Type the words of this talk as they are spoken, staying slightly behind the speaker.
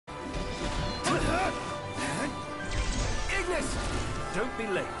Don't be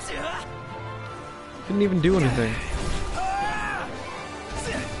late. Couldn't even do anything.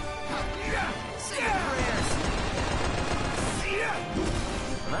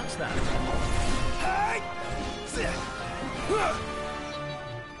 That's that.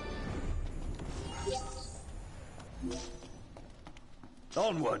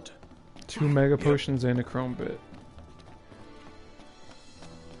 Onward. 2 mega potions and a chrome bit.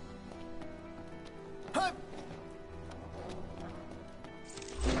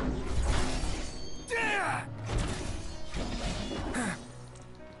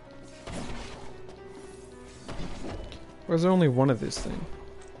 Or is there only one of this thing?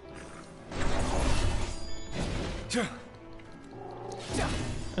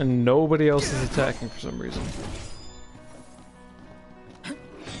 And nobody else is attacking for some reason.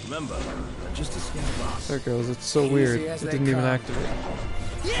 Remember, they're just a skin boss. There it goes. It's so weird. It didn't even activate.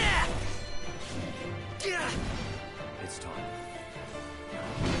 Yeah! It's time.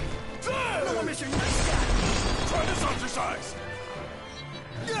 No one miss your nice guy! Try this exercise!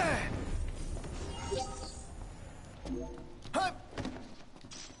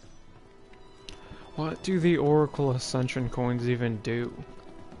 What do the Oracle Ascension coins even do?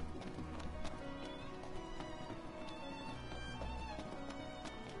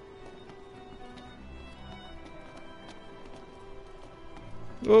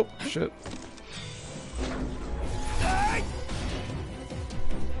 Oh, shit.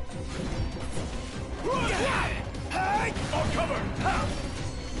 I'll cover!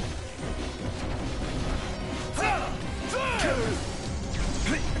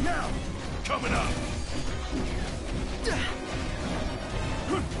 Now! Coming up!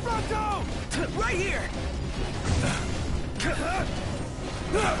 Pronto! Right here!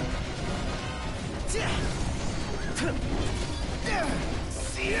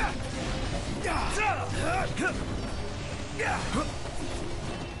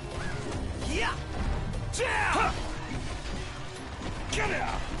 Yeah! Get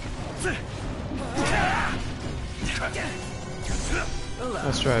out!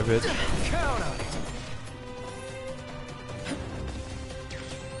 Let's try a bit. Count on it!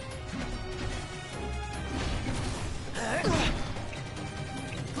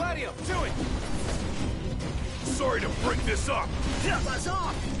 Gladio, do it! Sorry to break this up! Buzz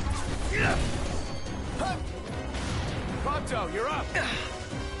off! Pronto, you're up!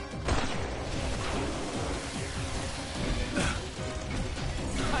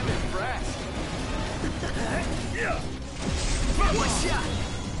 I'm impressed! One shot!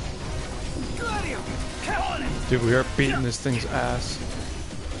 Gladio! Count on it! Dude, we are beating this thing's ass.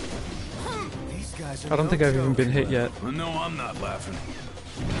 These guys are I don't think I've even been hit yet. No, I'm not laughing.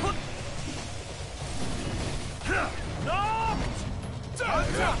 No!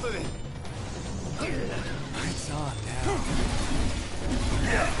 Stop it! It's on now.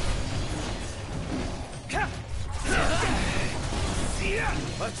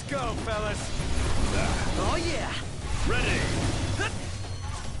 Let's go, fellas. Oh yeah! Ready.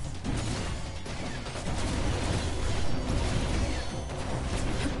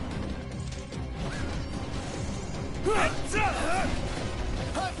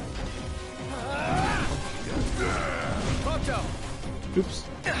 Pronto. Oops.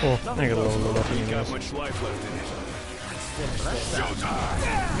 Oh, I got a little lucky Ain't got anyways. much life left in it.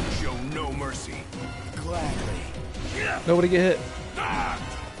 Showtime! Show no mercy. Gladly. Nobody get hit. Count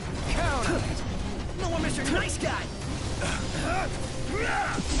on it. No one miss your nice guy!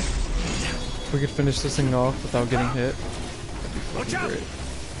 If we could finish this thing off without getting hit, that'd be Watch fucking out! great.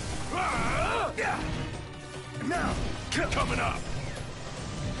 Now, coming up.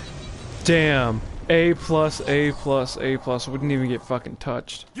 Damn. A plus, A plus, A plus. Wouldn't even get fucking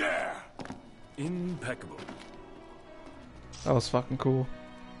touched. Yeah. Impeccable. That was fucking cool.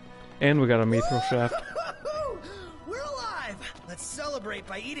 And we got a mithril shaft. We're alive! Let's celebrate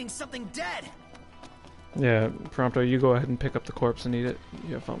by eating something dead! Yeah, Prompto, you go ahead and pick up the corpse and eat it.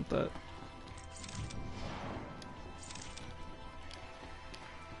 You have fun with that.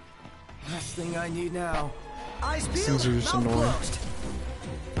 Last thing I need now. Eyes These peeled, things are just mouth annoying. closed.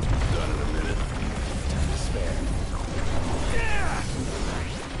 Done in a minute. Time to spare. Yeah!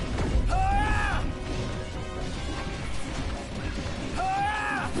 Ah!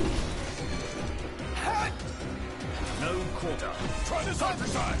 Ah! No quarter. Try this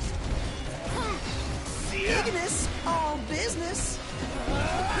exercise. Ignis, all business.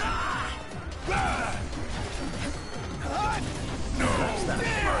 No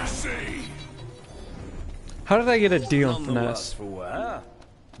mercy. How did I get a D on On the finesse? last for wear.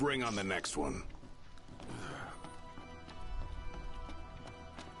 Bring on the next one.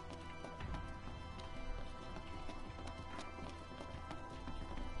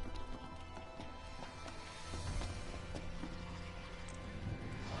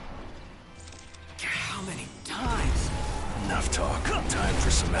 Enough talk. Time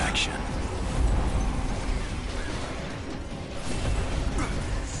for some action.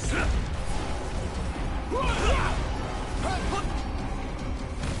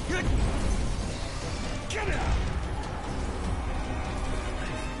 Get out!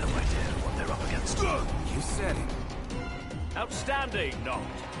 No idea what they're up against. You said it. Outstanding, Noct.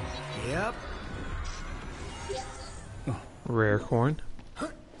 Yep. Rare coin.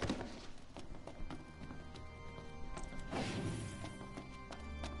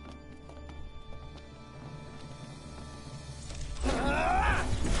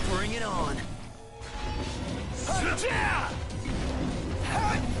 Bring it on.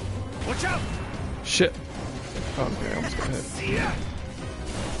 Watch out! Shit. Oh, okay, I almost got hit.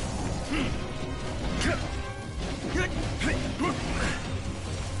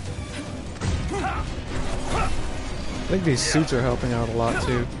 I think these suits are helping out a lot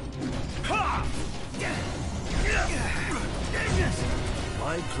too.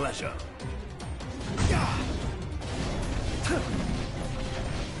 My pleasure.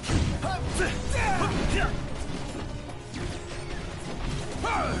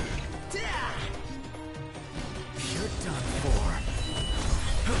 You're done for.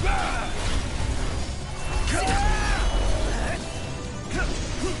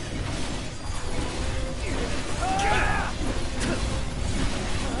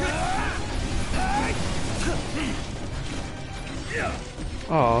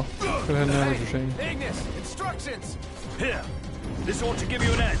 Oh, could have had an energy machine. Ignis, instructions. Here. This ought to give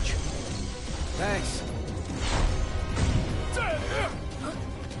you an edge. Thanks.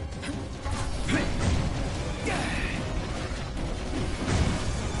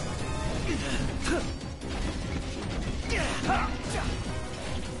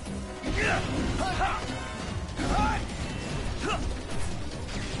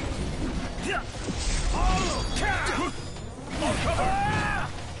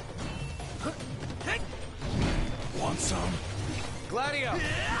 Want some? Gladio.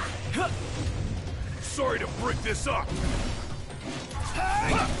 Sorry to break this up.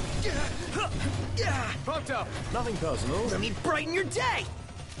 Prompto. Nothing personal. Let me brighten your day.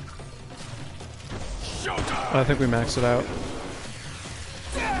 Showtime! I think we maxed it out.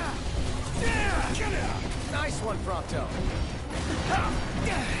 Nice one, Prompto.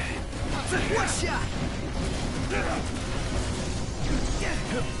 One shot.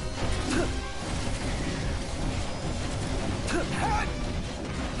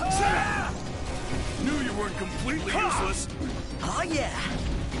 Knew you weren't completely useless. Oh yeah.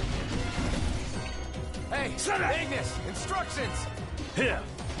 Hey, Ignis, instructions. Here.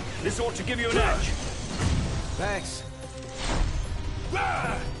 This ought to give you an edge. Thanks.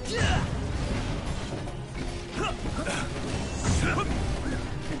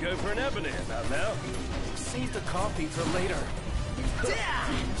 You go for an ebony about now. Save the coffee for later.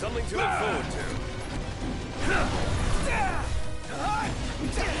 Something to look forward to.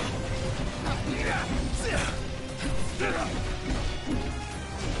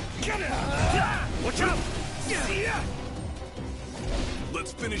 Watch out!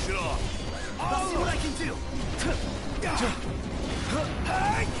 Let's finish it off. I'll see what I can do.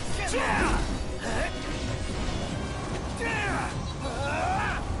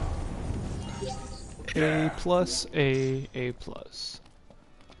 A plus, A plus.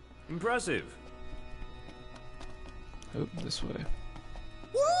 Impressive. Oh, this way.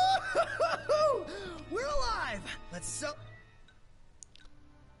 Woo-hoo-hoo-hoo! We're alive. Let's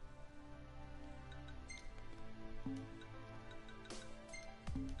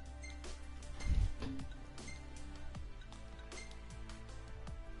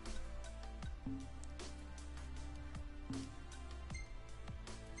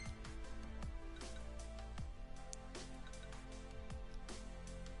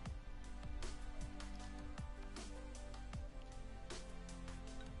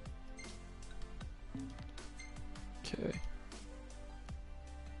Okay.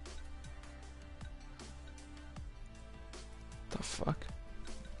 The fuck?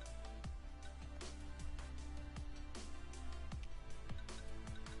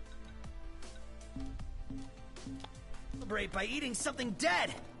 celebrate by eating something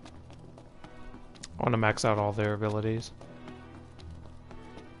dead. I want to max out all their abilities.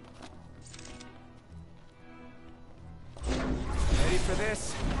 Ready for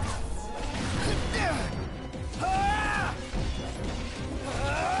this?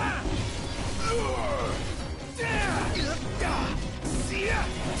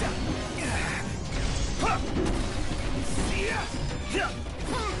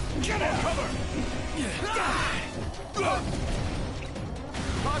 Get on cover!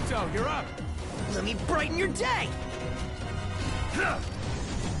 Ponto, you're up. Let me brighten your day.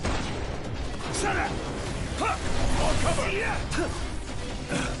 Shut up! More cover!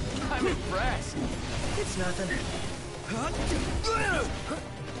 I'm impressed. It's nothing.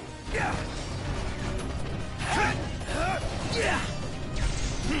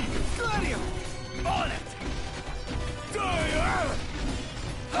 Gladio! On it!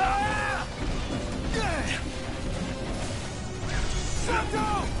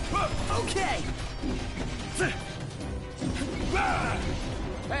 Okay.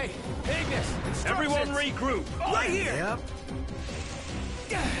 Hey, Ignis! Everyone regroup! Right here. Yep.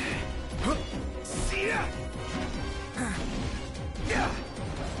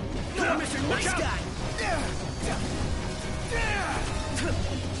 No, Mr. Nice Guy.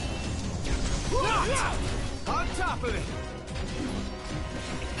 On top of it!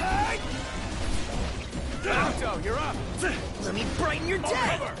 Octo, you're up! Let me brighten your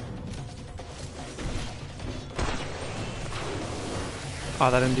day. Oh,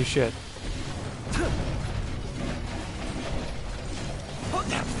 that didn't do shit.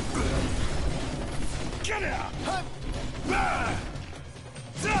 Get out!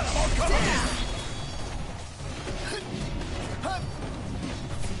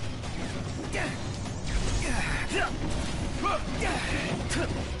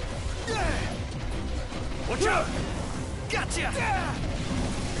 Watch out! Gotcha.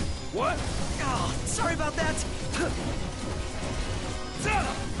 What? Oh, sorry about that.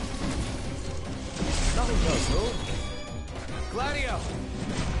 Nothing personal. Gladio!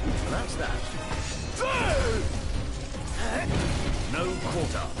 That's that. No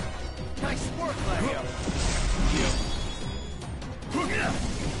quarter. Nice work, Gladio.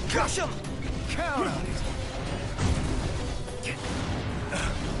 Crush him. Count on it!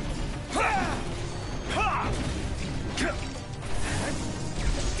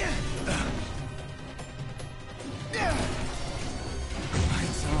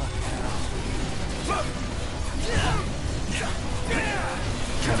 Lights on now.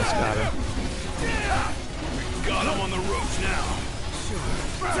 Almost got her. Got him on the ropes now.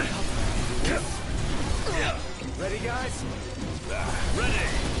 Ready, guys? Ready.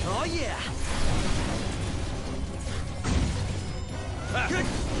 Oh, yeah.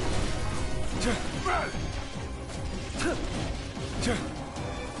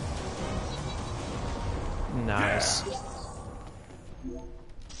 Nice.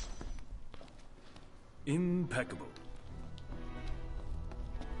 Impeccable.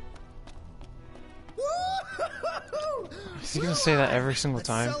 Is he gonna say that every single Let's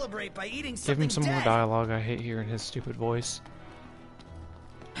time? celebrate by eating Give him something some more dead. dialogue. I hate hearing his stupid voice.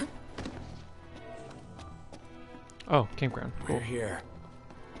 Oh, campground. Cool. We're here.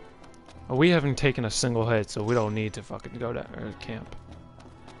 Well, we haven't taken a single hit, so we don't need to fucking go to camp.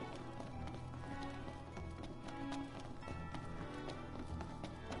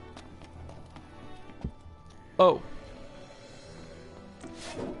 Oh.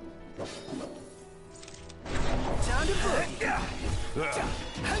 Time to boogie.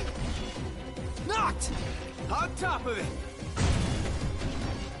 Knocked. On top of it.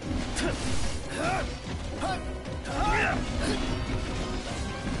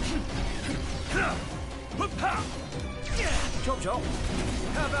 Chop chop.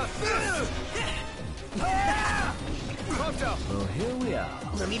 How about this? Octo. Well, here we are.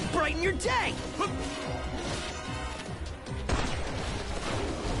 Let me brighten your day.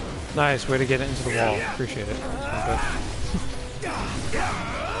 Nice way to get it into the wall. Appreciate it.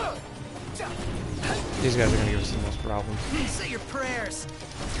 These guys are gonna give us the most problems. Say your prayers.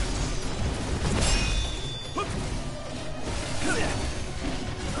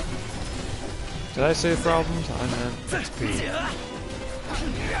 Did I say problems? I meant XP.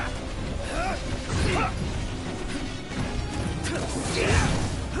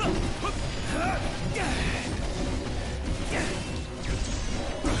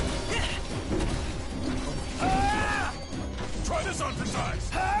 Try this on for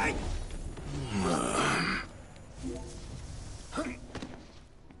size.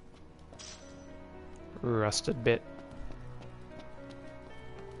 Rusted bit.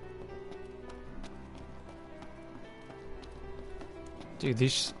 Dude,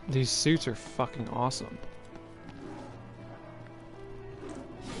 these suits are fucking awesome.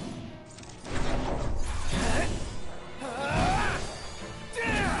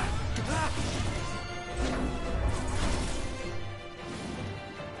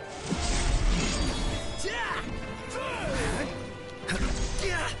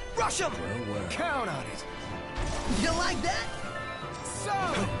 Rush him. Count on it. You like that? So.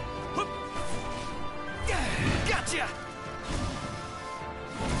 Gotcha.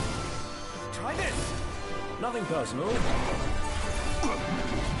 Try this. Nothing personal.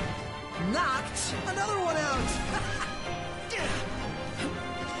 Knocked another one out.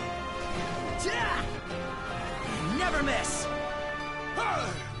 Never miss.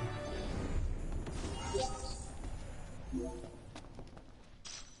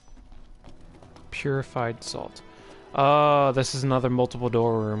 Purified salt. This is another multiple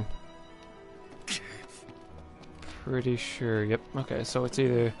door room. Pretty sure. Yep. Okay, so it's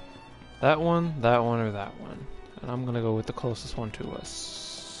either that one, or that one. And I'm gonna go with the closest one to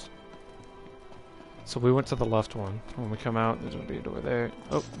us. So we went to the left one. When we come out, there's gonna be a door there.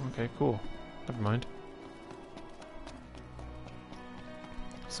 Oh, okay, cool. Never mind.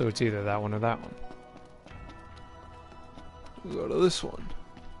 So it's either that one or that one. We'll go to this one.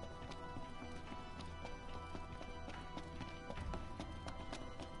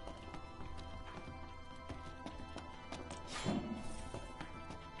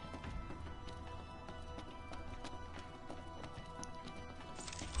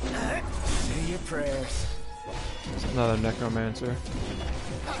 Say your prayers. It's another necromancer.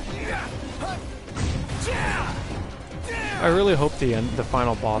 I really hope the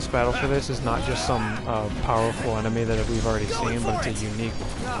final boss battle for this is not just some powerful enemy that we've already seen, but it's a unique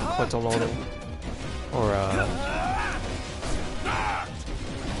Quetzalcoatl or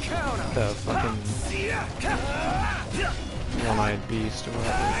the fucking one-eyed beast or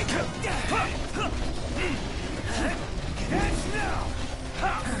whatever.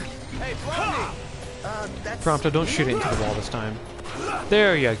 Hey, Prompto, don't shoot it into the wall this time.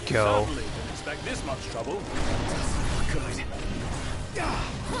 There you go. Certainly didn't expect this much trouble. Good.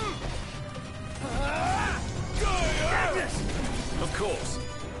 Of course.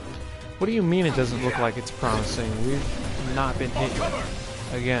 What do you mean it doesn't look like it's promising? We've not been hit yet.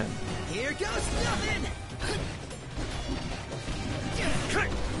 Again. Here goes nothing.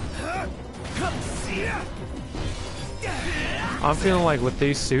 I'm feeling like with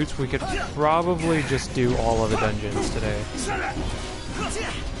these suits, we could probably just do all of the dungeons today.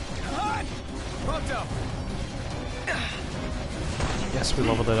 Yes, we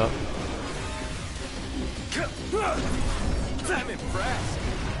leveled it up. I'm impressed.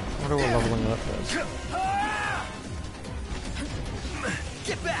 What are we leveling up as?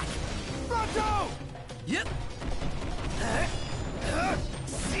 Get back! Pronto! Yep.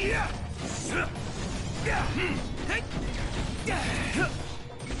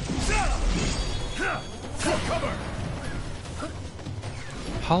 Cover.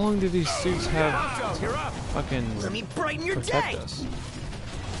 How long do these suits have to fucking Let me brighten your protect day. us?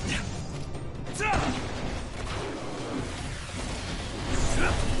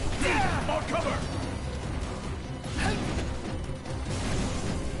 On cover.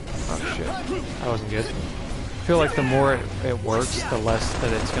 Oh shit, that wasn't good. I feel like the more it works, the less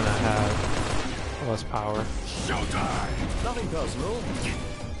that it's gonna have, less power. Showtime. Nothing personal.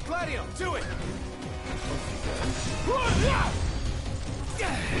 Gladio, do it!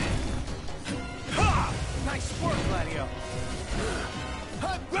 Nice work, Gladio.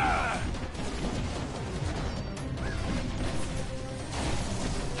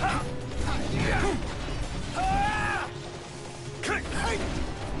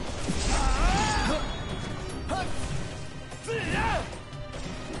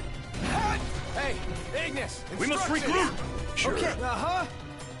 Hey, Ignis! We must instructions. regroup. Sure. Okay.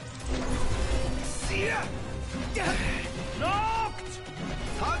 Knocked!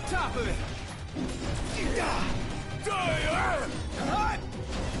 On top of it.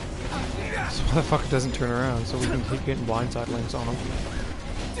 This motherfucker doesn't turn around, so we can keep getting blindside links on him.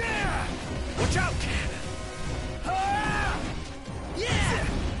 Watch out. Yeah!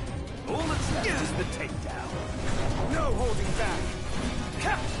 All that's left is the takedown. No holding back.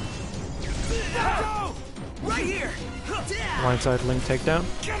 Go! Right here! Blindside link takedown?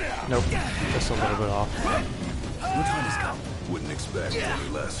 Nope, just a little bit off. Your time has come. Wouldn't expect any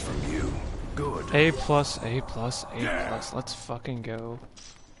less from you. Good. A plus, A plus, A plus. Let's fucking go.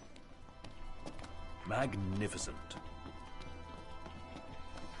 Magnificent.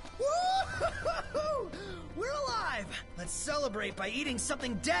 Woo-hoo-hoo-hoo! We're alive! Let's celebrate by eating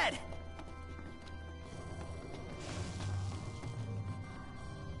something dead!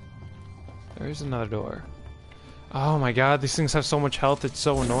 There's another door. Oh my god, these things have so much health, it's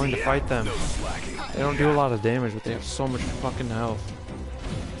so annoying to fight them. No slacking. They don't do a lot of damage, but they have so much fucking health.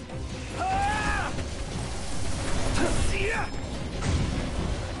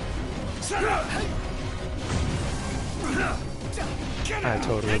 I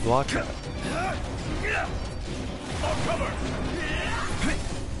totally blocked that. On cover.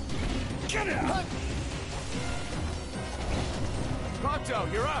 Pronto,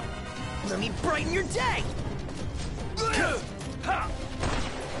 you're up! Let me brighten your day!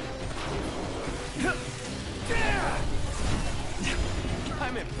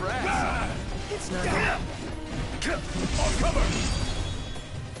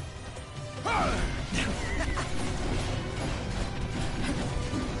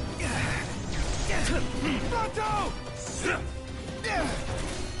 Pronto!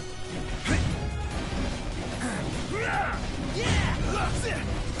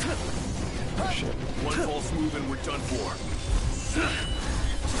 Shit. One false move and we're done for.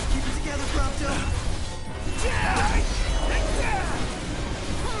 Keep it together, Prompto.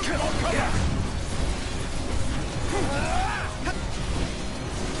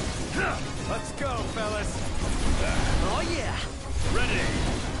 Let's go, fellas. Oh yeah. Ready.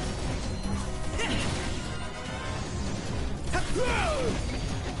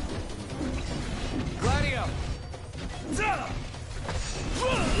 Gladio.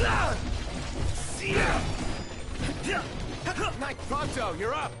 Night Pronto,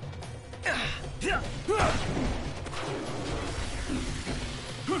 you're up.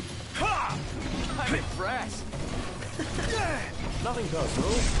 I'm impressed. Nothing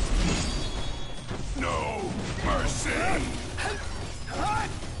personal. No mercy.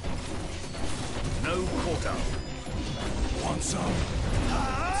 No quota. Want some?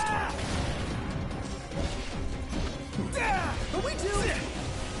 Are we doomed?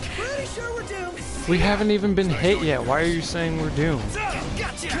 Pretty sure we're doomed. We haven't even been hit yet. Why are you saying we're doomed?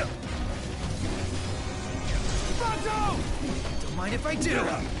 Gotcha. Pronto! Don't mind if I do.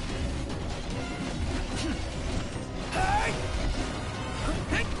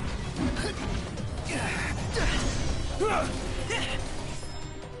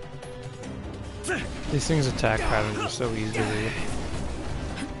 These things' attack patterns are so easy to read.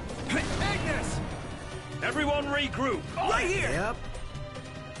 Agnes! Everyone regroup. Right here. Yep.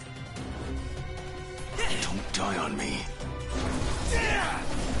 Don't die on me.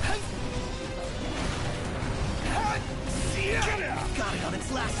 Got it on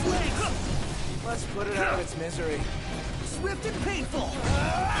its last legs. Let's put it out of its misery. Swift and painful.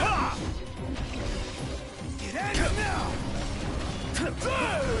 Get in now!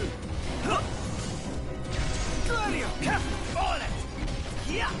 Gladio! On it!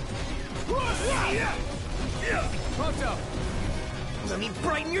 Yeah. Pronto! Let me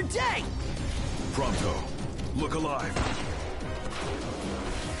brighten your day. Pronto. Look alive.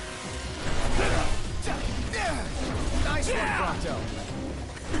 Nice one, Pronto!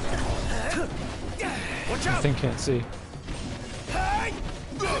 Watch I out! think can't see.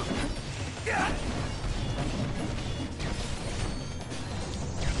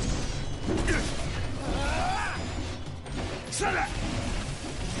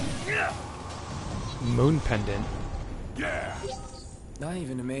 Moon pendant. Yeah. I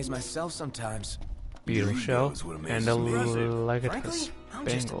even amaze myself sometimes. Beetle Here he shell, goes, what and a amazes me. legatus Frankly, I'm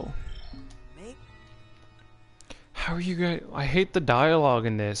just- bangle. Mate. How are you guys? I hate the dialogue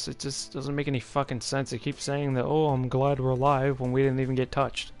in this. It just doesn't make any fucking sense. It keeps saying that, oh, I'm glad we're alive when we didn't even get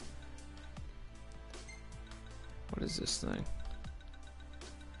touched. What is this thing?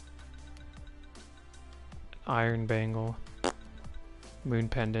 Iron bangle. Moon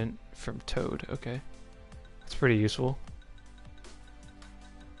pendant from Toad. Okay. That's pretty useful.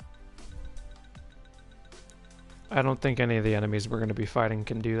 I don't think any of the enemies we're going to be fighting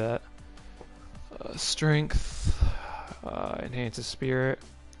can do that. Strength. Enhances spirit.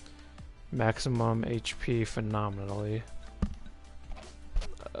 Maximum HP phenomenally.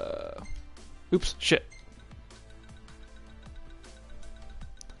 Oops, shit.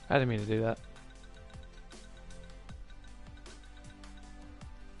 I didn't mean to do that.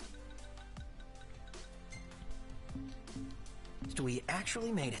 So we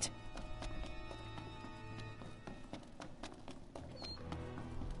actually made it.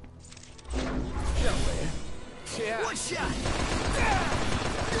 Yeah. One shot.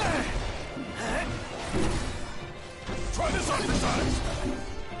 Try this exercise.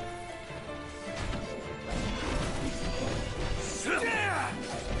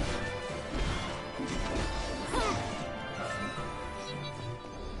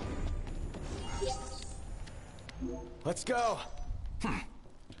 Let's go.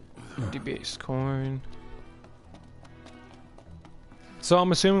 Debased coin. So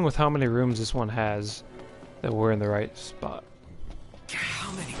I'm assuming with how many rooms this one has, that we're in the right spot.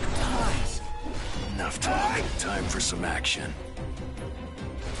 How many times? Enough talk. Time for some action.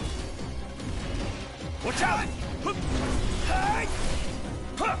 Watch out!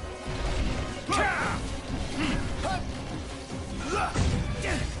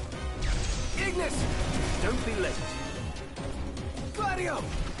 Ignis! Don't be late. Gladio!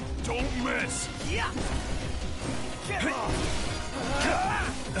 Don't miss. Yeah. Get off!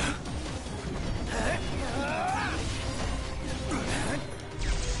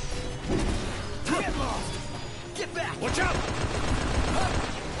 Get lost! Get back. Watch out!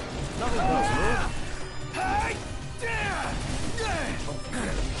 Nothing personal.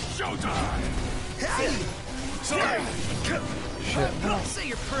 Showtime. Sorry. Shit. Say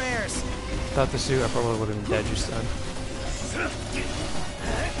your prayers. Without the suit, I probably would have been dead just then.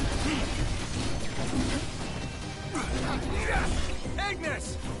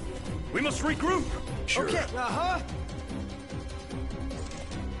 Agnes! We must regroup. Sure. Okay.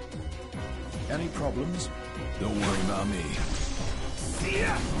 Any problems? Don't worry about me.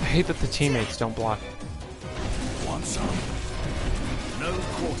 I hate that the teammates don't block. Want some? No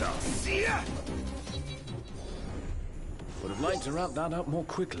quarter. Would have liked to wrap that up more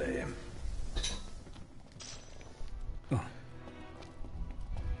quickly. Huh?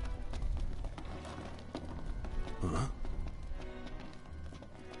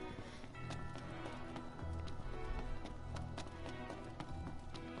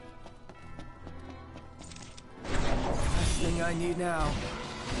 Thing I need now.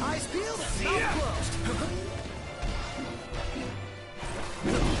 Eyes peeled, mouth closed.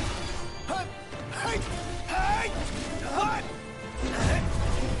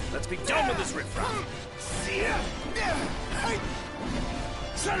 Let's be done with this riffraff.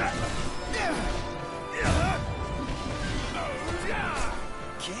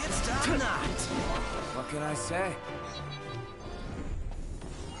 Can't stop not. What can I say?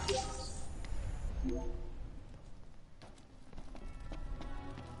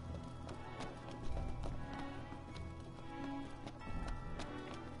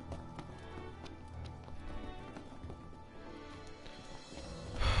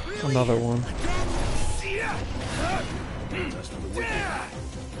 Another one. That's for the wicked.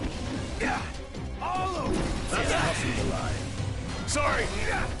 All over. That's hustle the line. Sorry.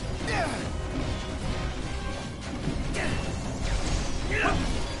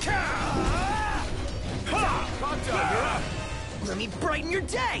 Let me brighten your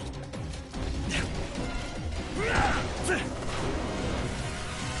day.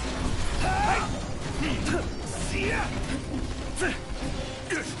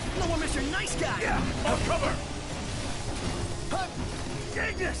 No one, Mr. Nice Guy. I'll cover.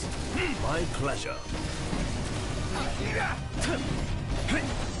 Agnes. My pleasure.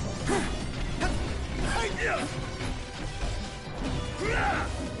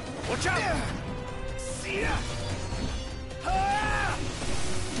 Watch out.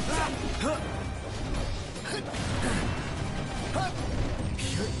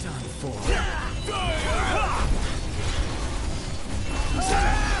 You're done for.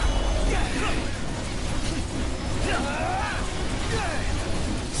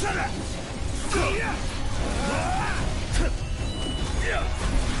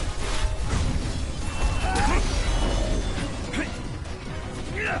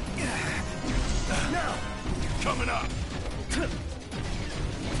 Now, coming up.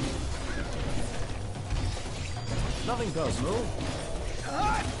 Nothing personal.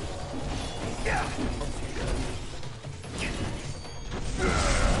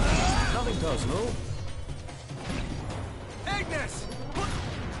 Nothing personal. Agnes.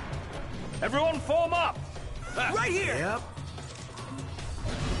 Everyone form up. Right here. Yep.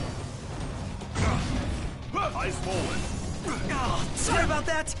 Eyes forward. Oh, sorry about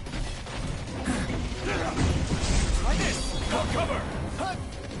that. Try this. Got cover.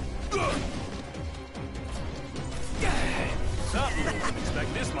 Certainly wouldn't expect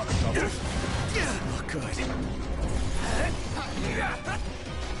this much trouble. Oh, good.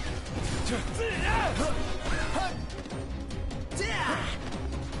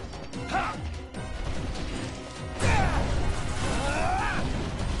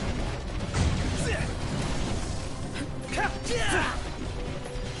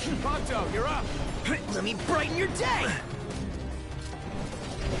 Pronto, you're up. Let me brighten your day.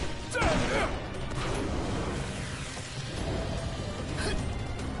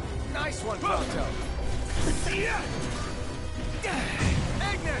 Nice one, Pronto.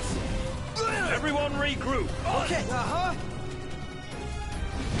 Agnes! Everyone regroup. Okay.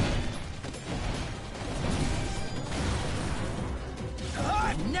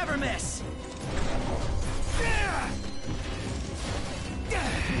 Never miss.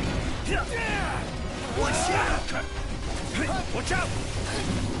 One shot. Watch out!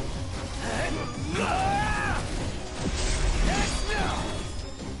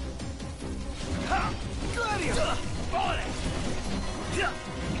 Gladiator. On it!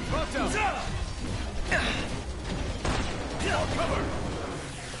 Pronto! I'll cover!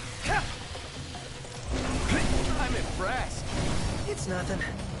 I'm impressed. It's nothing.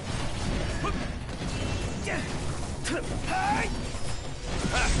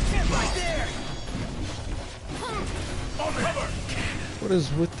 Right there. On cover! What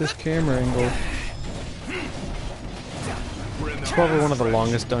is with this camera angle? We're in It's the probably one of the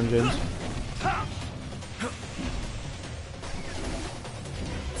longest dungeons.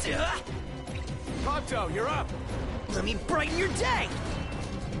 Prompto, you're up! Let me brighten your day!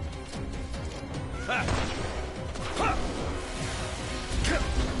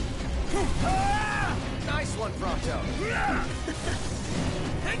 Nice one, Prompto. Yeah!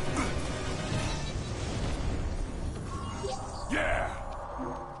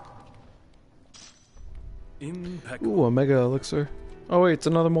 Impeccable. Ooh, a mega elixir. Oh wait, it's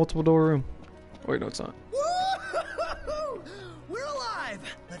another multiple door room. Wait, no, it's not. Woo-hoo-hoo-hoo! We're alive!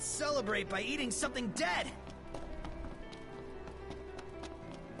 Let's celebrate by eating something dead!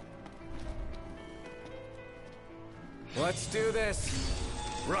 Let's do this.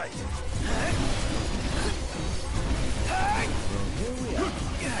 Right.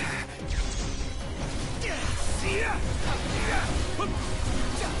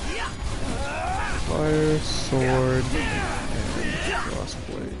 Fire, sword, and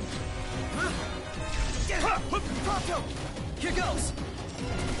crossblade. Pronto! Here goes!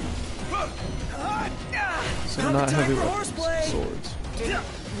 So not heavy for weapons, horseplay! swords. Didn't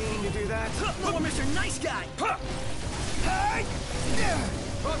mean to do that. Oh, Mr. Nice Guy!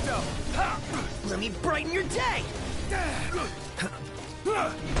 Prompto! Let me brighten your day!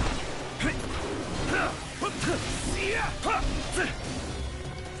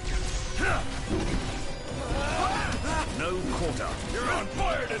 No quarter. You're on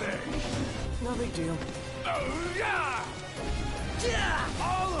fire today. No big deal. Oh, yeah!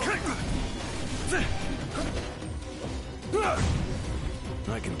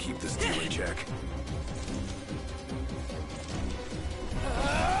 I can keep this deal in check.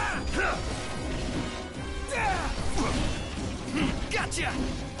 Gotcha!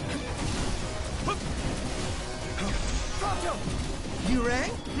 Pronto! You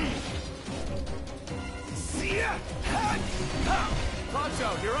rang?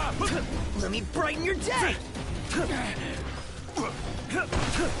 Prompto, you're up! Let me brighten your day!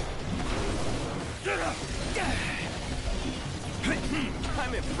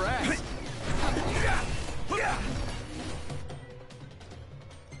 I'm impressed.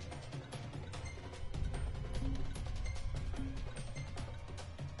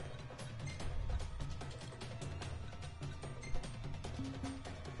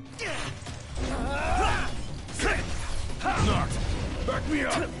 Knocked. Back me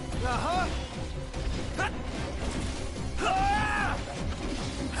up. Uh-huh.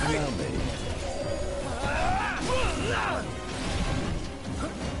 Allow me.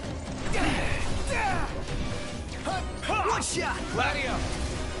 One shot! Gladio!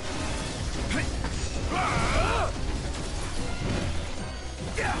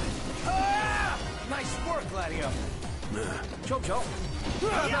 Nice work, Gladio. Chop chop.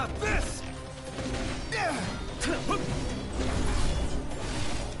 How about this?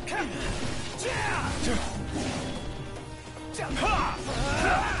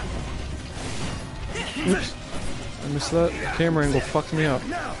 Oops. I missed that. The camera angle fucked me up.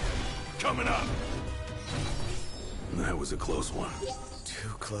 Now, coming up. That was a close one.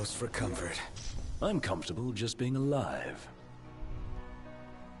 Too close for comfort. I'm comfortable just being alive.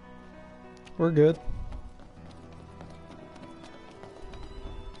 We're good.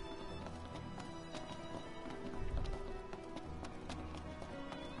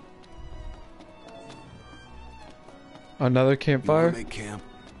 Another You wanna campfire? make camp?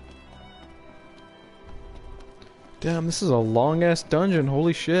 Damn, this is a long ass dungeon.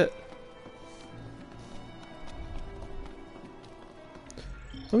 Holy shit.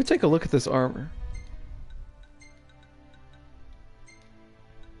 Let me take a look at this armor.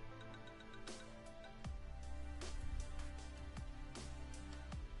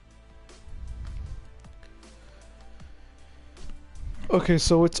 Okay,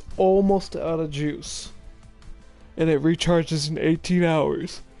 so it's almost out of juice. And it recharges in 18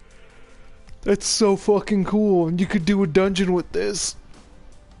 hours. That's so fucking cool. And you could do a dungeon with this.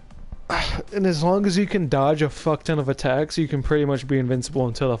 And as long as you can dodge a fuck ton of attacks, you can pretty much be invincible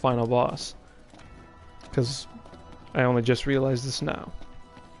until the final boss. Because I only just realized this now.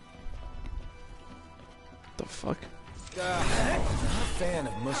 The fuck? Not a fan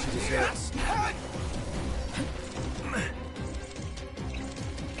of mushy desserts.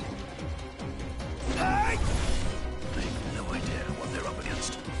 I have no idea what they're up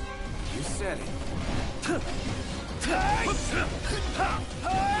against. You said it.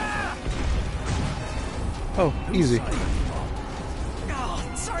 Oh, easy.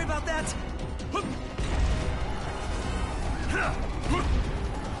 Oh, sorry about that!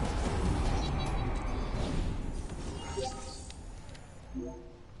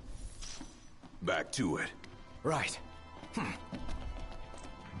 Back to it. Right.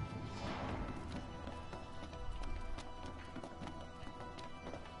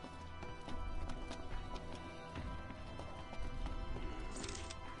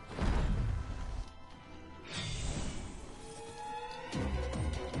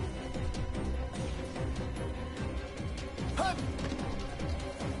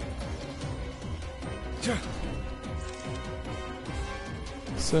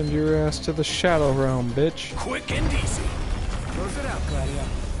 Send your ass to the Shadow Realm, bitch. Quick and easy. Close it out, Gladio.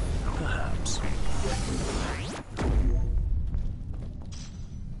 Perhaps.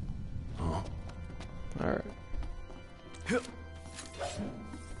 Alright.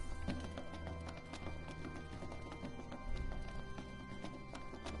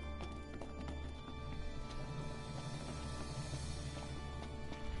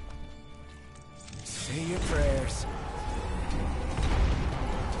 Say your prayers.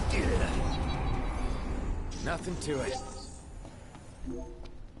 Nothing to it.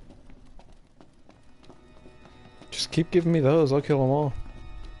 Just keep giving me those, I'll kill them all.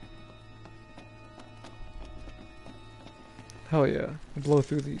 Hell yeah, blow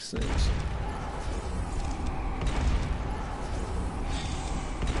through these things.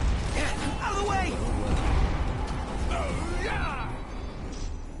 Out of the way!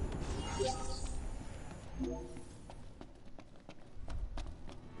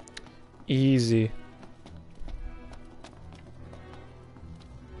 Easy.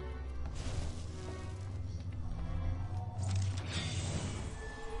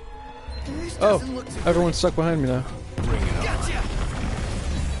 Oh, everyone's stuck behind me now. Bring it on. Gotcha!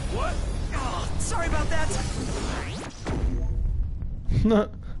 What? Oh, sorry about that.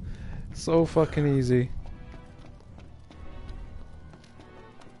 So fucking easy.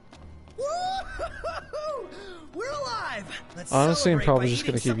 Woo-hoo-hoo-hoo! We're alive! Let's Honestly, I'm celebrate probably by just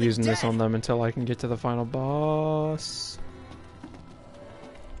gonna eating keep using something this dead. on them until I can get to the final boss.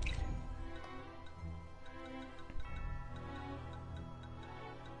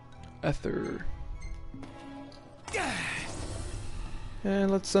 Ether.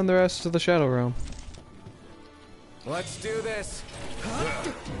 And let's send their ass to the Shadow Realm. Let's do this.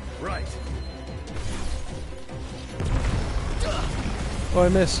 Right. Oh, I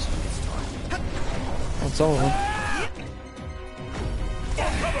missed. On some of them.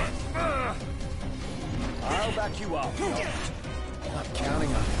 I'll back you up. Not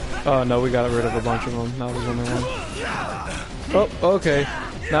counting on it. Oh no, we got rid of a bunch of them. Now there's only one. Oh, okay.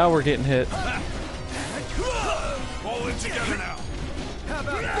 Now we're getting hit. All in together now. How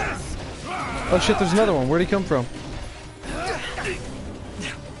about this? Oh shit, there's another one. Where'd he come from?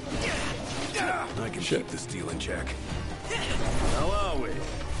 I can Shit. keep this deal in check. How are we?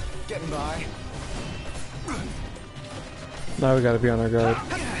 Getting by. Now we gotta be on our guard.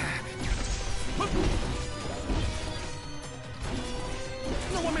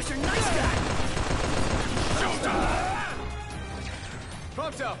 No one, Mr. Nice Guy!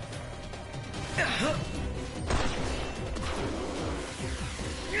 Pronto!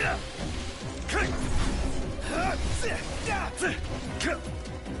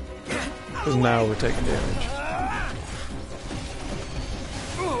 Because now we're taking damage.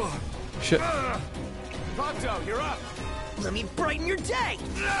 Shit. Pronto, you're up! Let me brighten your day!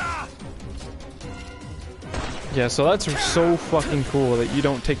 Yeah, so that's so fucking cool that you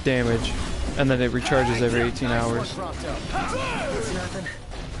don't take damage and then it recharges every 18 hours. Pronto. It's nothing.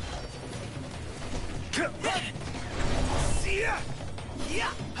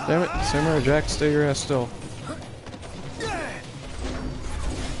 Damn it, Samurai Jack, stay your ass still.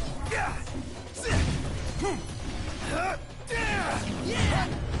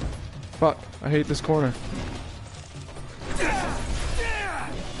 Fuck, I hate this corner.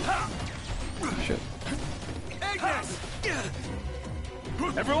 Shit.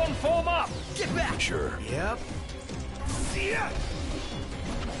 Everyone form up. Get back! Sure. Yep.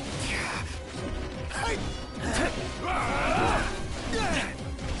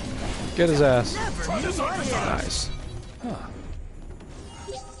 Get his ass. Never. Nice.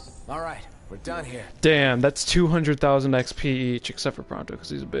 Alright, we're done here. Damn, that's 200,000 XP each, except for Pronto, because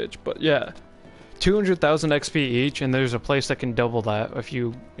he's a bitch. But yeah, 200,000 XP each, and there's a place that can double that if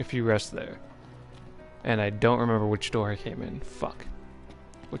you rest there. And I don't remember which door I came in. Fuck.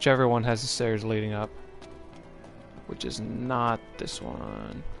 Whichever one has the stairs leading up. Which is not this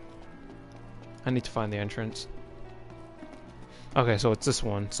one. I need to find the entrance. Okay, so it's this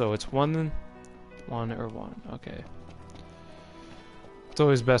one. So it's one. Okay. It's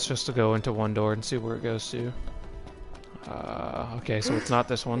always best just to go into one door and see where it goes to. Okay, so it's not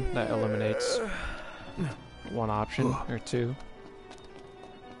this one. That eliminates one option, or two.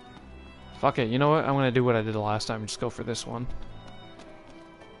 Fuck it, you know what? I'm gonna do what I did the last time and just go for this one.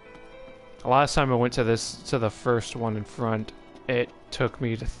 Last time I went to the first one in front, it took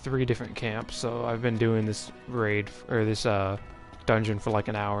me to 3 different camps, so I've been doing this raid, or this dungeon for like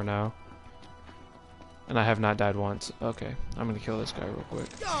an hour now. And I have not died once. Okay, I'm gonna kill this guy real quick.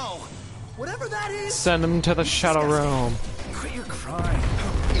 Yo! Whatever that is! Send him to the Shadow Realm. Quit your crying.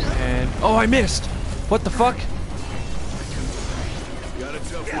 And oh, I missed. What the fuck? Got a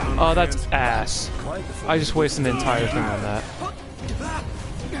tough one on Oh, our that's hands. ass. I just wasted an entire thing on that.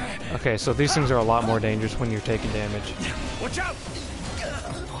 Okay, so these things are a lot more dangerous when you're taking damage. Watch out!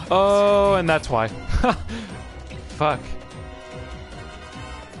 Oh, and that's why. Fuck.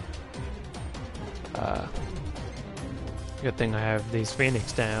 Good thing I have these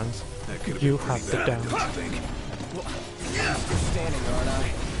Phoenix downs. That could have You been have pretty the bad, downs. don't you think? Just standing, aren't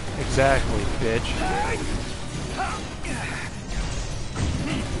I? Exactly, bitch.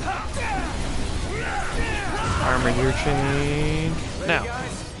 Armor your chain. Now.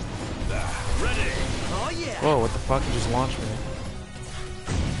 Oh yeah. Whoa, what the fuck? You just launched me.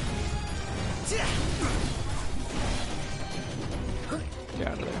 Get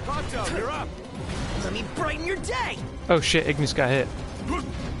out of there. Pronto, you're up. Let me brighten your day. Oh shit, Ignis got hit.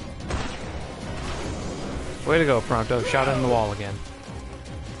 Way to go, Prompto. Shot it in the wall again.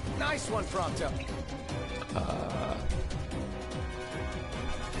 Nice one, Prompto.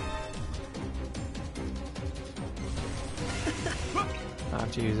 I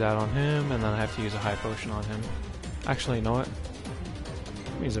have to use that on him, and then I have to use a high potion on him. Actually, you know what?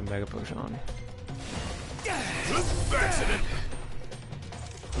 Use a mega potion on him. Accident.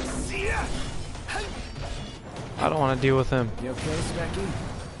 I don't want to deal with him. You okay, Specky?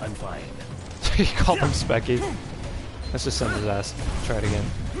 I'm fine. He called him Specky. Let's just send his ass. Try it again.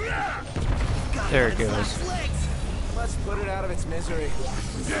 There it goes. Let's put it out of its misery.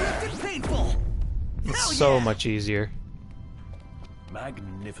 It's painful. It's so much easier.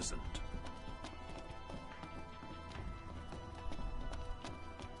 Magnificent.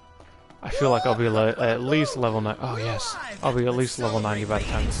 I feel like I'll be at least level 9. Oh yes, I'll be at least level 90 by the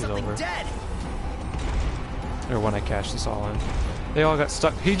time this is over. Or when I cash this all in. They all got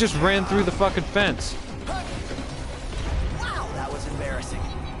stuck. He just ran through the fucking fence. Wow, that was embarrassing.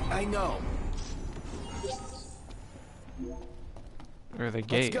 I know. Or the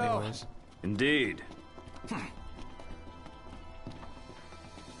gate, go. anyways. Indeed.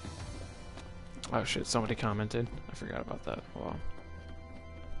 Oh shit, somebody commented. I forgot about that. Wow.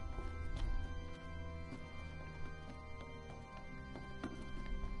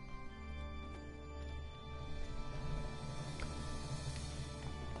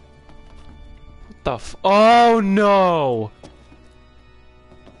 What the f- Oh no!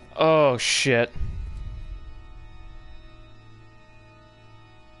 Oh shit.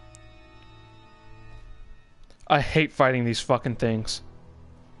 I hate fighting these fucking things.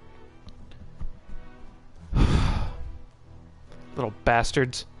 Little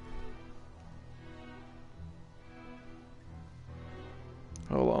bastards.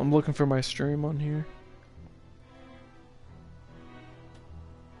 Hold on, I'm looking for my stream on here.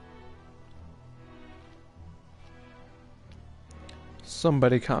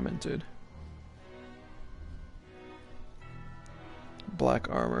 Somebody commented. Black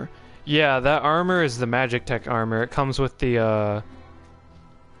armor. Yeah, that armor is the magic tech armor. It comes with the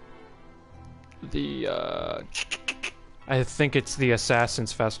I think it's the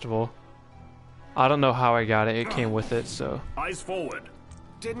Assassin's Festival. I don't know how I got it. It came with it, so Eyes forward.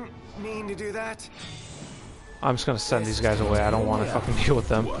 Didn't mean to do that. I'm just gonna send these guys away. I don't want to fucking deal with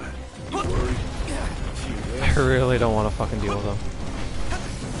them. I really don't want to fucking deal with them.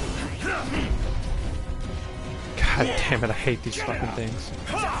 God damn it, I hate these fucking things.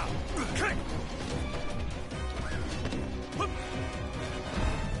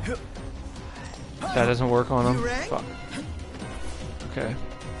 That doesn't work on them? Fuck. Okay.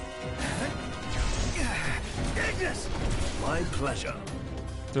 My pleasure.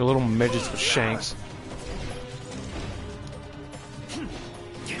 They're little midgets with shanks.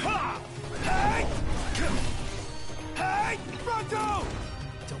 Pronto!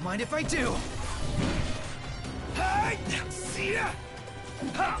 Don't mind if I do.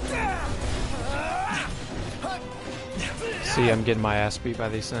 See, I'm getting my ass beat by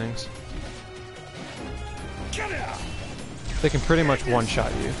these things. They can pretty much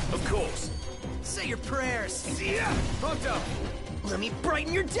one-shot you. Of course. Say your prayers. Pronto! Let me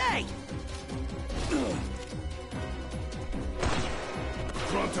brighten your day.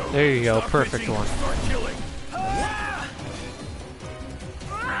 Pronto. There you go, Stop perfect bitching, one. Start killing.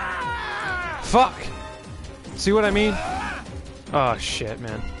 Fuck! See what I mean? Oh shit,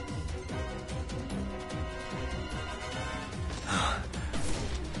 man.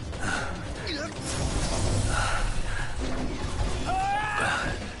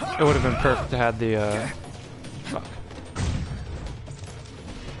 It would have been perfect to have the, fuck.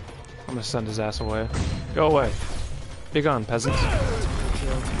 I'm gonna send his ass away. Go away. Be gone, peasants.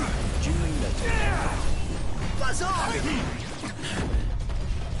 Buzz off.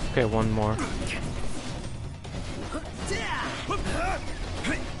 Okay, one more.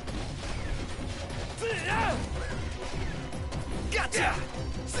 Gotcha!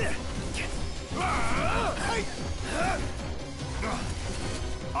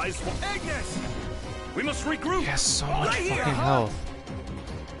 Eyes for Agnes! We must regroup! He has so much Right here, fucking huh? health.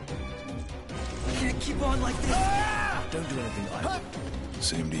 Can't keep on like this. Don't do anything like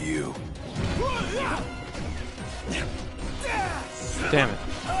Same to you. Damn it.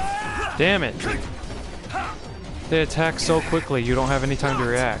 Damn it. They attack so quickly, you don't have any time to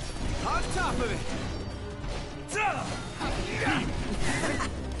react. On top of it.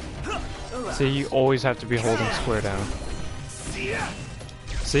 See, you always have to be holding square down.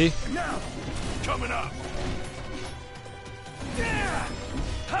 See? Now. Coming up!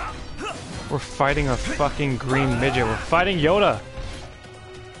 We're fighting a fucking green midget. We're fighting Yoda.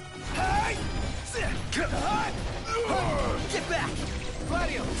 Get back.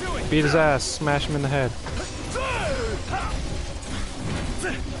 Gladio, do it. Beat his ass. Smash him in the head.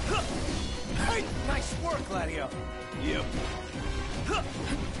 Nice work, Gladio. Yep.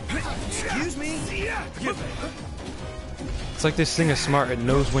 Excuse me? It's like this thing is smart. It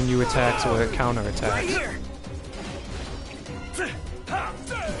knows when you attack, so it Right counterattacks. here.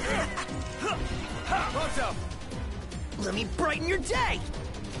 Pronto. Let me brighten your day.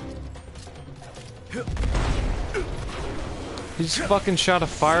 He just fucking shot a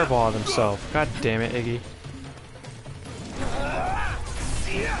fireball at himself. God damn it, Iggy.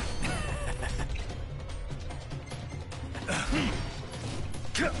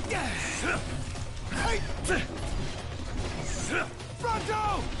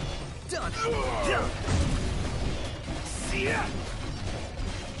 Pronto. Done.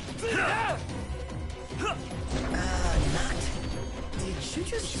 Not. Did you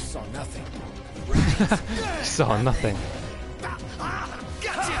just saw nothing? Saw nothing.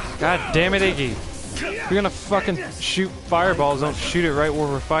 Gotcha. God damn it, Iggy. If you're gonna fucking shoot fireballs, don't shoot it right where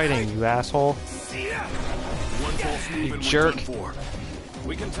we're fighting, you asshole. One false move You and we're jerk. done for.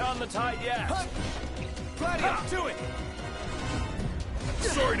 We can turn the tide yet. Gladio, do it.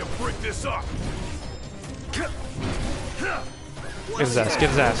 Sorry to break this up. Get his ass, get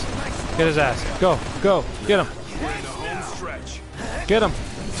his ass. Get his ass. Go, go, get him. We're in a home stretch. Get him.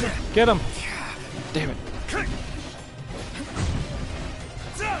 Get him. Damn it.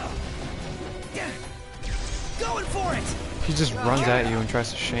 Going for it. He just runs at you and tries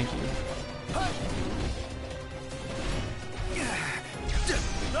to shank you.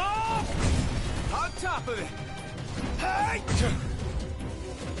 No! On top of it.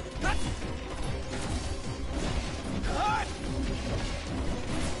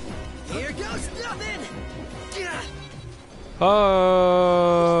 Here goes nothing. Oh,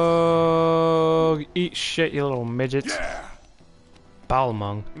 eat shit, you little midgets. Yeah.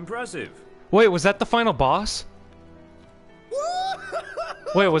 Balmung. Impressive. Wait, was that the final boss?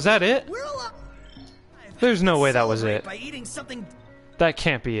 Wait, was that it? We're alive. There's no way that was Celebrate it. by eating something. That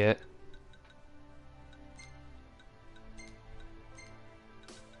can't be it.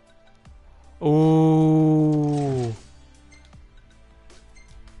 Ooh.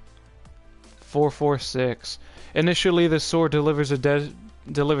 446. Initially, the sword delivers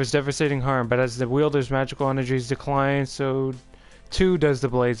devastating harm, but as the wielder's magical energies decline, so too does the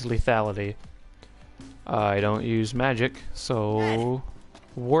blade's lethality. I don't use magic, so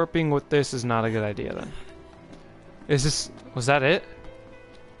warping with this is not a good idea then. Was that it?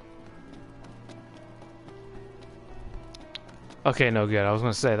 Okay, no good. I was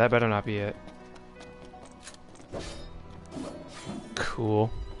gonna say, that better not be it. Cool.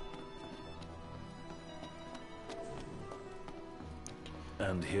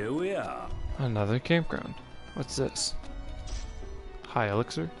 And here we are. Another campground. What's this? High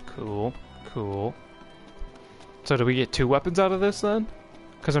elixir? Cool. Cool. So do we get 2 weapons out of this then?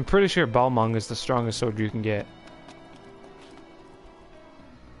 Because I'm pretty sure Balmung is the strongest sword you can get.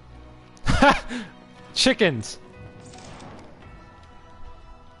 Chickens!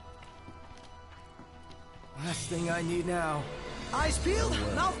 Last thing I need now. Eyes peeled,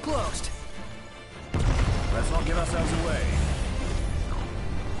 mouth closed. Let's not give ourselves away.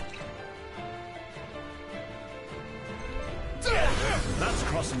 That's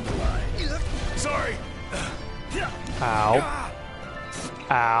crossing the line. Sorry. Ow.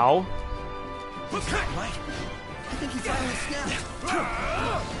 Ow. Mike, I think he finally snapped.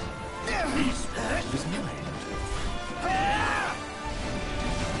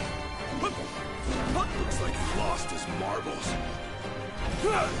 Looks like he lost his marbles.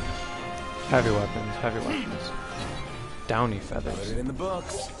 Heavy weapons, heavy weapons. Downy Put feathers. it in the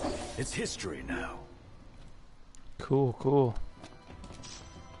books. It's history now. Cool, cool.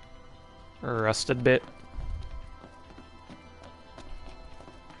 Rusted bit.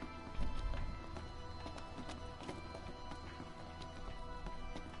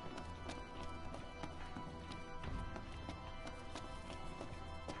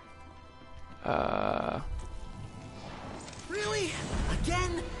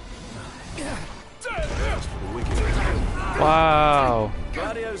 Wow.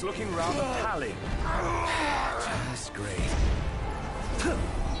 Gladio's looking rather pallid. That's great.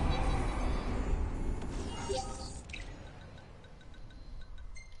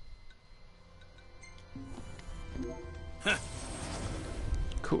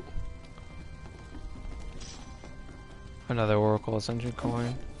 Cool. Another Oracle Ascension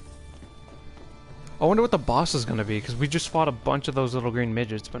coin. I wonder what the boss is gonna be, because we just fought a bunch of those little green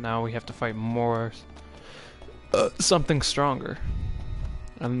midgets, but now we have to fight more... something stronger.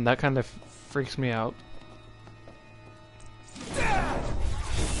 And that kind of freaks me out.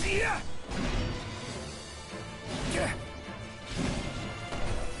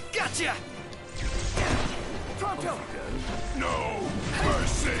 Gotcha! Pronto! No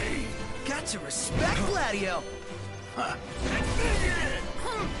mercy! Got to respect Gladio!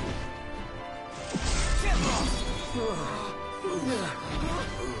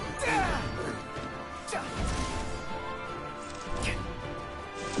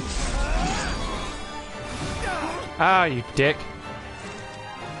 Ah, you dick.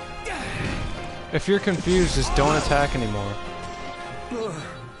 If you're confused, just don't attack anymore.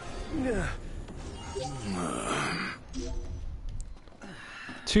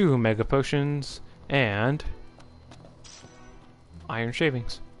 Two Mega Potions and Iron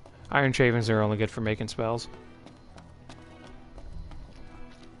Shavings. Iron Shavings are only good for making spells.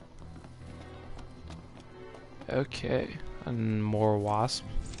 Okay, and more wasp.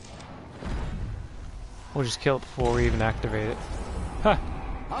 We'll just kill it before we even activate it. Ha!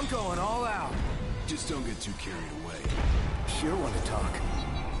 I'm going all out. Just don't get too carried away. Sure want to talk.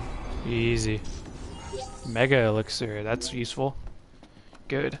 Easy. Mega Elixir, that's useful.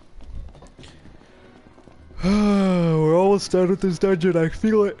 Good. We're almost done with this dungeon, I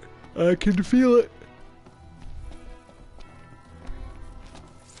feel it. I can feel it.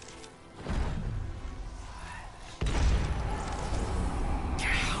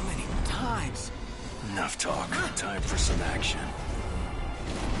 How many times? Enough talk. Time for some action.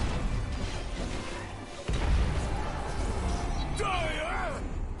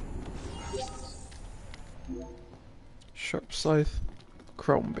 Sharp Scythe,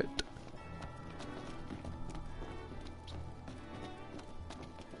 Chrome Bit.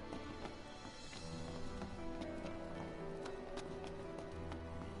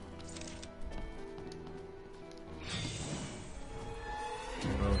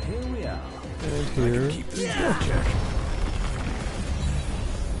 Well, here we are. And here. Keep this in check.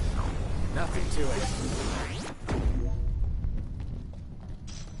 Nothing to it.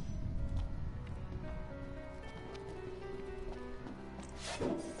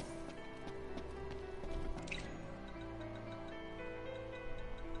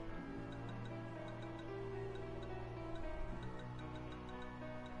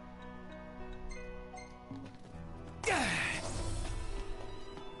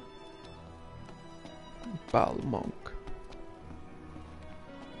 Balmonk.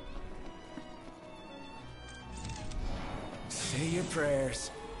 Say your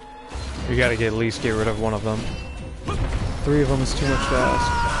prayers. We gotta at least get rid of one of them. 3 of them is too much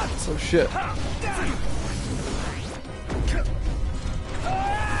fast. Oh shit.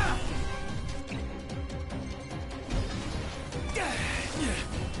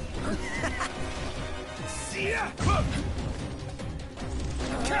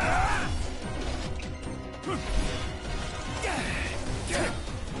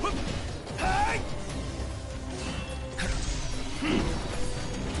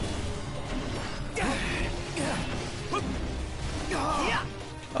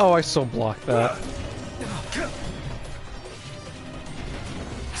 Oh, I so blocked that.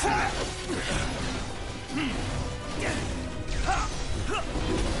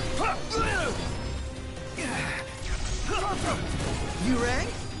 You rang?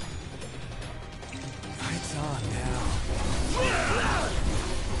 Lights on now.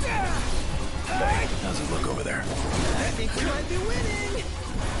 How's it look over there? I think we might be winning.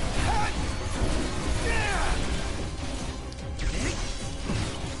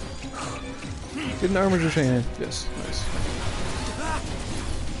 Get an armor hand. Yes, nice.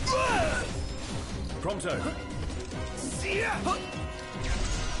 Pronto.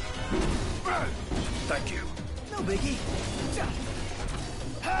 Thank you. No biggie.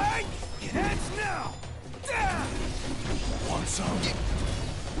 Heads now. Want some?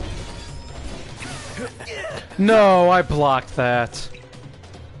 No, I blocked that.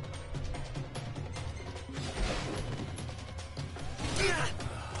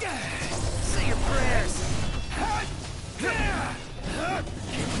 Say your prayers.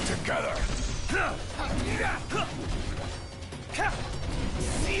 Keep it together.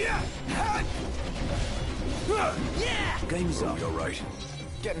 Yeah! Game's up. Are we alright?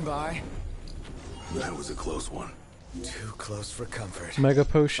 Getting by. That was a close one. Too close for comfort. Mega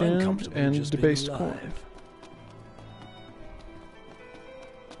potion Uncomfortable and just being debased alive. coin.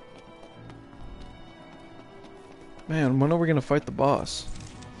 Man, when are we gonna fight the boss?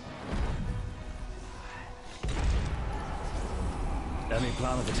 Any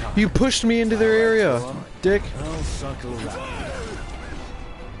plan of attack? You pushed me into their area, dick. I'll circle around.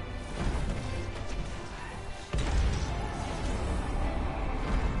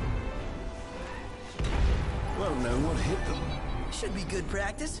 Well, now what hit them? Should be good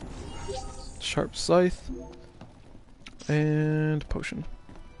practice. Sharp scythe and potion.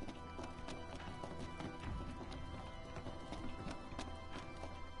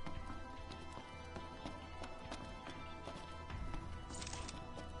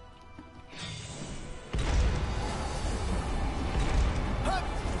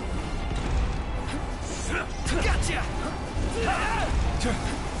 Gotcha!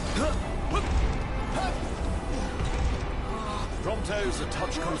 Prompto's a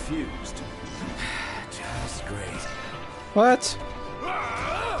touch confused. Just great. What?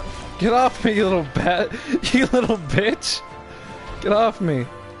 Get off me, you little bat! You little bitch! Get off me!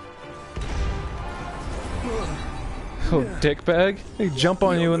 Oh, dickbag! They jump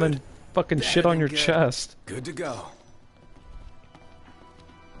on you and then fucking shit on your chest. Good to go.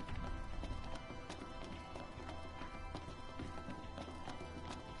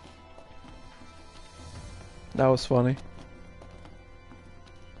 That was funny.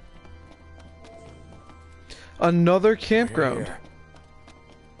 Another campground. Here.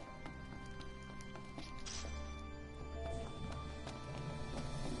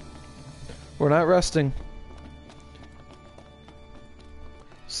 We're not resting.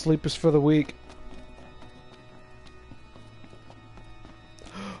 Sleep is for the weak.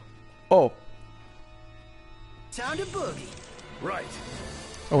 Oh, Time to boogie. Right.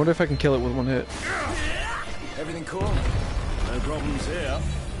 I wonder if I can kill it with one hit. Everything cool? No problems here.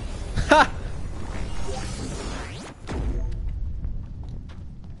 Ha!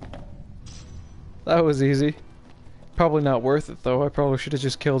 That was easy. Probably not worth it though. I probably should have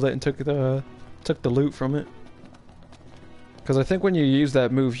just killed it and took the loot from it. Because I think when you use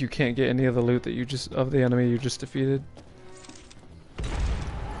that move, you can't get any of the loot that you just of the enemy you just defeated.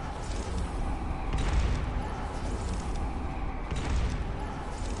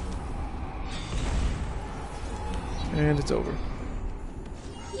 And it's over.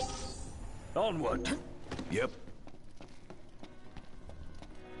 Onward. Yep.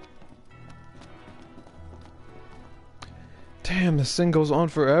 Damn, this thing goes on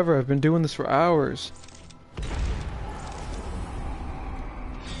forever. I've been doing this for hours.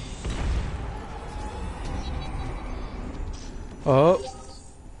 Oh,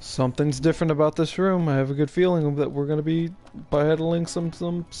 something's different about this room. I have a good feeling that we're gonna be battling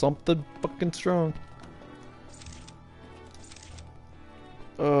something fucking strong.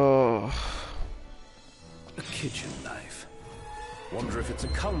 Oh, A kitchen knife. Wonder if it's a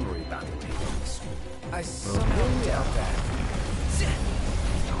culinary battle he wants. I somehow doubt that.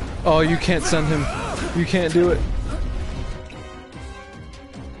 oh, you can't send him. You can't do it.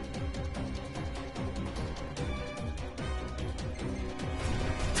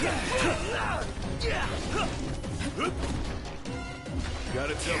 Got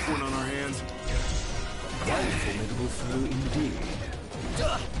a tough one on our hands. One formidable foe indeed.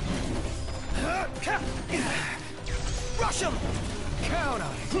 Rush him! Count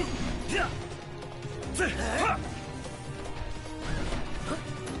on it.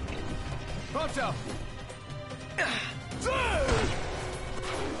 Pronto!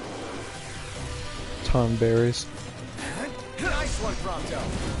 Ton berries. Nice one, Pronto.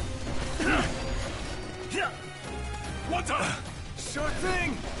 What the? Sure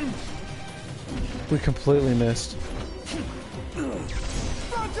thing. We completely missed.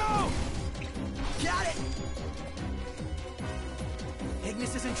 Pronto! Got it.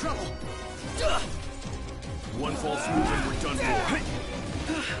 Ignis is in trouble. One false move and we're done for.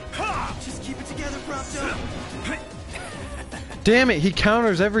 Just keep it together, Pronto. Damn it, he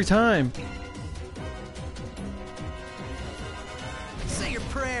counters every time. Say your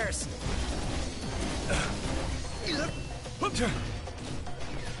prayers.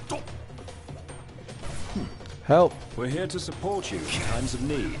 Help. We're here to support you in times of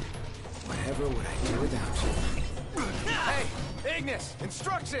need. Whatever would I do without you? Hey, Ignis,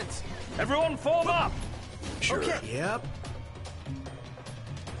 instructions. Everyone form up! Sure. Okay. Yep.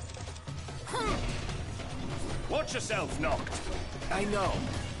 Watch yourself, Knocked. I know.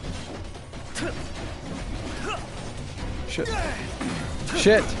 Shit.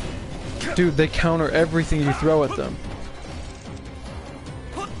 Shit. Dude, they counter everything you throw at them.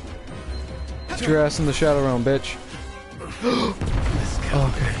 Get your ass in the Shadow Realm, bitch.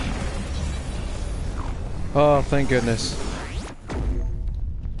 Okay. Oh, thank goodness.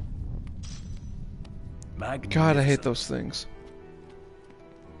 God, I hate those things.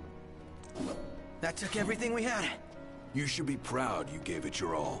 That took everything we had. You should be proud you gave it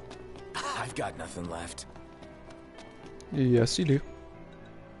your all. I've got nothing left. Yes, you do.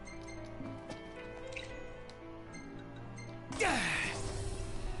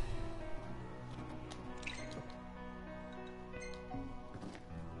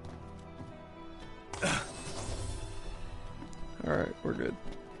 Alright, we're good.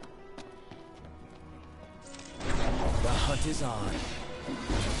 The hunt is on.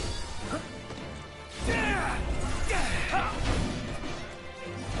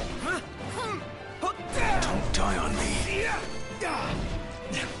 Don't die on me.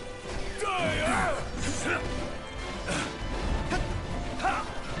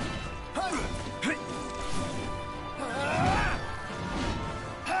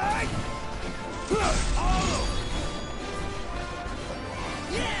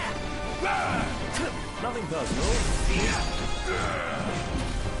 Nothing personal.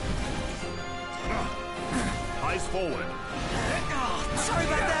 Eyes forward. Oh, sorry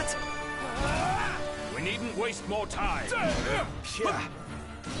about that. We needn't waste more time. Yeah.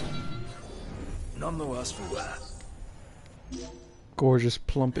 None the worse for wear. Gorgeous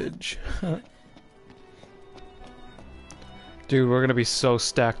plumpage. Dude, we're gonna be so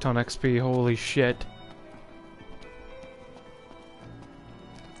stacked on XP, holy shit.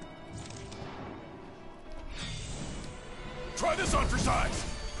 Try this on for size.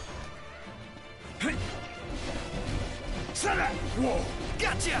 Whoa.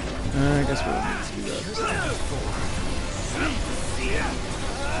 Gotcha. I guess we'll need to do that.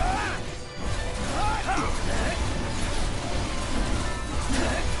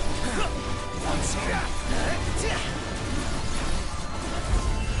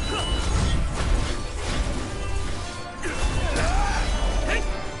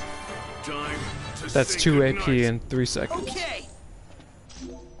 That's 2 AP in 3 seconds. Okay.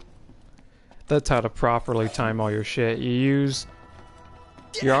 That's how to properly time all your shit. You use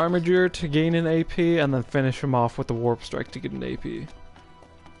your Armiger to gain an AP, and then finish him off with the Warp Strike to get an AP.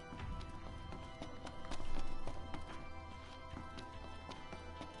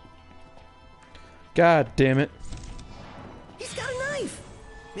 God damn it. He's got a knife.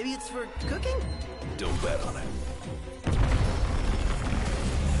 Maybe it's for cooking? Don't bet on it.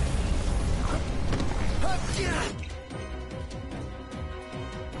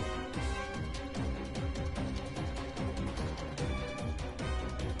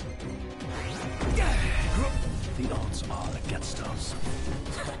 The odds are against us.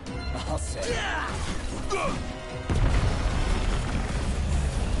 I'll say.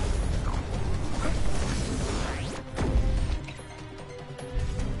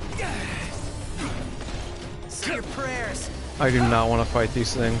 Say your prayers. I do not want to fight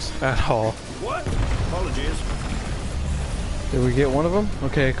these things at all. What? Apologies. Did we get one of them?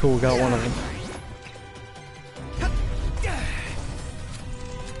 Okay, cool, we got one of them.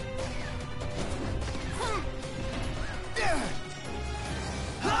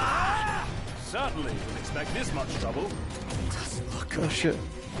 Certainly didn't expect this much trouble. Oh shit.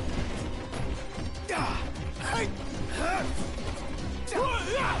 Hey,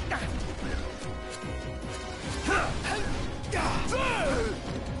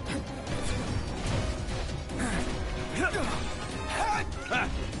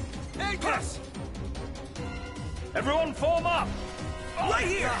 yes! Everyone form up! Right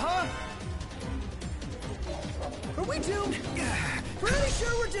here. Are we doomed? Pretty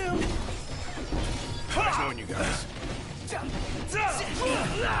sure we're doomed. Nice knowing you guys.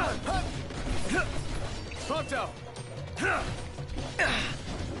 Pronto.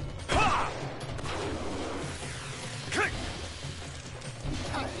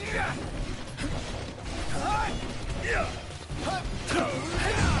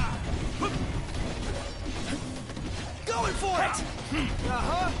 Going for it.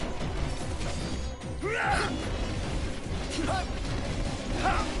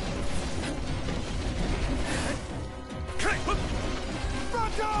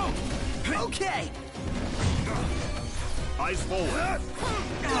 Pronto! Okay. Eyes forward.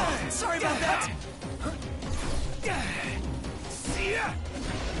 Sorry about that.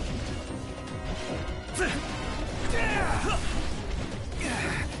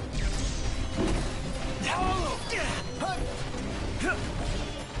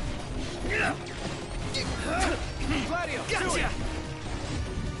 Gladio, Gotcha.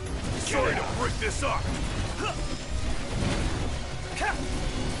 Sorry to break this up.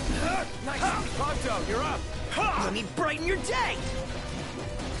 Nice. Pronto, you're up. Let me brighten your day.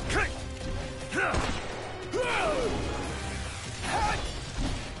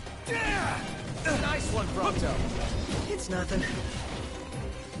 Nice one, Pronto. It's nothing.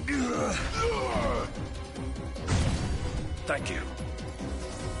 Thank you.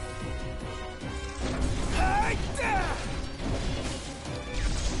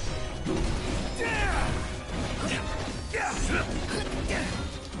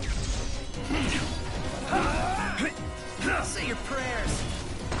 Say your prayers.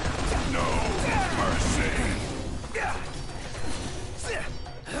 No mercy.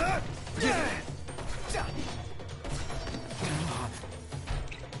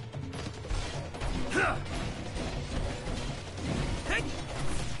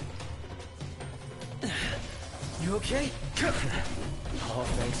 You okay? All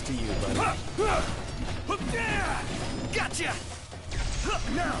thanks to you, buddy. Gotcha!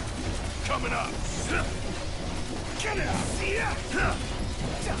 Now! Coming up. Get it!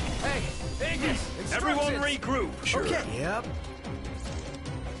 Hey, Vegas! Everyone regroup. Sure. Okay. Yep.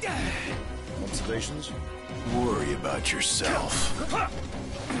 Observations? Worry about yourself.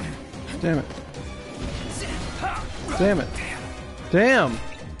 Damn it. Damn it. Damn!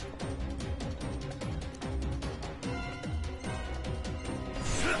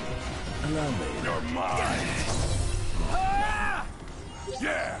 Allow me. You're mine.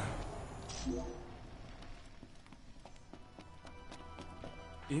 Yeah.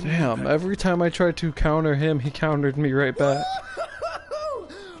 Damn, every time I tried to counter him, he countered me right back.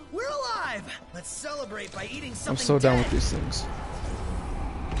 We're alive! Let's celebrate by eating I'm something so down dead. with these things.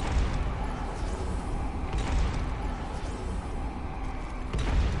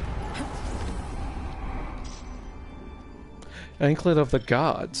 Anklet of the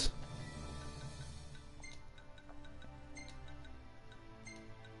Gods.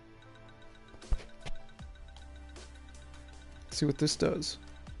 Let's see what this does.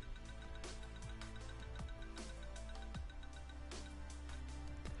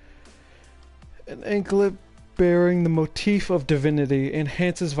 An anklet bearing the motif of divinity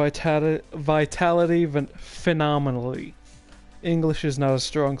enhances vitality phenomenally. English is not a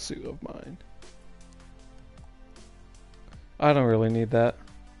strong suit of mine. I don't really need that.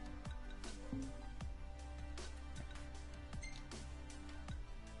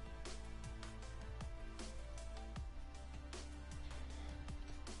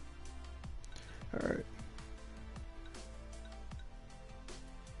 All right.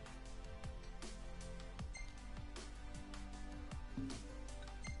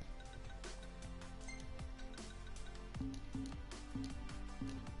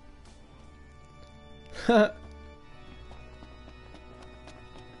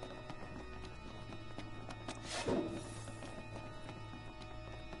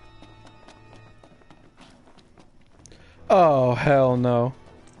 Oh, hell no.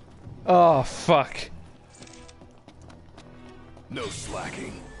 Oh, fuck. No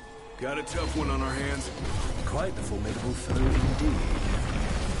slacking. Got a tough one on our hands. Quite the formidable foe indeed.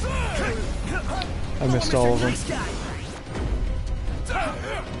 I missed all of them. Nice guy.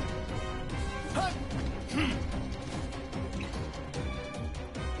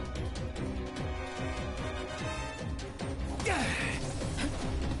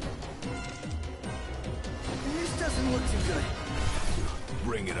 This doesn't look too good.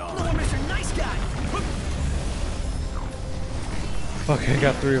 Bring it No, on. Mr. Nice Guy. Okay,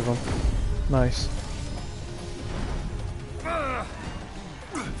 got 3 of them. Nice.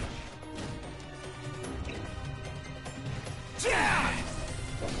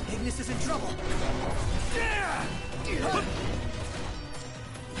 Ignis is in trouble.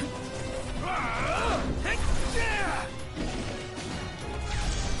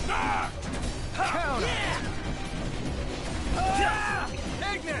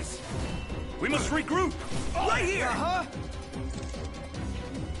 Ignis! We must regroup. Right here.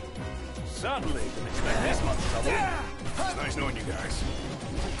 Certainly didn't expect this much trouble. It's nice knowing you guys.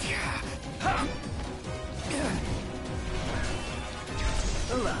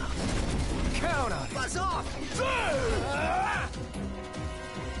 Allowed. Count on it. Buzz off.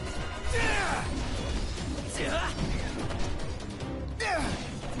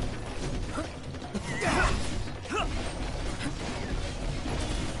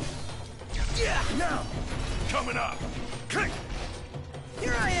 Now, Coming up.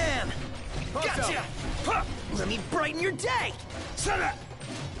 here I am. Gotcha. Let me brighten your day. Set it.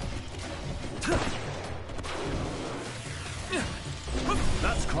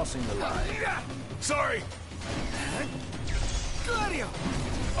 That's crossing the line. Sorry. Gladio.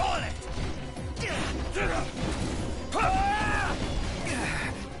 On it.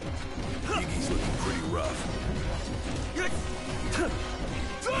 Iggy's looking pretty rough.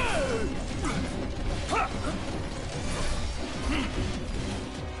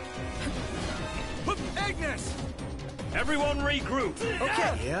 Ignis! Everyone regroup.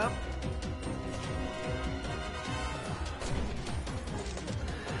 Okay. Yep.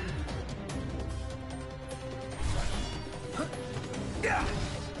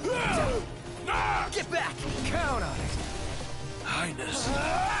 Get back! Count on it! Highness.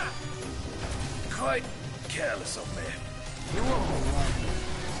 Quite careless of me. You won't be one.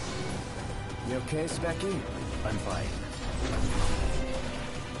 You okay, Specky? I'm fine.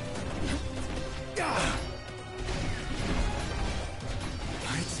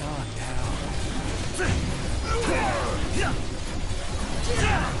 Lights on now.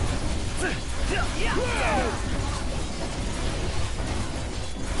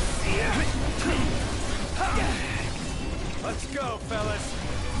 Let's go, fellas.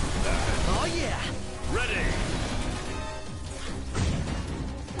 Oh yeah! Ready.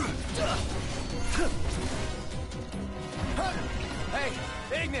 Hey,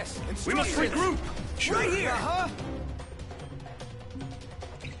 Ignis! We must regroup. Right here! Uh-huh!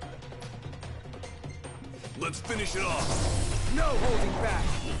 Let's finish it off. No holding back!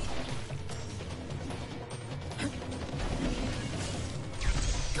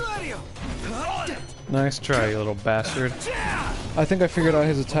 Gladio! Nice try, you little bastard. I think I figured out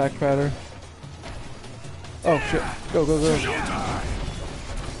his attack pattern. Oh shit. Go, go, go.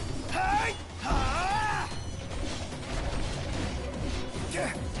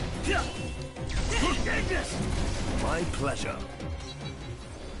 My pleasure.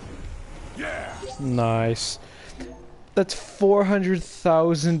 Yeah. Nice. That's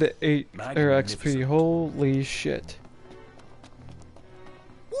 400,000 XP. Magnificent. Holy shit.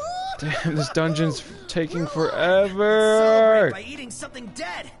 Damn, this dungeon's taking Celebrate forever. by eating something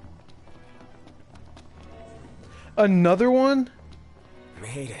dead! Another one?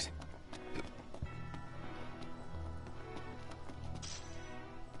 Made it.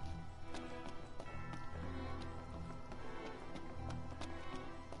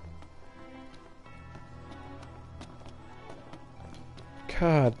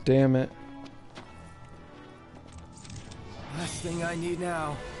 God damn it. Last thing I need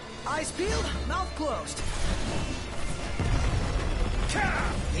now. Eyes peeled, mouth closed.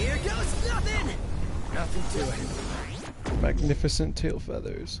 Here goes nothing! Nothing to it. Magnificent tail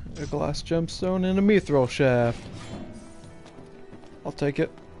feathers, a glass gemstone, and a mithril shaft. I'll take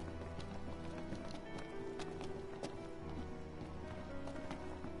it.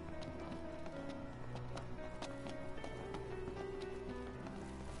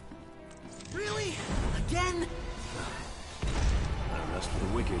 Really? Again? No rest for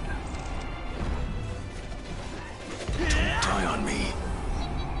the wicked. Don't die on me.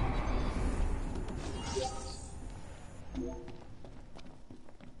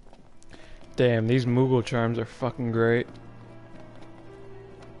 Damn, these Moogle charms are fucking great.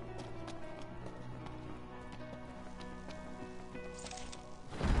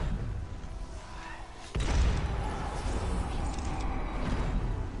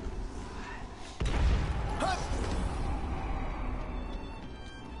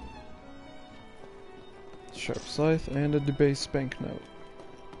 Sharp scythe and a debased banknote.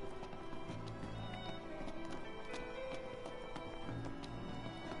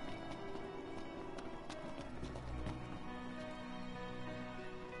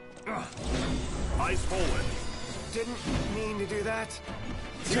 Eyes forward. Didn't mean to do that.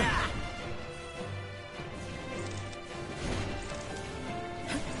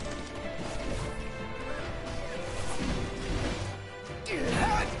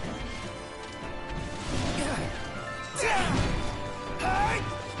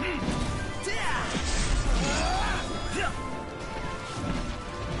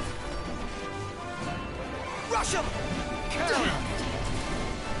 Rush him!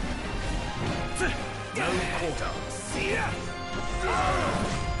 No quarter.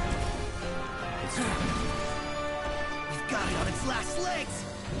 We've got it on its last legs.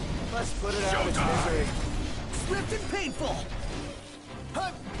 Let's put it out of its misery. Swift and painful.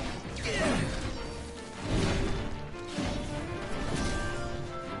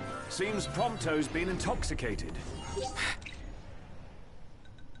 Seems Prompto's been intoxicated.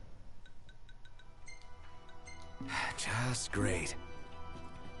 Just great.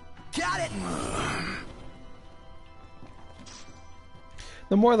 Got it!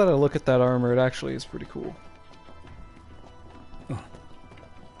 The more that I look at that armor, it actually is pretty cool.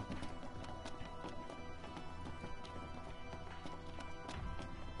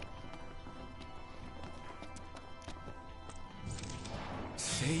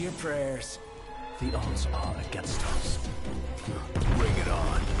 Say your prayers. The odds are against us. Bring it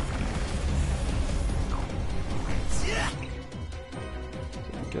on.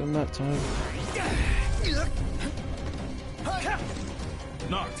 Get him that time.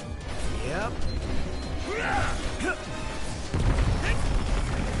 Knocked. Yep.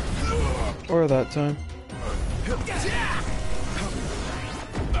 Or that time.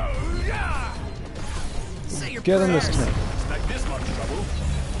 Say your Get him this prayers. time. Expect this much trouble.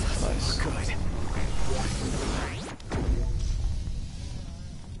 Nice. Good.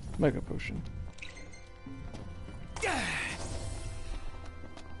 Mega potion.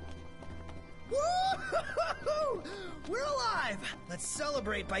 Woo-hoo-hoo-hoo! We're alive! Let's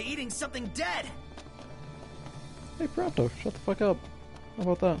celebrate by eating something dead! Hey, Pronto, shut the fuck up. How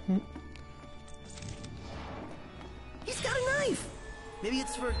about that? He's got a knife! Maybe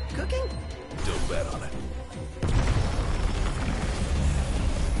it's for cooking? Don't bet on it.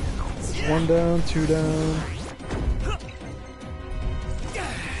 One down, two down.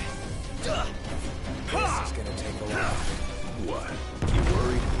 This is gonna take a while. What? You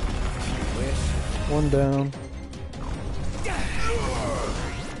worried? You wish. One down.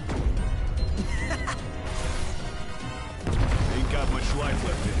 Ain't got much life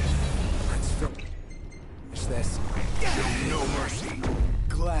left in it. Let's finish this. Show no mercy.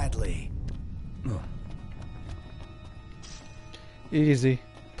 Gladly. Easy.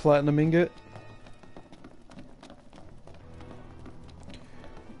 Platinum ingot.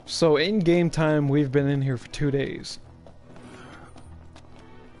 So in game time, we've been in here for 2 days.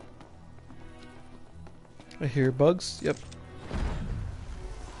 I hear bugs. Yep.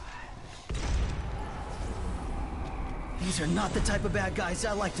 These are not the type of bad guys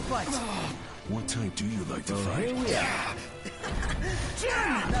I like to fight. What type do you like to fight? Here we are.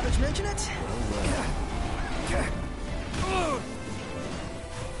 Now that you mention it.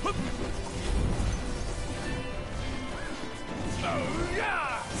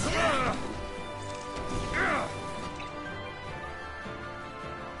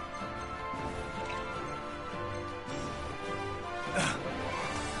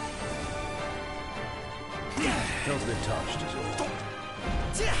 Feels a bit touched, is all.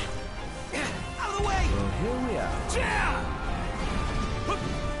 Out of the way! Well, here we are.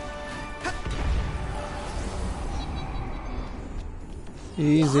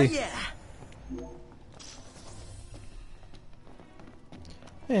 Easy. Oh, yeah.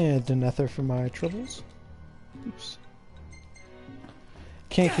 And another for my troubles. Oops.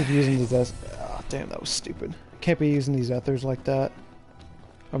 Can't keep using these as. Oh, damn, that was stupid. Can't be using these ethers like that.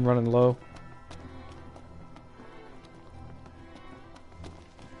 I'm running low.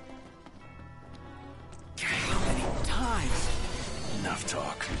 How many times? Enough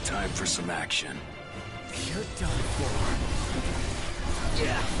talk. Time for some action. You're done for.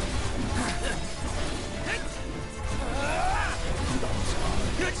 Yeah.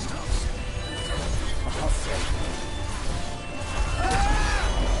 Good stuff.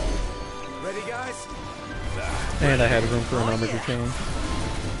 Ready, guys? And I had room for an armored chain.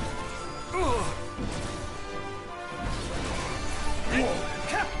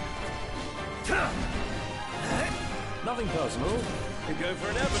 Nothing personal. Could go for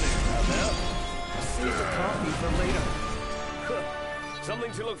an avenue out there. Save the coffee for later.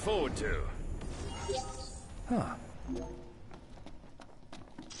 Something to look forward to. Huh.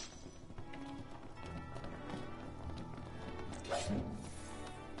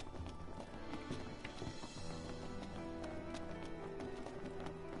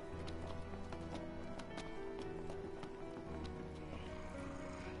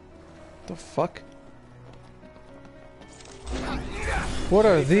 The fuck? What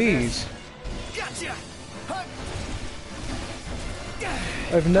are these? Gotcha!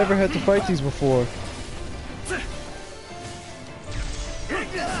 I've never had to fight these before.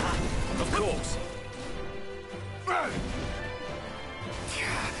 Of course.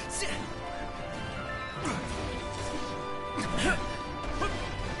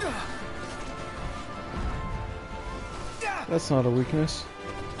 That's not a weakness.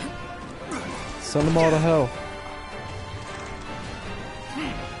 Send them all to hell.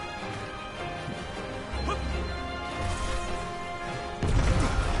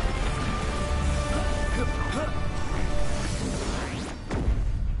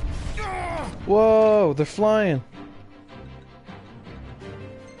 Whoa, they're flying.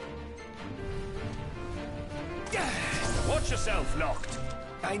 Watch yourself, Knocked.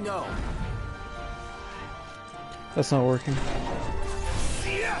 I know. That's not working.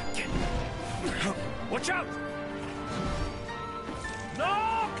 Watch out!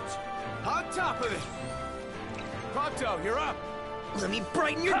 Knocked! On top of it. Pronto, you're up. Let me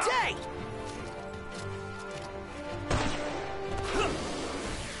brighten your day!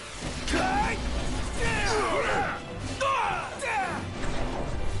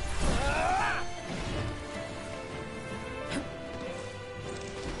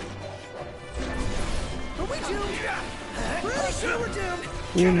 Are we doomed? Pretty sure we're doomed!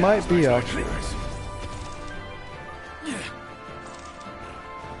 We might be, actually.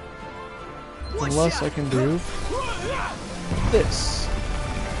 Unless I can do this.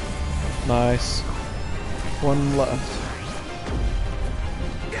 Nice. One left.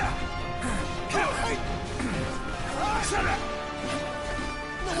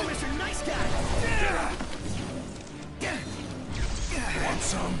 No, Mr. Nice Guy! Want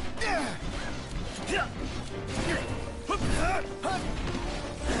some?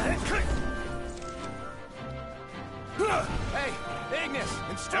 Hey, Ignis,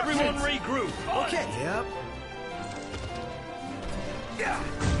 instructions. Everyone regroup. Okay. Yep.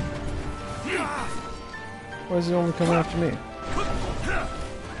 Why is he only coming after me?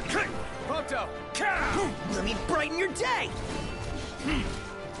 Prompto. Let me brighten your day!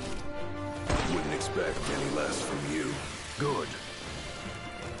 Wouldn't expect any less from you. Good.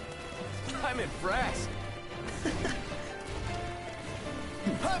 I'm impressed.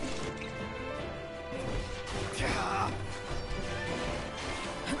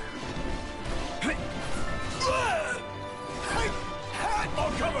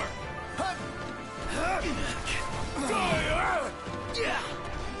 I'll cover.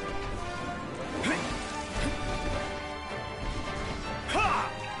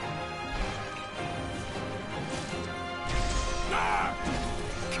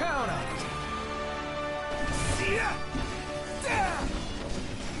 Count on it.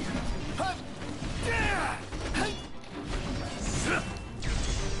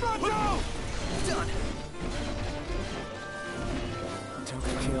 Done!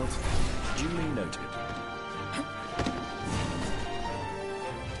 Token killed. Duly noted.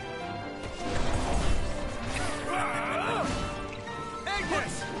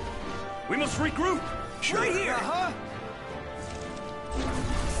 Ignis! We must regroup. Right here! Uh-huh.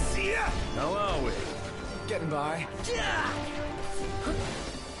 See ya! How are we? Getting by. Yeah!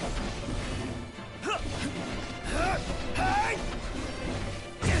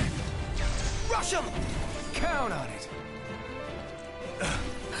 Rush him! Count on it.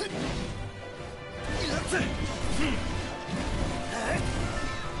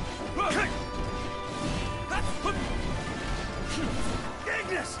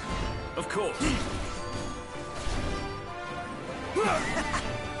 Ignis! Of course.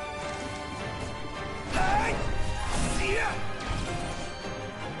 See ya!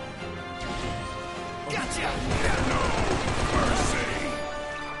 Gotcha! Mercy.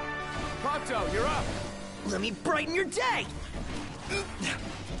 Prompto, you're up. Let me brighten your day!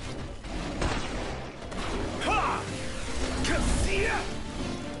 Ha! See ya!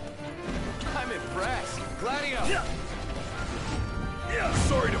 I'm impressed. Gladio. Yeah,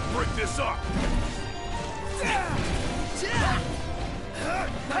 sorry to break this up.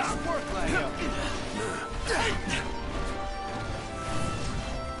 Nice work, Gladio.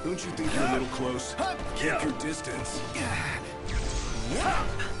 Don't you think you're a little close? Keep your distance.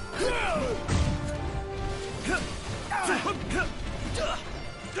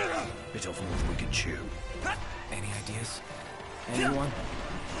 Bit off more than we can chew. Any ideas? Anyone?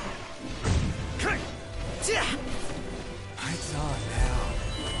 Lights on now.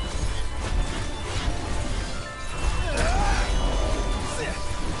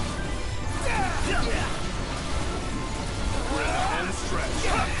 And stretch.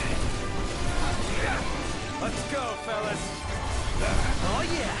 Let's go, fellas. Oh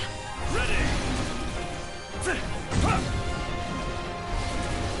yeah! Ready.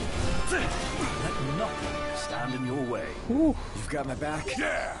 Let nothing stand in your way. Whew. You've got my back?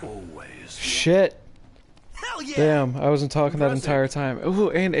 Yeah. Always. Shit. Hell yeah! Damn, I wasn't talking that Impressive. entire time. Ooh,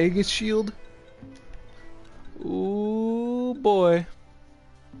 and Aegis shield. Ooh, boy.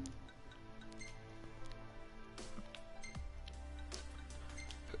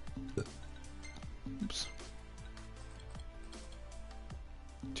 Oops.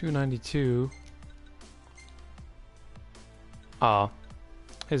 292. Ah,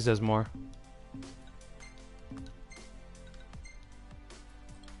 his does more.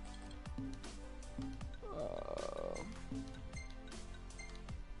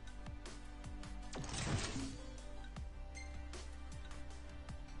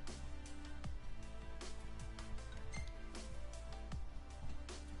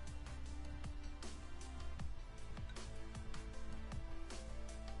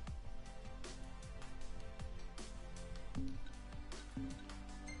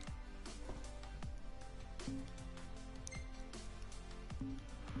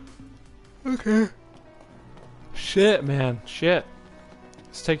 Okay. Shit, man. Shit.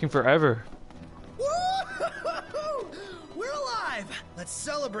 It's taking forever. Woo-hoo-hoo-hoo! We're alive! Let's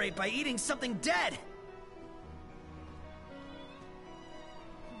celebrate by eating something dead!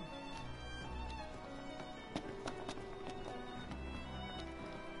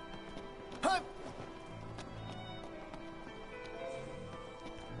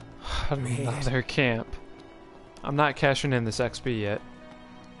 Another camp. I'm not cashing in this XP yet.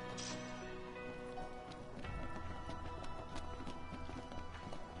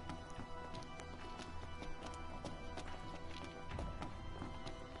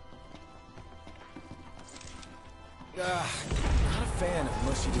 Not a fan of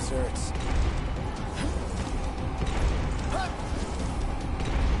mushy desserts.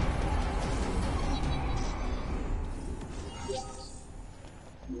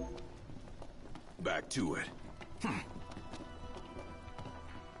 Back to it. I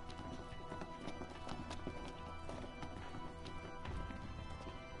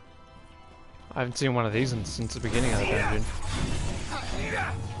haven't seen one of these since the beginning of the dungeon.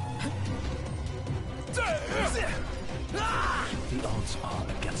 The odds are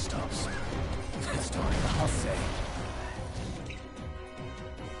against us. This time, I'll say.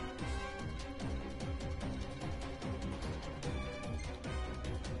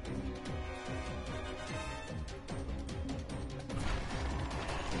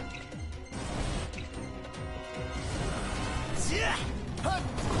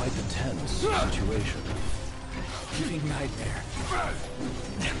 Quite the tense situation. Living nightmare.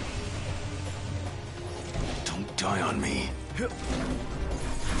 Don't die on me. I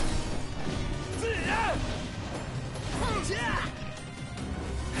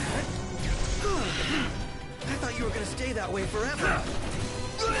thought you were gonna stay that way forever.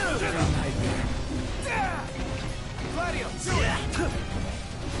 Gladio,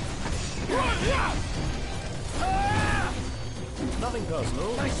 Nothing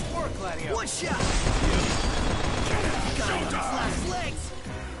personal. nice work, Gladio. One shot. Got it on its last legs.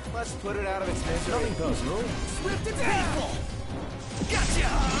 Let's put it out of its misery. Nothing personal. Swift and painful. Gotcha.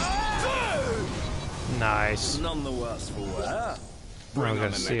 Nice. None the worse for wear. We're Bring on gonna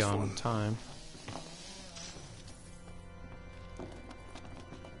the see next on one. time.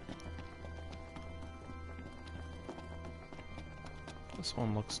 This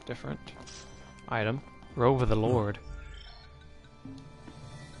one looks different. Item. Robe of the Lord.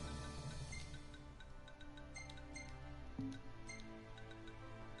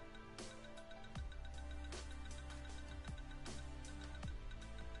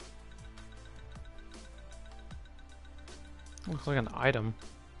 Looks like an item.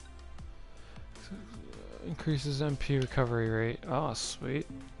 Increases MP recovery rate. Oh, sweet.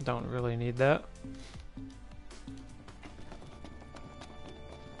 Don't really need that.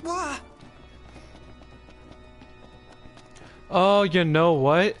 Oh, you know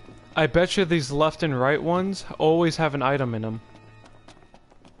what? I bet you these left and right ones always have an item in them.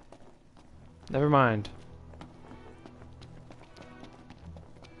 Never mind.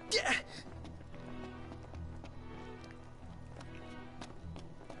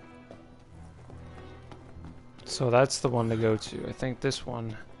 So that's the one to go to. I think this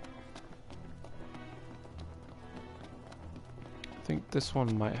one... I think this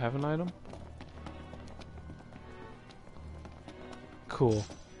one might have an item. Cool.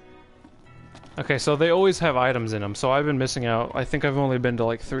 Okay, so they always have items in them, so I've been missing out. I think I've only been to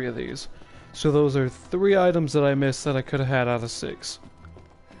like 3 of these. So those are 3 items that I missed that I could have had out of 6.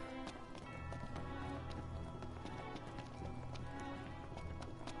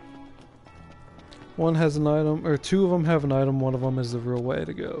 One has an item, or 2 of them have an item, 1 of them is the real way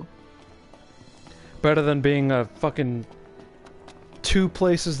to go. Better than being a fucking 2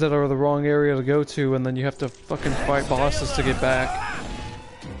 places that are the wrong area to go to, and then you have to fucking fight bosses to get back.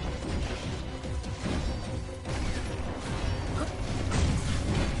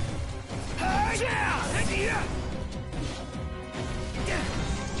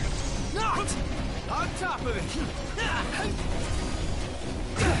 On top of it.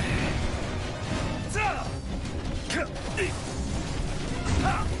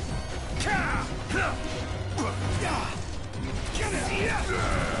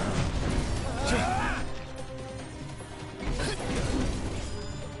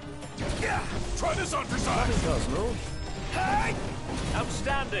 Try this on for size. Personal.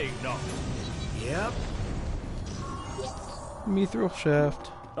 Outstanding, Noct. Yep. Mithril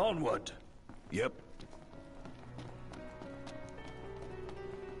shaft. Onward. Yep.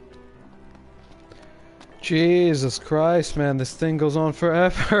 Jesus Christ, man, this thing goes on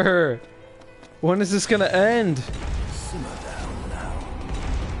forever. When is this gonna end? Simmer down now.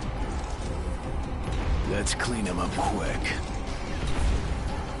 Let's clean him up quick.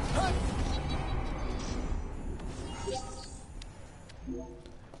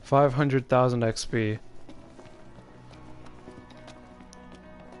 500,000 XP.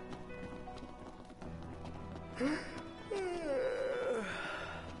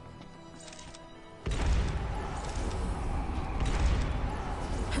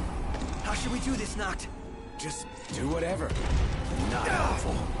 How should we do this, Noct? Just do whatever. Not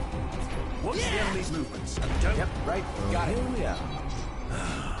helpful. What's the enemy's movements? Yep, right. Got it. Yeah.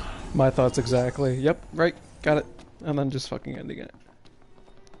 My thoughts exactly. Yep, right. Got it. And then just fucking ending it.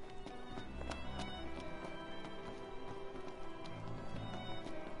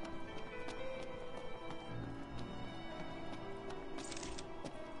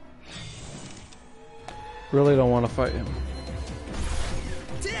 Really don't want to fight him.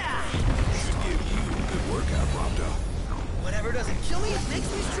 Should give you a good workout, Rondo. Whatever doesn't kill me, it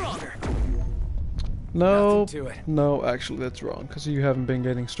makes me stronger. No, Nothing to it. no, actually that's wrong, because you haven't been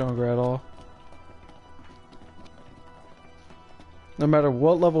getting stronger at all. No matter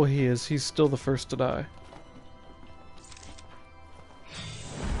what level he is, he's still the first to die.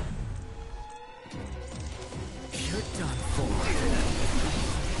 You're done for.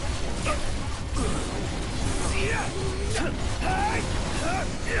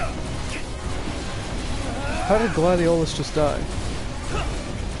 How did Gladiolus just die?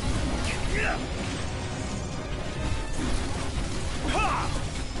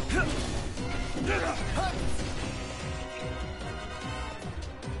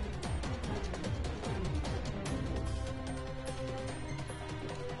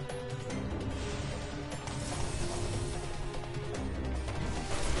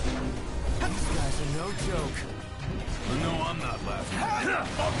 These guys are no joke. No, I'm not laughing.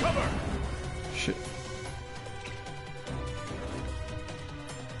 I'll cover. Shit.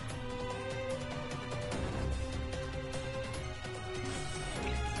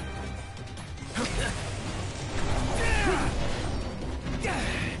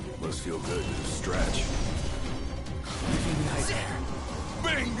 Must feel good to stretch.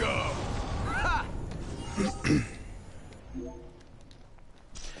 Bingo!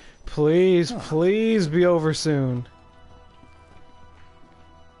 Please, please be over soon.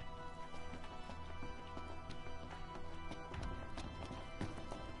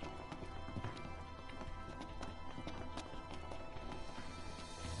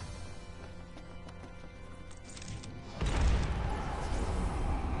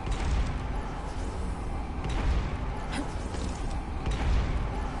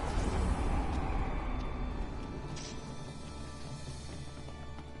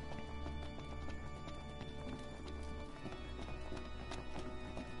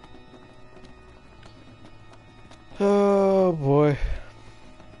 Oh boy.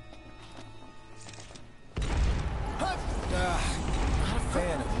 Not a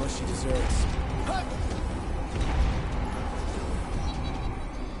fan of mushy desserts.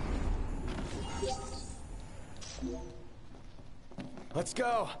 Let's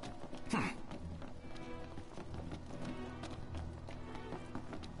go.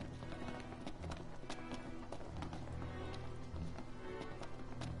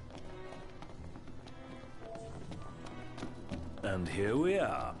 And here we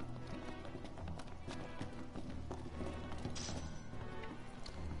are.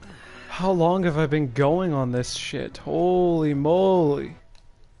 How long have I been going on this shit? Holy moly.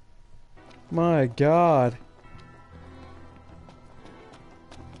 My god.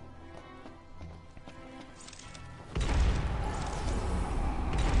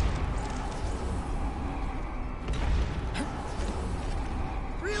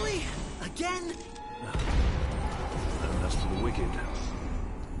 Really? Again? That's for the wicked.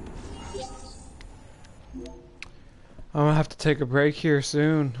 I'm gonna have to take a break here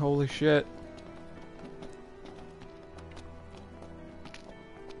soon. Holy shit.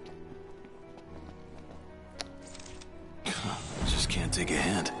 Just can't take a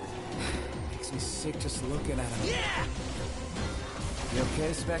hint. Makes me sick just looking at him. Yeah! You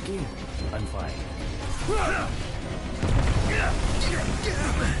okay, Specky? I'm fine.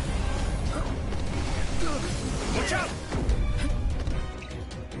 Watch out!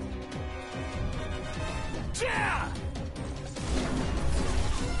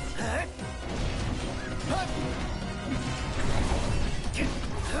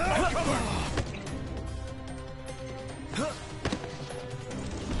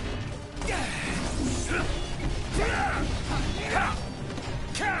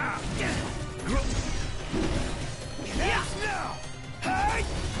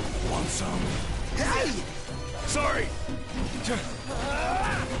 Want some? Hey! Sorry!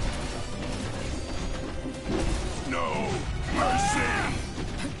 No mercy!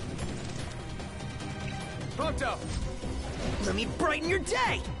 Pronto! Let me brighten your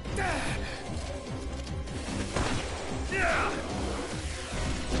day!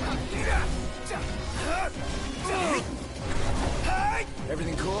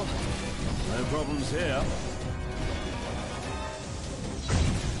 Everything cool? No problems here.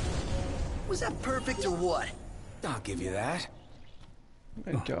 Was that perfect or what? I'll give you that.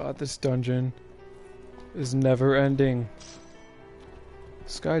 My god, this dungeon is never ending.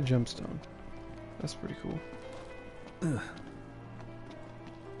 Sky gemstone. That's pretty cool.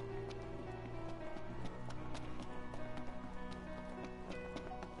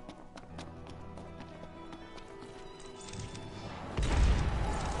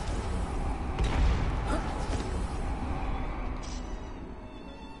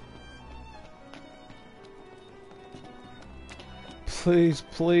 Please,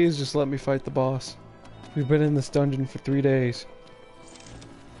 please just let me fight the boss. We've been in this dungeon for 3 days.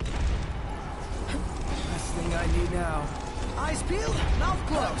 Last thing I need now. Eyes peeled, mouth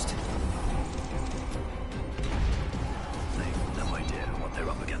closed. They've no idea what they're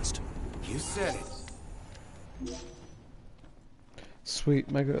up against. You said it. Sweet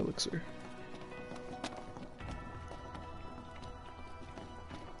mega elixir.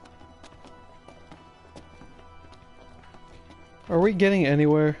 Are we getting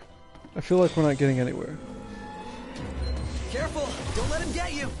anywhere? I feel like we're not getting anywhere. Careful, don't let him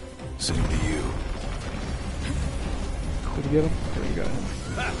get you. Same to you. Did we get him? Okay, we got him.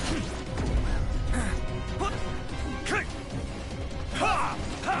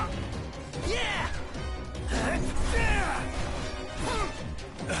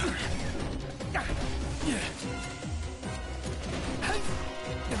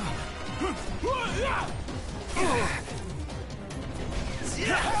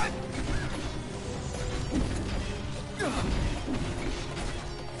 Yeah!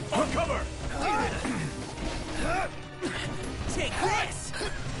 On cover! Take this!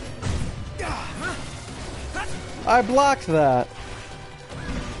 I blocked that!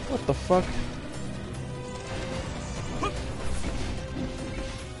 What the fuck?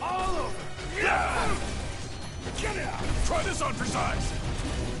 All over! Yeah! Get it out! Try this on for size!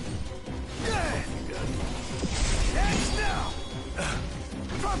 Next now!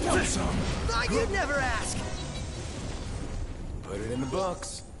 Pronto some! Thought you'd never ask! Put it in the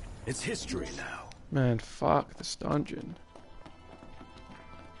books. It's history now. Man, fuck this dungeon.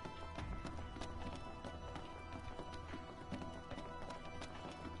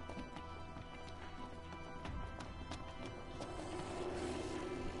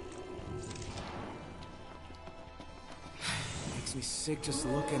 Makes me sick just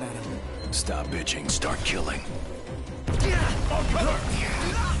looking at him. Stop bitching, start killing. On cover!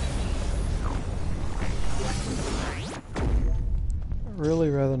 I'd really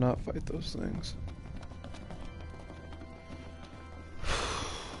rather not fight those things.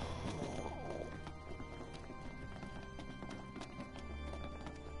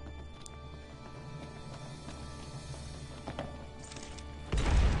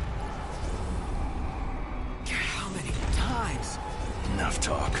 How many times? Enough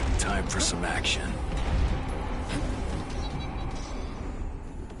talk. Time for some action.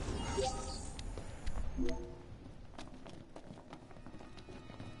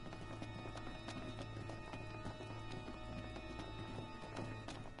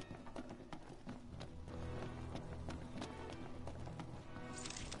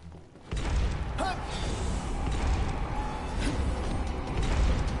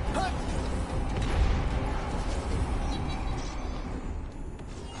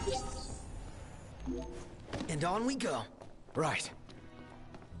 And on we go. Right.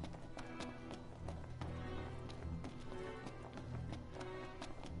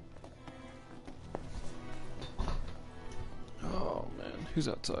 Oh man, who's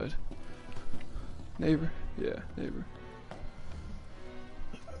outside? Neighbor? Yeah, neighbor.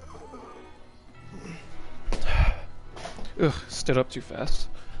 Ugh, stood up too fast.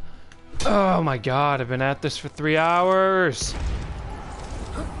 Oh my god, I've been at this for 3 hours!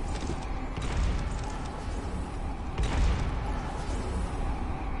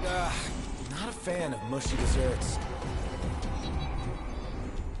 Not a fan of mushy desserts.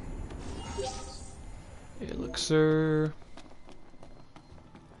 Elixir.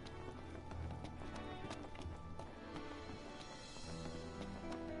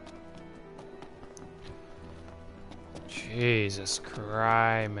 Jesus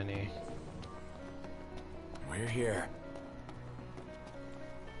criminy. We're here.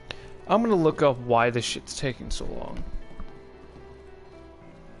 I'm gonna look up why this shit's taking so long.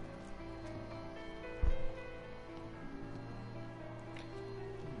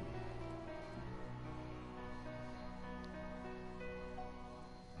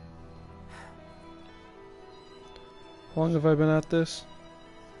 How long have I been at this?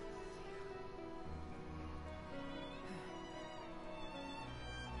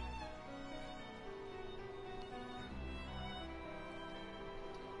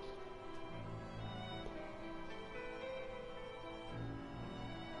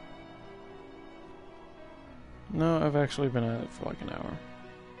 No, I've actually been at it for like an hour.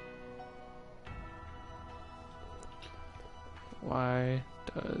 Why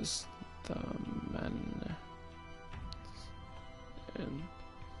does the Menace and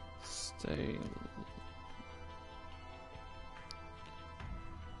Steyliff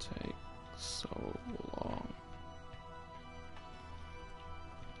take so long?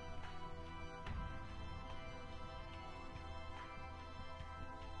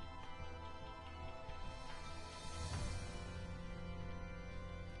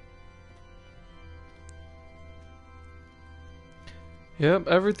 Yep,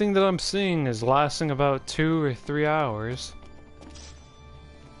 everything that I'm seeing is lasting about 2 or 3 hours.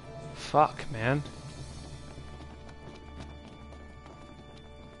 Fuck, man.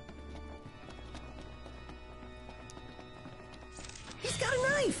 He's got a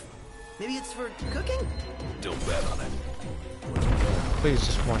knife! Maybe it's for cooking? Don't bet on it. Please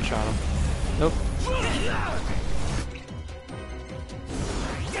just one-shot him. Nope.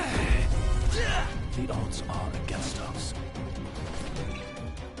 The odds are against us.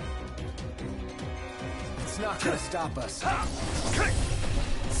 It's not gonna stop us.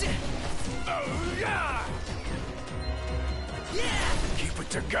 Keep it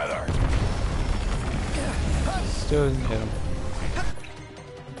together. Still didn't hit him.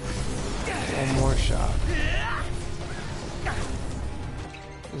 One more shot.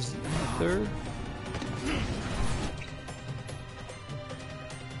 Is there?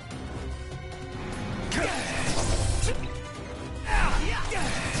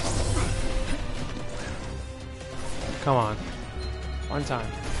 Come on. One time.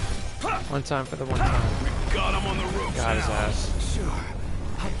 One time for the one time. Got him on the ropes. Got his now. ass. Sure.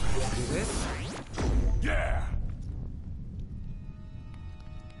 I'll do this. Yeah.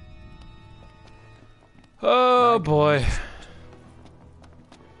 Oh boy.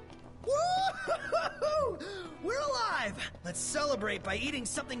 Woo-hoo-hoo-hoo! We're alive! Let's celebrate by eating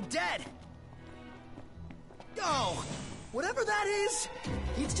something dead. Oh, whatever that is,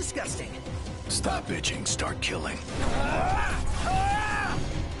 it's disgusting. Stop bitching. Start killing.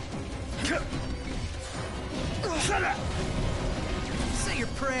 Say your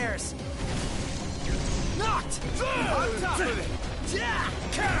prayers. Knocked! On top of it!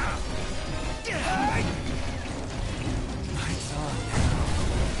 Lights on.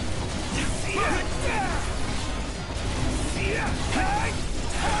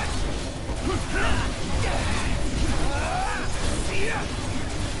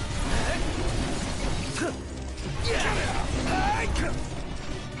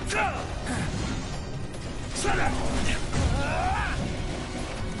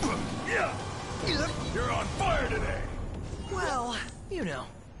 You're on fire today. Well, you know.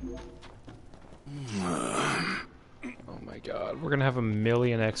 Oh my god. We're gonna have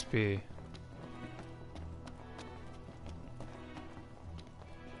 1,000,000 XP.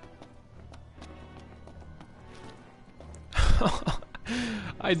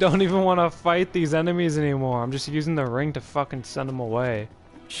 I don't even want to fight these enemies anymore. I'm just using the ring to fucking send them away.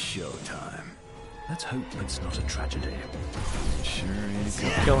 Showtime. Let's hope it's not a tragedy. Sure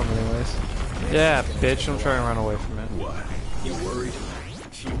ain't Kill him anyways. Yeah, bitch. Don't try and run away from it. What? You worried?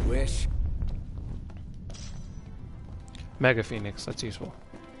 You wish. Mega Phoenix. That's useful.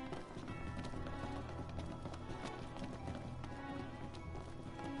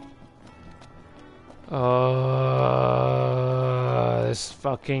 This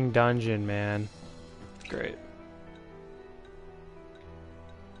fucking dungeon, man. Great.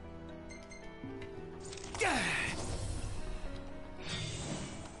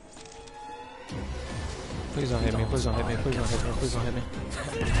 Please don't hit me, please don't hit me, please don't hit me, please don't hit me.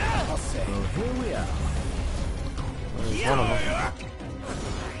 I'll say. Well, here we are. There's one of them.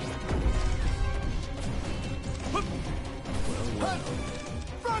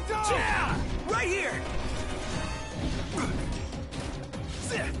 Yeah! Right here!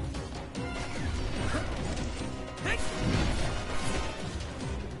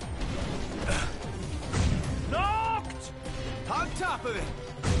 Knocked! On top of it!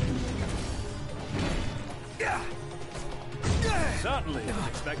 Certainly didn't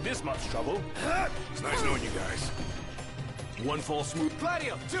expect this much trouble. It's nice knowing you guys. One false move.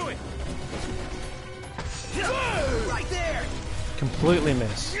 Gladio, do it! Right there! Completely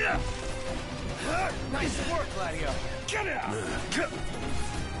miss. Nice work, Gladio. Get out!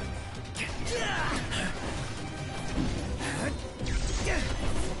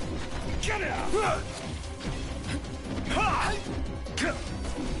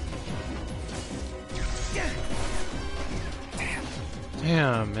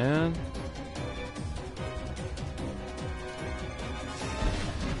 Damn, man.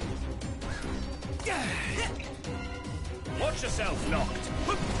 Watch yourself, knocked.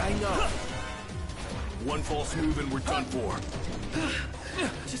 I know. One false move and we're done for.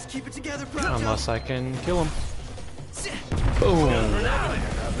 Just keep it together, Proto. Unless I can kill him. Boom.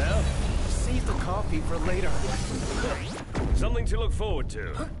 Save the coffee for later. Something to look forward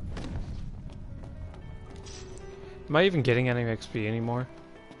to. Am I even getting any XP anymore?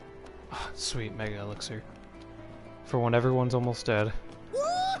 Oh, sweet Mega Elixir. For when everyone's almost dead.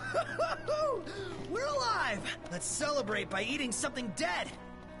 Woo-hoo-hoo-hoo! We're alive! Let's celebrate by eating something dead!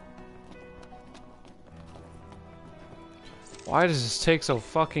 Why does this take so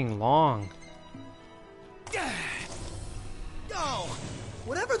fucking long? Oh,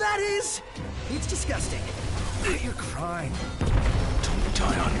 whatever that is, it's disgusting. You're crying. Don't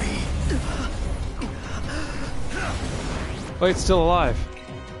die on me. Wait, it's still alive.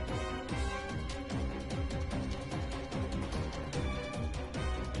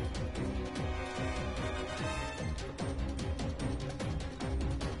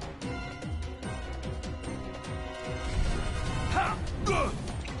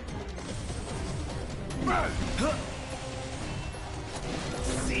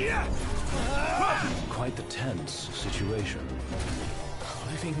 Quite the tense situation.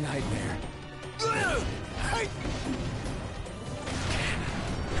 Living nightmare.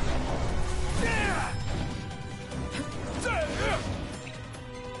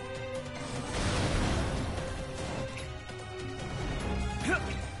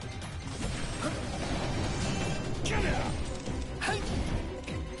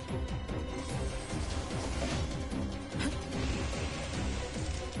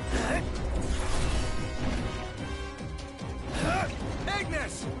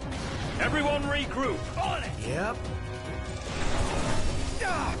 Ignis! Everyone regroup. On it! Yep.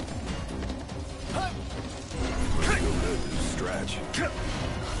 Stretch.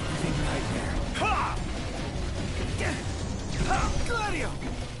 Living nightmare. Ha! Gladio!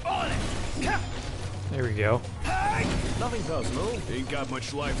 On it! There we go. Nothing personal. Ain't got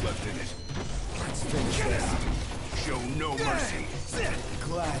much life left in it. Let's finish this. Show no mercy.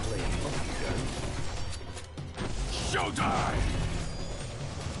 Gladly. Showtime!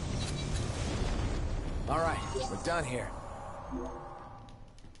 All right, we're done here.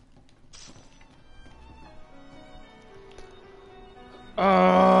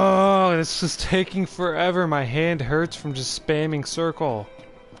 Oh, this is taking forever. My hand hurts from just spamming circle.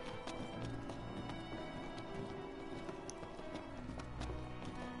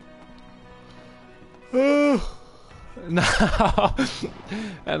 Now,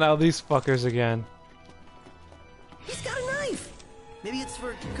 and now these fuckers again. He's got a knife! Maybe it's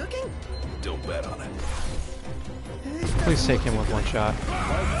for cooking? Don't bet on it. Please take him with one shot.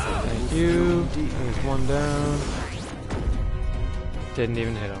 Thank you. There's one down. Didn't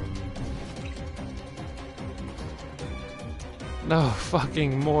even hit him. No,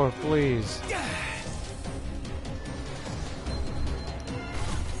 fucking more, please.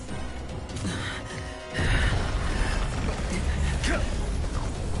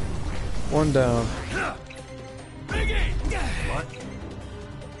 One down. What?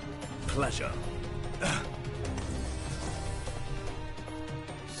 Pleasure.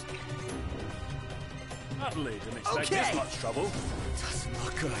 Hardly didn't expect Okay. this much trouble. Doesn't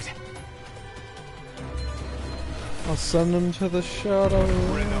look good. I'll send him to the shadow.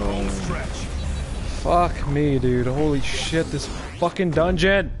 We're in the home stretch. Fuck me, dude. Holy shit, this fucking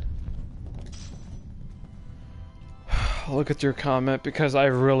dungeon! Look at your comment because I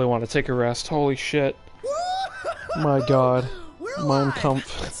really want to take a rest. Holy shit. My god. We're Mein alive!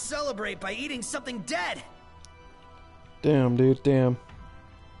 Kampf. Let's celebrate by eating something dead! Damn, dude, damn.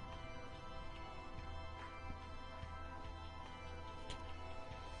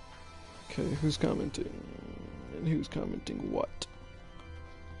 Okay, who's commenting? And who's commenting what?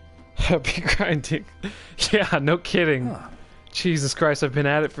 Happy grinding. Yeah, no kidding. Jesus Christ, I've been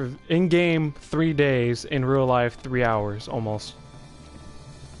at it for in-game 3 days, in real life 3 hours, almost.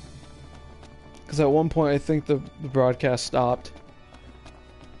 Because at one point I think the broadcast stopped.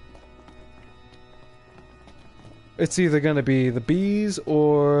 It's either going to be the bees,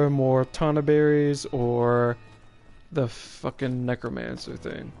 or more tana berries, or the fucking necromancer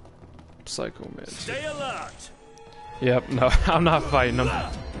thing. Psychomancer. Stay alert. Yep, no, I'm not fighting them.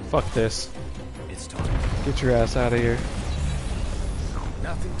 Fuck this. It's time. Get your ass out of here.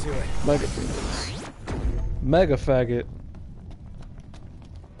 Nothing to it. Mega Phoenix. Mega faggot.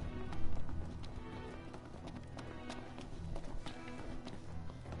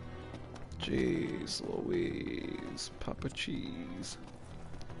 Jeez Louise. Papa cheese.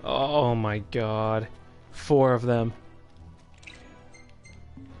 Oh my god. 4 of them.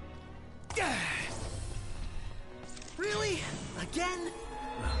 Really? Again?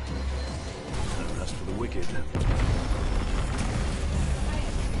 No rest for the wicked.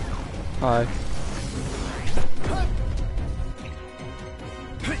 Hi.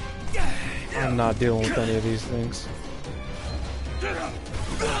 I'm not dealing with any of these things.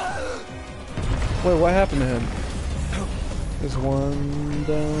 Wait, what happened to him? There's one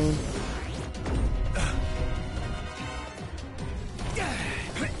down.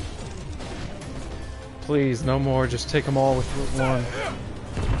 Please, no more. Just take them all with one.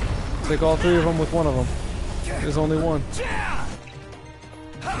 Take all 3 of them with one of them. There's only one.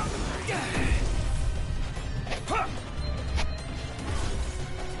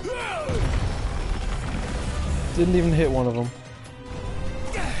 Didn't even hit one of them.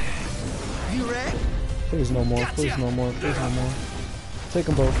 You ready? Please no more. Please no more. Please no more. Take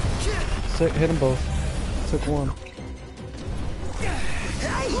them both. Hit them both. Took one.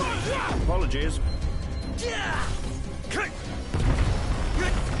 Apologies.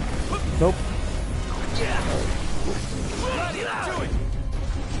 Nope.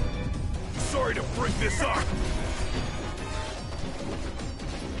 Sorry to break this up.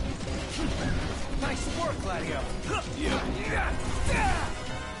 Nice work, Gladio.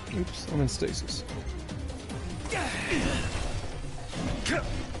 Oops, I'm in stasis.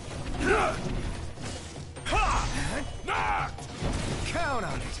 Count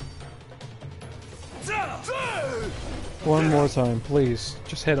on it. One more time, please.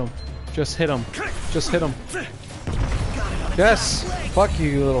 Just hit him. Just hit him. Just hit him. Yes! Fuck you,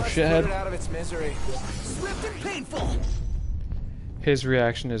 you little Put it shithead. out of its misery. Swift and painful. His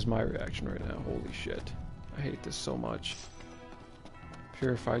reaction is my reaction right now. Holy shit. I hate this so much.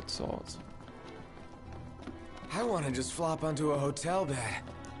 Purified salt. I want to just flop onto a hotel bed.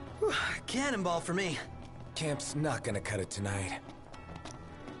 Whew, cannonball for me. Camp's not gonna cut it tonight.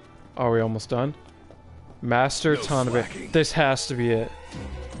 Are we almost done? Master No Tanabe. slacking. This has to be it.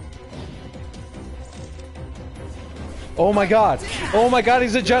 Oh my god! Oh my god,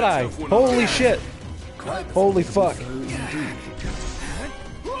 he's a Jedi! Holy shit! Holy fuck.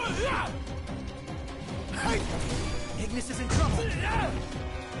 Ignis is in trouble.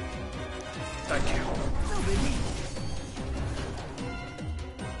 Thank you. No biggie.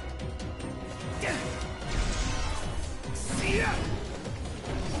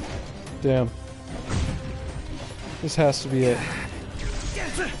 Damn. This has to be it.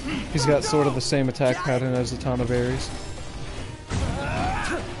 He's got sort of the same attack pattern as the Tanaberries.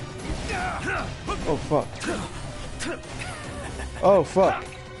 Oh fuck. Oh fuck.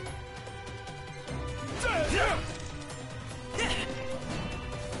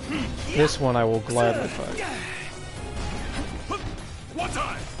 This one I will gladly fight. One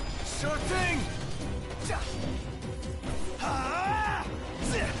time. Sure thing.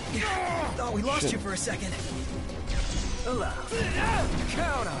 Thought we lost you for a second.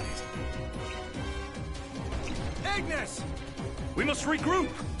 Count on it. Ignis! We must regroup.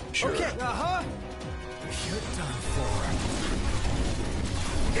 Sure. Okay. Uh-huh. You're done for.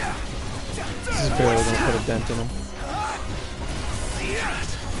 This is barely gonna put a dent in him.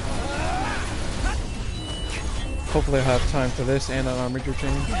 Hopefully I'll have time for this and an armored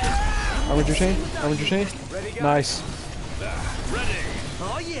chain. Armored chain? Armored chain? Nice. Ready.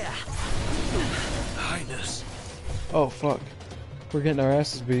 Oh yeah. Highness. Oh fuck. We're getting our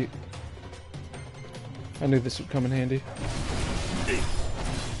asses beat. I knew this would come in handy.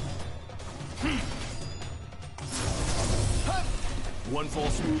 One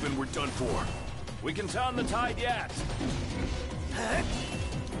false move and we're done for. We can turn the tide yet.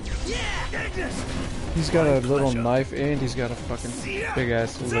 Yeah! Ignis! He's got a little knife and he's got a fucking big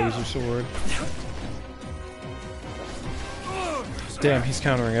ass laser sword. Damn, he's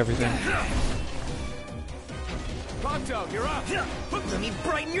countering everything. Pronto, you're up. Let me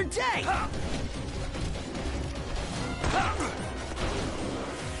brighten your day!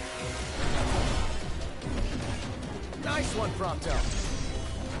 Nice one, Prompto.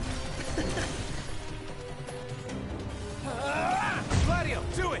 Gladio,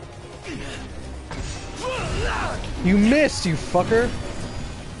 do it! You missed, you fucker!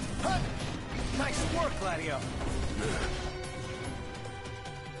 Nice work, Gladio.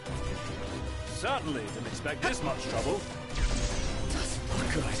 Certainly didn't expect this much trouble. Doesn't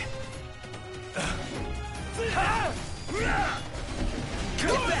look good.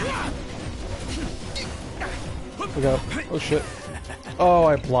 Look out. Oh shit. Oh,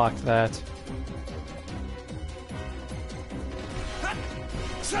 I blocked that.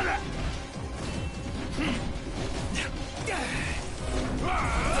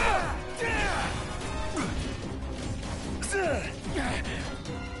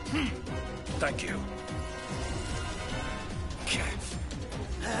 Thank you.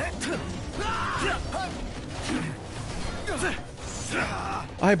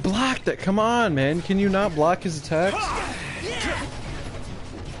 I blocked it. Come on, man. Can you not block his attacks?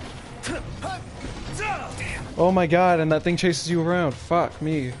 Oh my god, and that thing chases you around. Fuck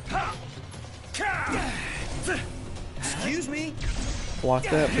me. Excuse me? Block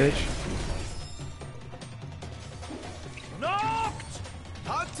that, bitch. Knocked!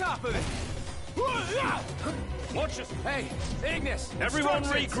 On top of it! Watch us. Hey, Ignis. Everyone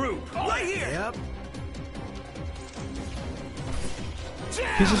instructions. regroup. Right here! Yep.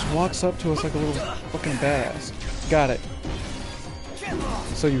 He just walks up to us like a little fucking badass. Got it.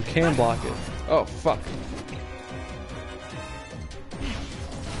 So you can block it. Oh, fuck.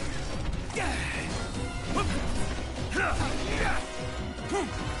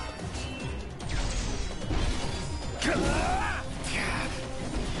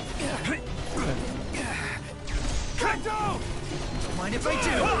 Don't mind if I do!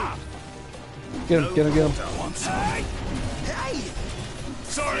 Get him, get him, get him. Hey!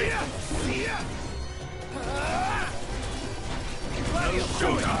 Sorry.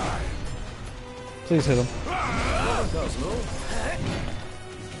 Showtime. Please hit him.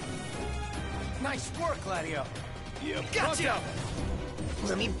 Nice work, Gladio. Yep. Gotcha!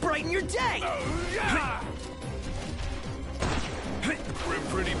 Let me brighten your day! We're in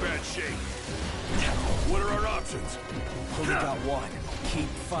pretty bad shape. What are our options? Only got one. Keep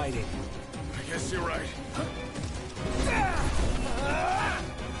fighting. I guess you're right.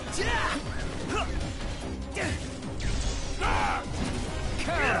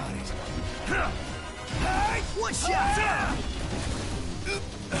 One shot!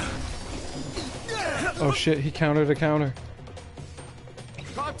 Oh shit, he countered a counter.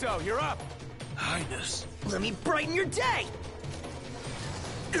 Prompto, you're up. Highness. Let me brighten your day!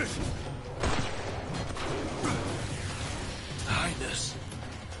 Highness.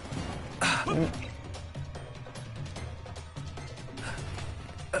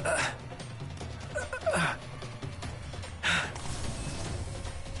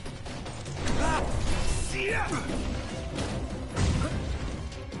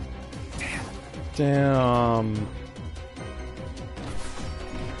 Damn.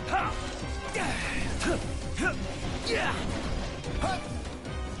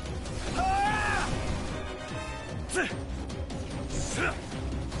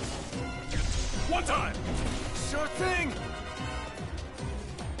 One time. Sure thing!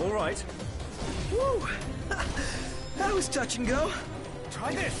 All right. Woo! That was touch and go.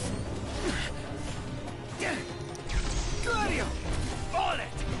 Try this! Gladio! On it!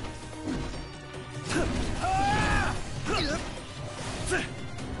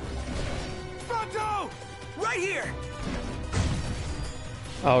 Pronto! Right here!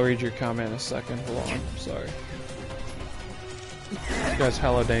 I'll read your comment in a second. Hold on. Sorry. This guy's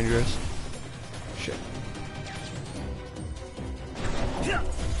hella dangerous. Shit.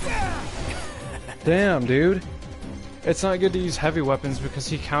 Damn, dude. It's not good to use heavy weapons because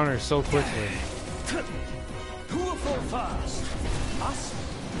he counters so quickly. Who will fall first? Us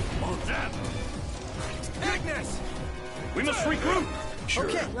or them? Ignis! We must regroup. Sure.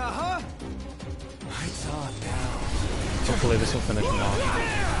 Okay, uh-huh. Lights on now. Hopefully this will finish him off.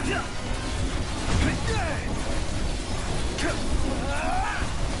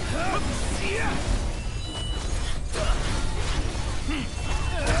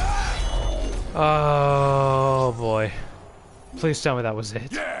 Oh boy. Please tell me that was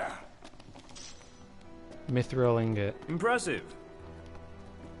it. Yeah. Mithril ingot. Impressive.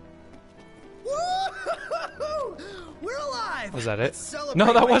 Woo-hoo-hoo-hoo! We're alive! Was that it? Let's celebrate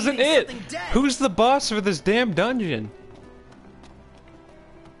No, that by wasn't eating it! something dead. Who's the boss for this damn dungeon?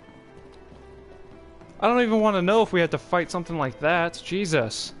 I don't even want to know if we had to fight something like that.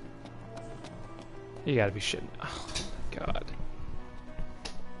 Jesus. You gotta be shitting. Oh my god.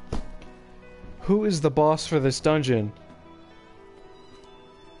 Who is the boss for this dungeon?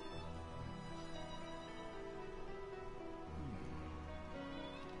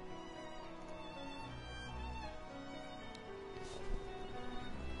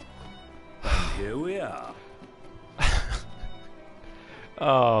 Here we are.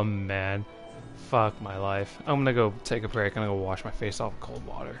 Oh man. Fuck my life. I'm gonna go take a break. I'm gonna go wash my face off with cold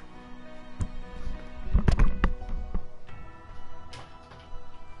water.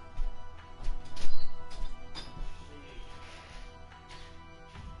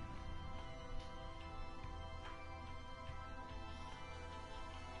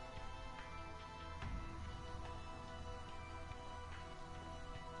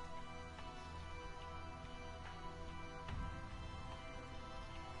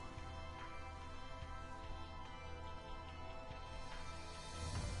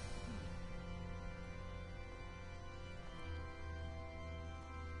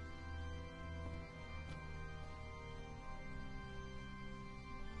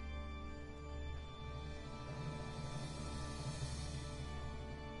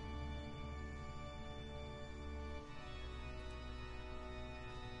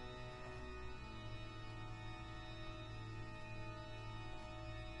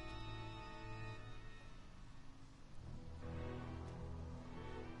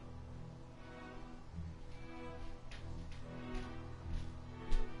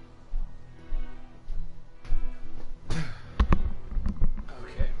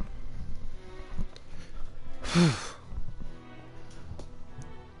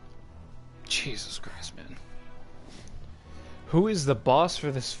 Who is the boss for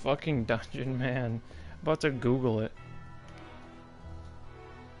this fucking dungeon, man? I'm about to Google it.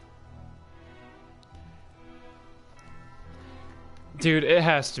 Dude, it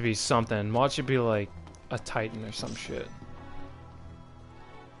has to be something. Watch it be like a Titan or some shit.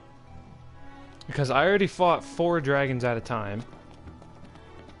 Because I already fought 4 dragons at a time.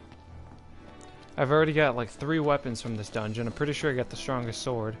 I've already got like 3 weapons from this dungeon. I'm pretty sure I got the strongest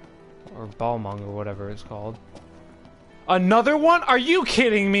sword. Or Balmung or whatever it's called. Another one? Are you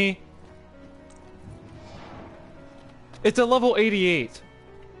kidding me? It's a level 88.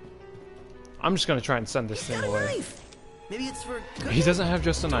 I'm just gonna try and send this thing away. Knife. Maybe it's for good. He doesn't have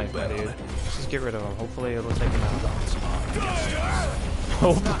just a knife, my dude. Just get rid of him. Hopefully it'll take him out.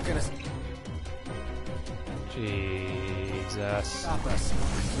 Oh. Not gonna Jesus. stop us.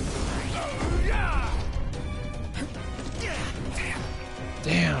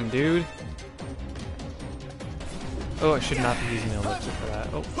 Damn, dude. Oh, I should not be using the elixir for that.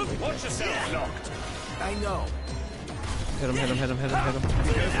 Oh, Watch yourself, locked. I know. hit him, hit him, hit him, hit him,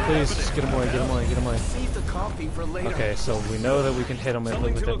 hit him. Please, just get him away, get him away, get him away. Save the coffee for later. Okay, so we know that we can hit him with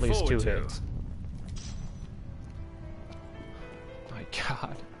Something to at look least 2 forward to. hits. My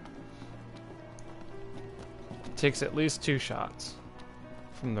god. Takes at least 2 shots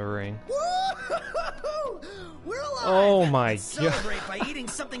from the ring. Woo-hoo-hoo! We're alive. Oh my Let's god. celebrate by eating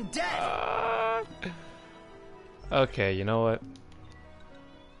something dead. Okay, you know what?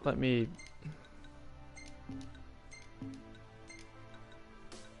 Let me...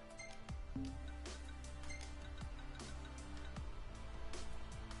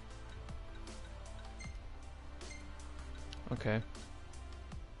 Okay.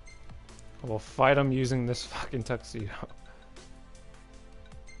 We'll fight him using this fucking tuxedo.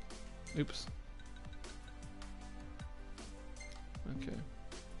 Oops. Okay.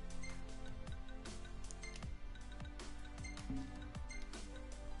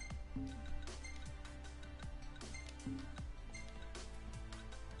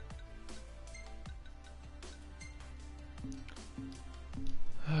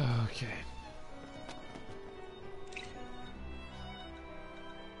 Okay.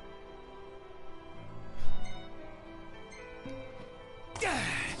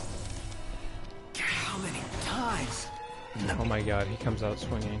 How many times? Oh my god, he comes out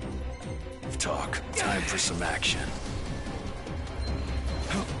swinging. Talk. Time for some action.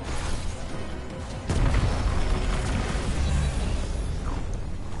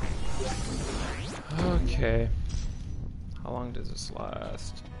 Okay. How long does this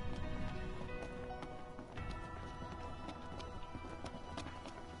last?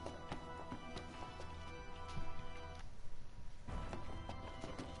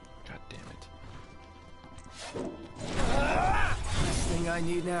 God damn it. Last thing I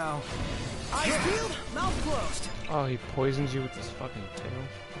need now. Eyes peeled, mouth closed. Oh, he poisons you with his fucking tail.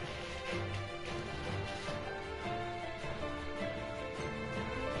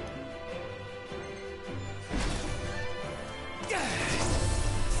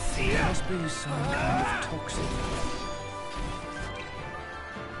 There must be some kind of toxin.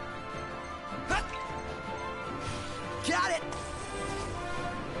 Got it.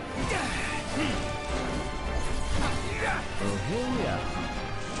 Oh, here we are.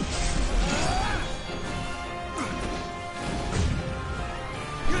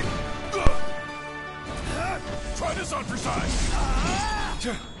 Try this on for size.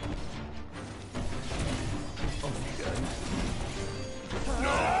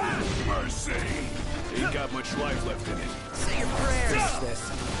 No mercy. Ain't got much life left in it. Say your prayers. This.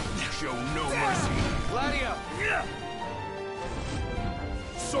 Show no mercy. Gladio.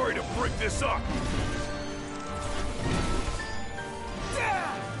 Sorry to break this up.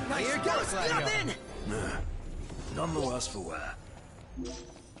 Here goes nothing. None the worse for wear.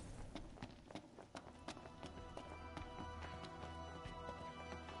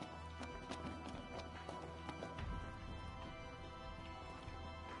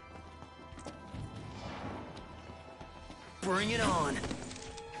 Bring it on.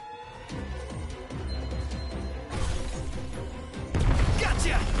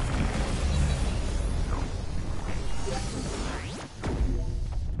 Gotcha.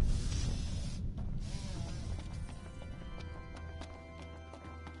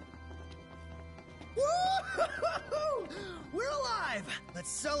 Woo-hoo-hoo-hoo! We're alive. Let's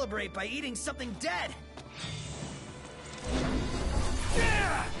celebrate by eating something dead.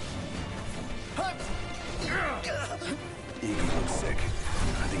 Yeah! Hup! Iggy looks sick.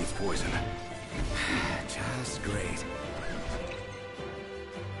 I think it's poison. Just great.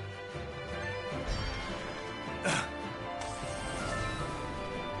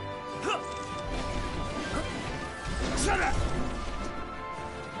 Shut up!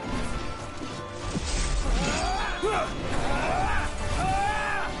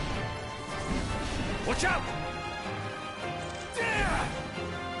 Watch out!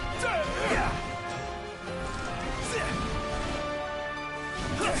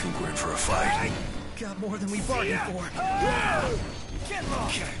 I think we're in for a fight. Got more than we bargained for. Get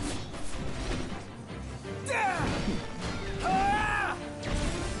lost.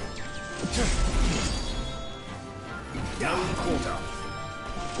 No quarter.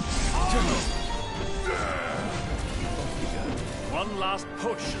 One last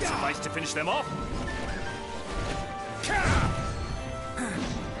push should suffice to finish them off.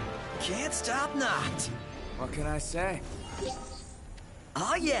 Can't stop knocked. What can I say?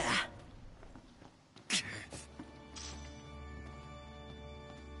 Oh yeah.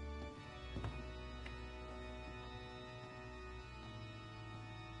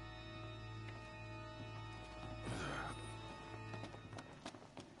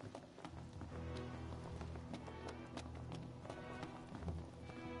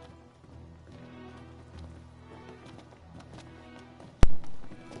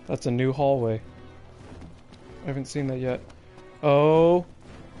 That's a new hallway. I haven't seen that yet. Oh.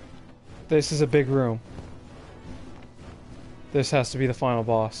 This is a big room. This has to be the final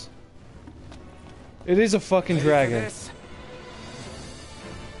boss. It is a fucking dragon.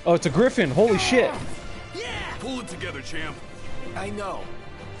 Oh, it's a griffin. Holy shit. Yeah. Pull it together, champ. I know.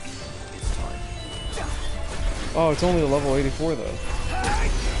 It's time. Oh, it's only a level 84 though.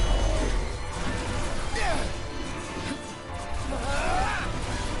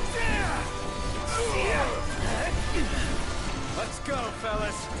 Let's go,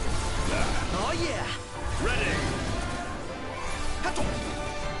 fellas. Oh yeah. Ready.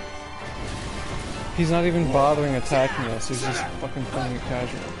 He's not even bothering attacking us. He's just fucking playing it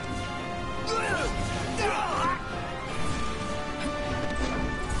casual.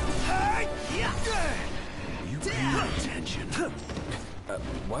 You pay attention.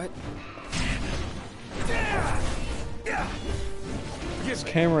 What? It's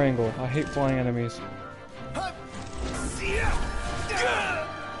camera angle. I hate flying enemies.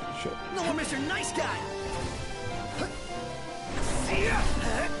 Shit. No more Mr. Nice Guy.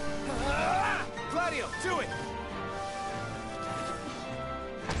 Gladio, do it!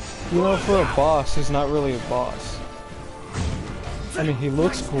 You know, for a boss, he's not really a boss. I mean, he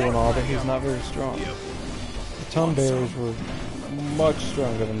looks cool and all, but he's not very strong. The Tongue Bears were much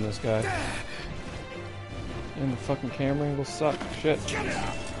stronger than this guy. And the fucking camera angles suck. Shit.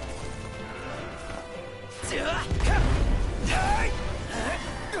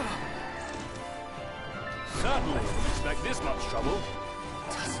 Certainly didn't expect this much trouble.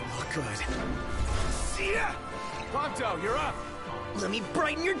 Doesn't look good. Prompto, you're up! Let me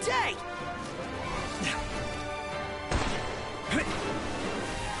brighten your day.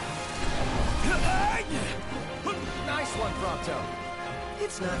 Nice one, Prompto.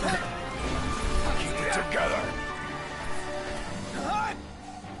 It's not that. Keep it together.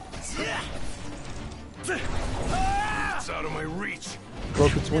 It's out of my reach.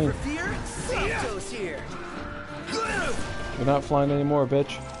 Broke its wing. Fear? Prompto's here. You're not flying anymore,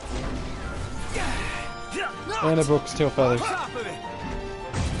 bitch. And it broke its tail feathers. Top of it!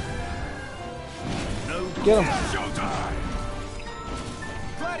 Get him. Showtime.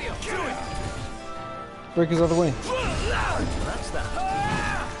 Gladio, do it! Break his other wing. That's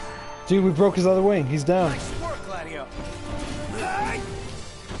that. Dude, we broke his other wing. He's down. Nice work, Gladio. Try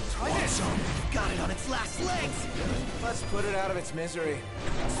this. Got it on its last legs. Let's put it out of its misery.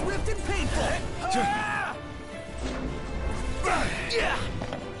 Swift and painful. Yeah.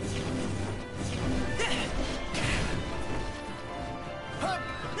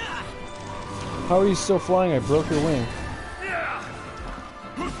 How are you still flying? I broke your wing.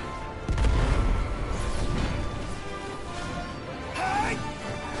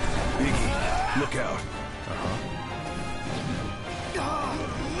 Biggie, look out.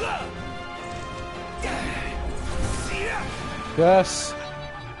 Yes.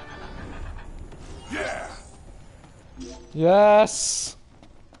 Yeah. Yes.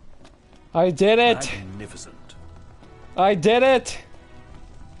 I did it. Magnificent. I did it.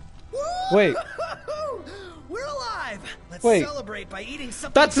 Wait. We're alive. Let's Wait. celebrate by eating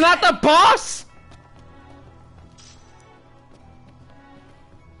something. That's not the boss.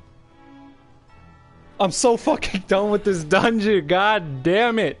 I'm so fucking done with this dungeon. God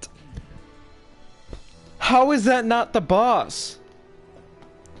damn it. How is that not the boss?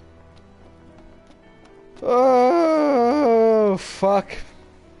 Oh, fuck.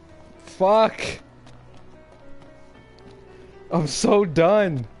 Fuck. I'm so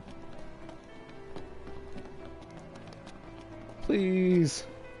done. Please.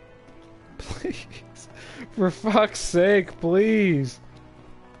 Please. For fuck's sake, please.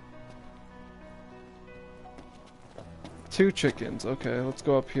 2 chickens. Okay, let's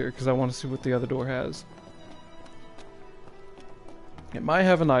go up here because I want to see what the other door has. It might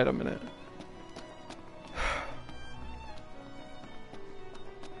have an item in it.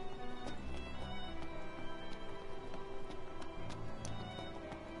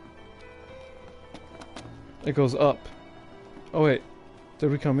 It goes up. Oh wait, did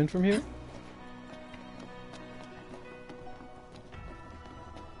we come in from here?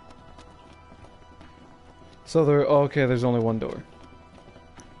 So there, oh, okay, there's only one door.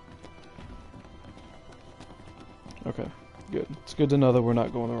 Okay, good. It's good to know that we're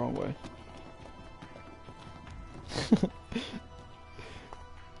not going the wrong way.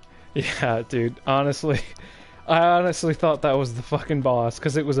 Yeah, dude, honestly, I honestly thought that was the fucking boss,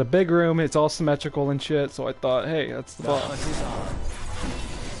 because it was a big room, it's all symmetrical and shit, so I thought, hey, that's the boss.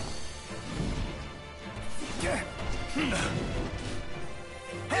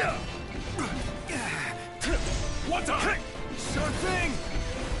 What's up? Sure thing!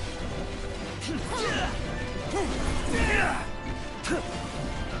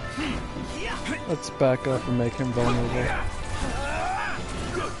 Let's back up and make him vulnerable.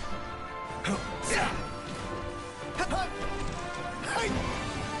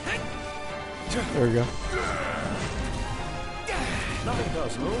 There we go. Nothing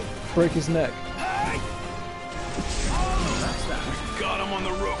does move. Break his neck. Got him on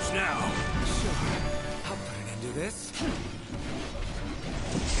the ropes now. Sure. I'll put an end to this.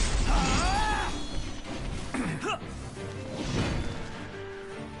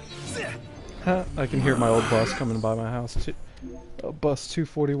 Huh? I can hear my old bus coming by my house. Bus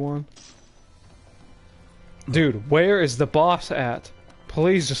 241. Dude, where is the boss at?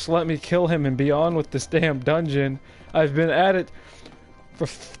 Please just let me kill him and be on with this damn dungeon. I've been at it for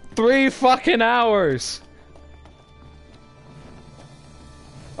 3 fucking hours.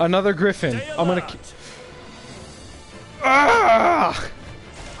 Another griffin. I'm gonna. Ah!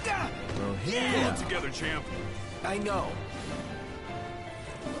 Well, Pull here. it together, champ. I know.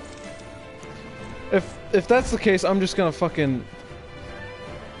 If that's the case, I'm just gonna fucking.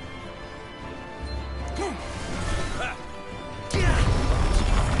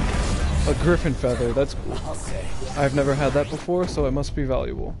 A griffin feather. That's cool. I'll say. I've never had that before, so it must be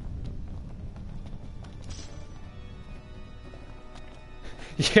valuable.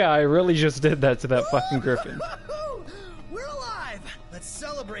 Yeah, I really just did that to that fucking griffin. We're alive! Let's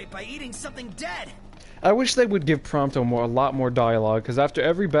celebrate by eating something dead! I wish they would give Prompto a lot more dialogue, because after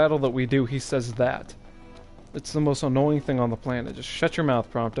every battle that we do, he says that. It's the most annoying thing on the planet. Just shut your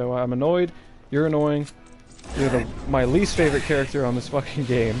mouth, Prompto. I'm annoyed. You're annoying. You're my least favorite character on this fucking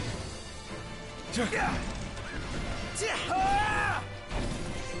game.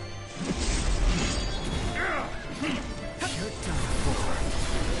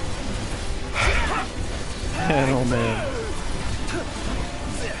 Man, oh man.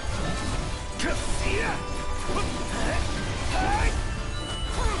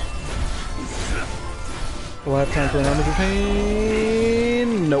 Will I have time for an armor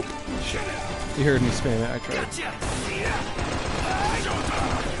pain? Nope. Shit. You heard me spam it. I tried.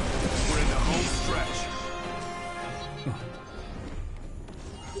 We're in the home stretch.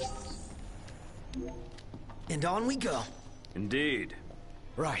 And on we go. Indeed.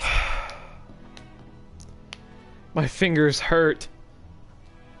 Right. My fingers hurt.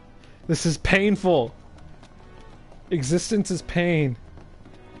 This is painful. Existence is pain.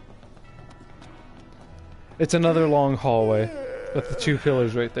 It's another long hallway with the 2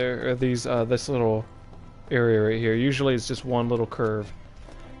 pillars right there, or these this little area right here. Usually it's just one little curve,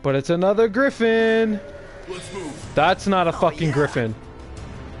 but it's another griffin. Let's move. That's not a fucking griffin.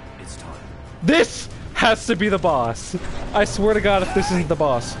 It's time. This has to be the boss. I swear to God, if this isn't the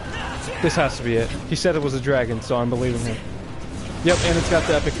boss, this has to be it. He said it was a dragon, so I'm believing him. Yep, and it's got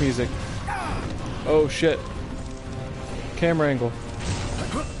the epic music. Oh shit. Camera angle.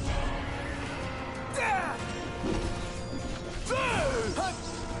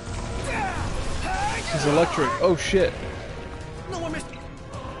 He's electric. Oh shit. No one missed.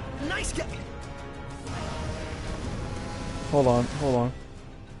 Nice guy. Hold on, hold on.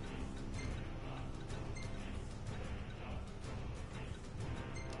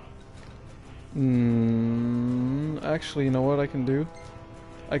 Actually, you know what I can do?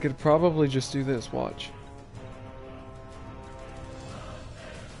 I could probably just do this, watch.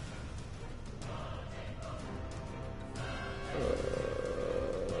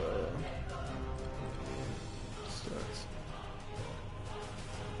 Stats.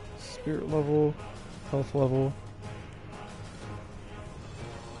 Spirit level, health level.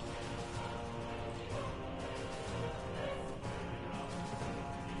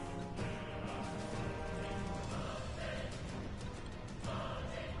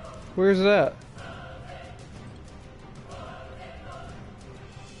 Where's that?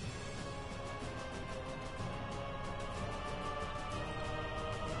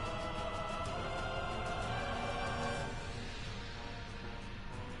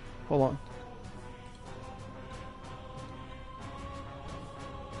 Hold on.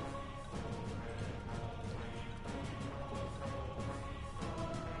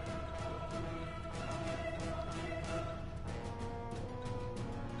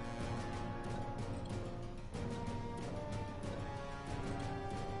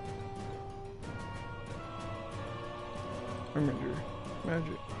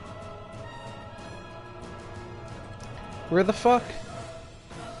 Magic. Where the fuck?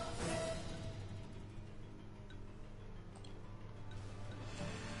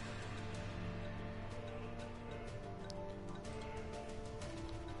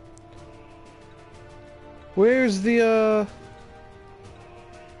 Where's the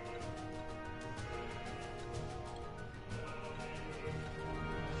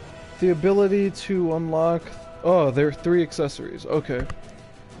ability to unlock? Oh, there are 3 accessories. Okay.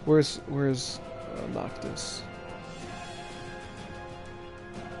 Where's Noctis?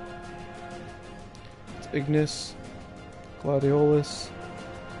 It's Ignis, Gladiolus.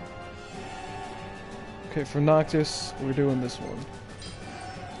 Okay, for Noctis, we're doing this one.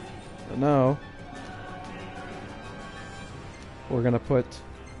 And now we're gonna put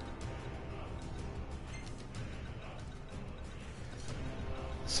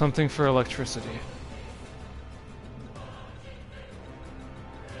something for electricity.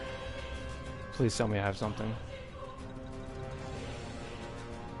 Please tell me I have something.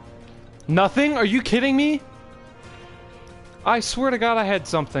 Nothing? Are you kidding me? I swear to God I had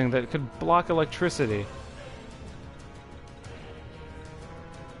something that could block electricity.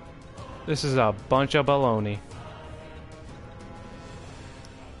 This is a bunch of baloney.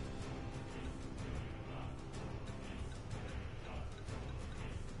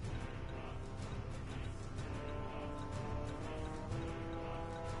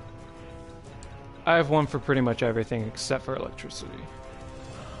 I have one for pretty much everything except for electricity.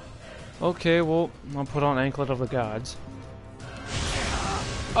 Okay, well, I'll put on Anklet of the Gods.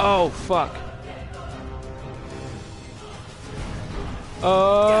 Oh, fuck.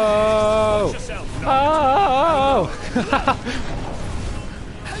 Oh! Oh!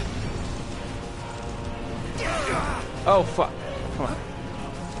 Oh, fuck. Come on.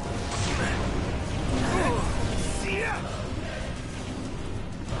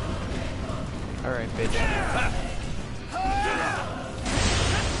 Alright, bitch.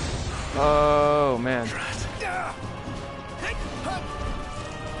 Oh, man.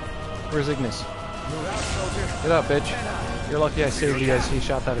 Where's Ignis? Get up, bitch. You're lucky I saved you as he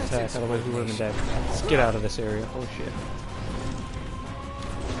shot that attack, otherwise we would have been dead. Let's get out of this area. Oh, shit.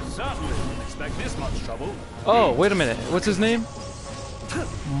 Certainly didn't expect this much trouble. Oh, wait a minute. What's his name?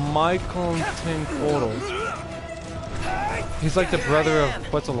 Michael Tinkodal. He's like the brother of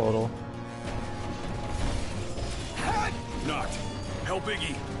Quetzalcoatl. Knocked. Help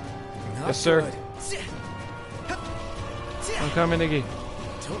Iggy. Yes, sir. I'm coming, Iggy.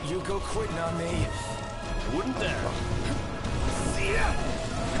 Don't you go quitting on me. Wouldn't dare.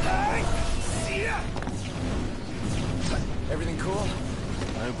 Everything cool?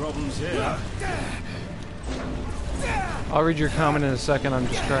 No problems here. I'll read your comment in a second. I'm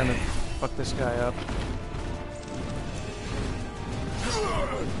just trying to fuck this guy up.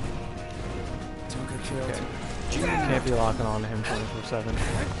 Okay. Can't be locking on to him 24/7.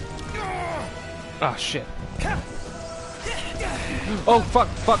 Ah, shit. Oh, fuck,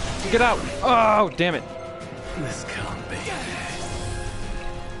 fuck. Get out. Oh, damn it. This can't be.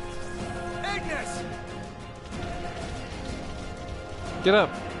 Ignis! Get up.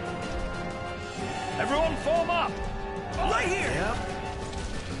 Everyone form up. Right here! Yep.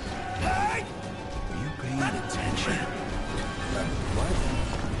 Hey! Are you paying attention?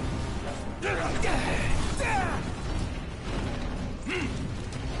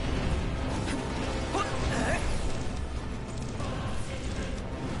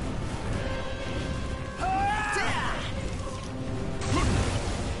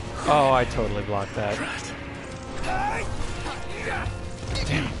 Oh, I totally blocked that. Damn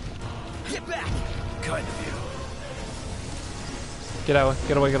it. Get back! Kind of you. Get out.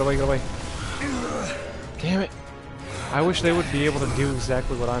 Get away, get away, get away. Damn it. I wish they would be able to do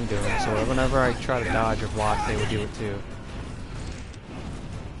exactly what I'm doing, so that whenever I try to dodge or block, they would do it too.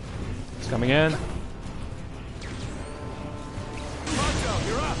 It's coming in.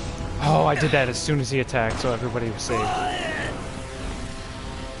 Oh, I did that as soon as he attacked, so everybody was safe.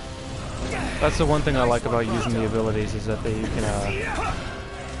 That's the one thing I like about using the abilities, is that they can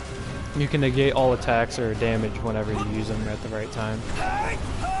You can negate all attacks or damage whenever you use them at the right time.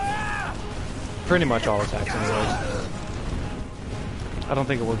 Pretty much all attacks anyways. I don't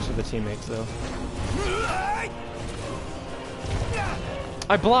think it works for the teammates though.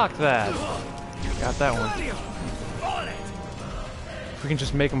 I blocked that! Got that one. If we can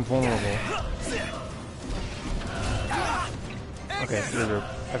just make them vulnerable. Okay, regroup.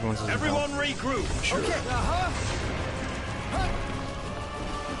 Everyone regroup. Sure. Okay.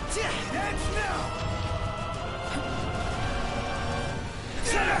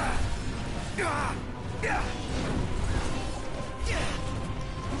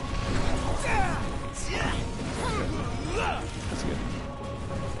 That's good.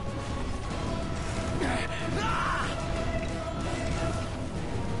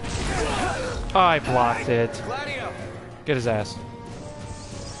 Oh, I blocked it. Get his ass.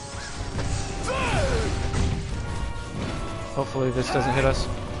 Hopefully this doesn't hit us.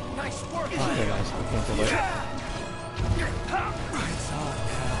 Okay guys, we can't do it.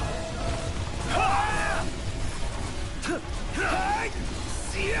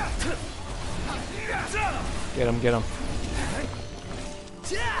 Get him, get him.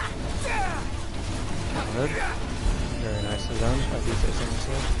 Good. Very nicely done. I do say so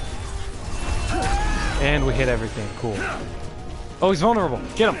myself. And we hit everything. Cool. Oh, he's vulnerable.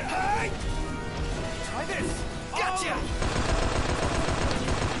 Get him. Try this. Gotcha.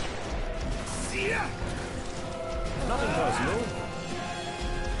 Nothing personal.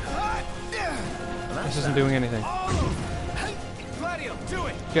 This isn't doing anything. Gladio, do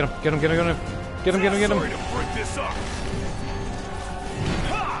it. Get him, get him, get him, get him. Get him, get him, get Sorry him. to break this up.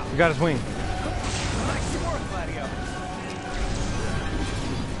 We got his wing. Nice work, Gladio.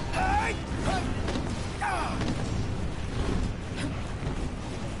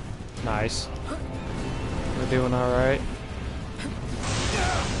 Nice. We're doing alright.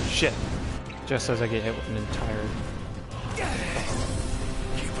 Shit. Just as I get hit with an entire...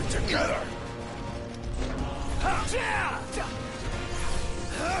 Keep it together.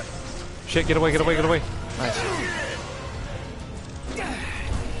 Shit, get away, get away, get away. Nice.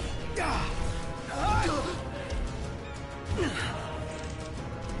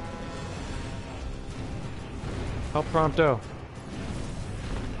 How pronto?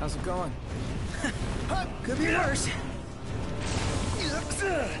 How's it going? Could be worse.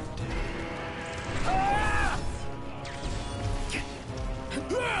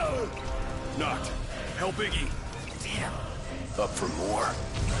 Knocked. Help Iggy. Damn. Up for more.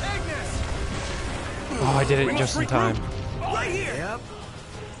 Agnes! Oh, I did it just in time. Right here! Yep.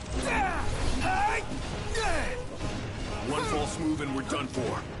 One false move and we're done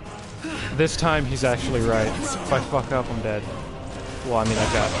for. This time he's actually right. If I fuck up, I'm dead. Well, I mean,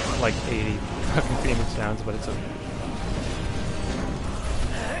 I've got like 80 fucking Phoenix downs, but it's okay.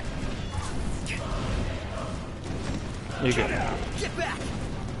 You good. Get back!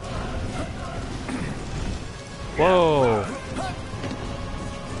 Whoa!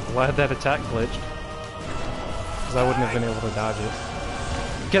 Glad that attack glitched. Because I wouldn't have been able to dodge it.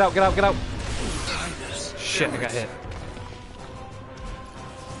 Get out, get out, get out! Shit, I got hit.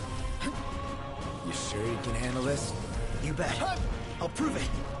 You sure you can handle this? You bet. I'll prove it.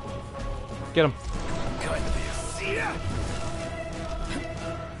 Get him. Kind of is.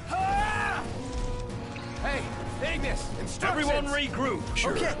 Hey, Agnes, instructions. Everyone regroup.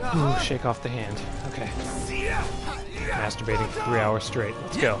 Sure. Okay. Ooh, shake off the hand. Okay. Masturbating for 3 hours straight.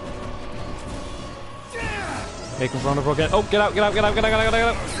 Let's go. Make him vulnerable again. Oh, get out, get out, get out, get out, get out, get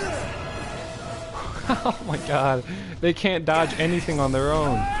out, get out. Oh my god. They can't dodge anything on their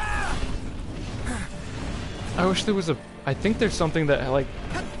own. I wish there was a... I think there's something that, like...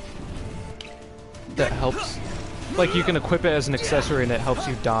 that helps... Like, you can equip it as an accessory and it helps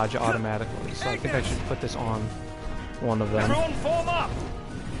you dodge automatically. So I think I should put this on one of them. Everyone form up.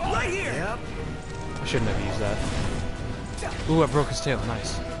 Right here. Yep. I shouldn't have used that. Ooh, I broke his tail.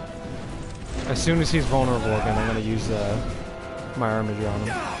 Nice. As soon as he's vulnerable again, I'm going to use my armature on him.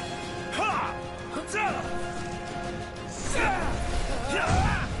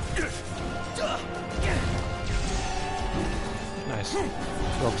 Nice.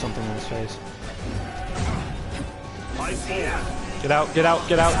 Broke something in his face. Get out, get out,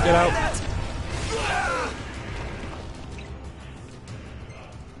 get out, get out!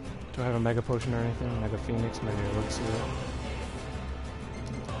 Do I have a Mega Potion or anything? Mega Phoenix, Mega Elixir.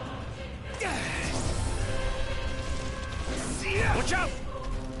 Watch out!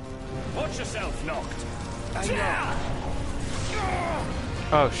 Watch yourself, knocked.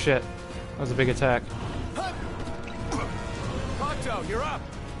 Oh shit. That was a big attack. Octo, you're up.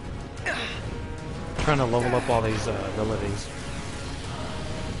 Trying to level up all these abilities.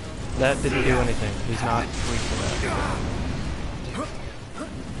 That didn't do anything. He's not weak for that.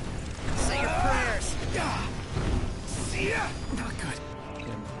 Say your prayers. Not good.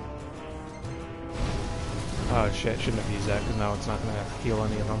 Oh shit, shouldn't have used that because now it's not going to heal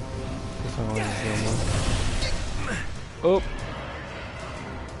any of them. This one only heal one. Oh!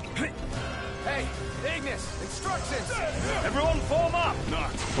 Hey, Ignis, instructions. Everyone form up!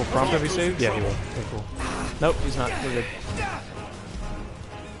 Not. Will Prompto be saved? Yeah, he will. Okay, cool. Nope, he's not. We're good.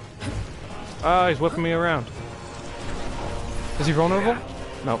 Ah, he's whipping me around. Is he vulnerable?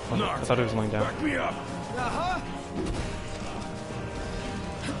 Nope. Okay. I thought he was laying down. Back me up!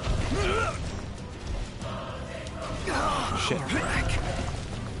 Shit.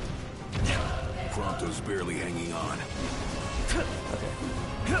 Prompto's barely hanging on.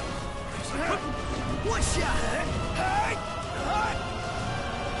 One shot.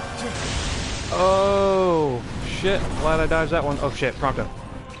 Oh, shit. Glad I dodged that one. Oh, shit. Prompto.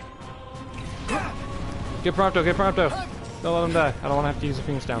 Get Prompto. Get Prompto. Don't let him die. I don't want to have to use the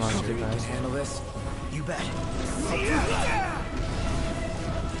Phoenix down on him, guys. Handle this? You bet.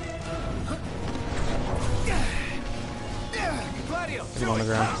 Gladio, Get him on the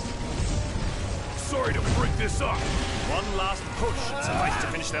ground. Sorry to break this up. One last push. Suffice to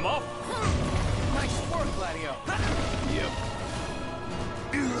finish them off. nice work, Gladio. Yep.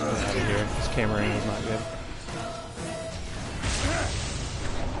 Get out of here. This camera angle is not good.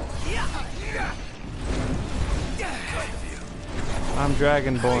 I'm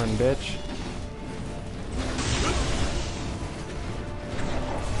Dragonborn, bitch.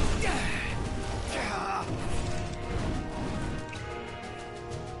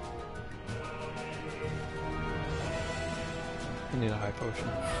 I need a high potion.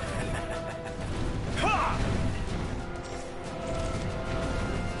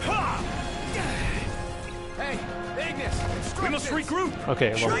 Hey, Ignis, instructions. We must regroup.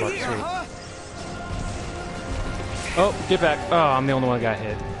 Okay, level Right up, here, sweet. huh? Oh, get back. Oh, I'm the only one that got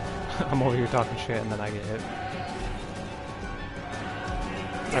hit. I'm over here talking shit and then I get hit.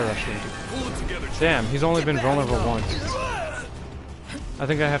 I rushed into. Pull it together. Damn, he's only been vulnerable once. I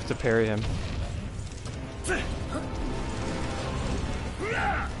think I have to parry him.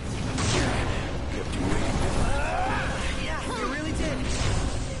 Yeah, you really did.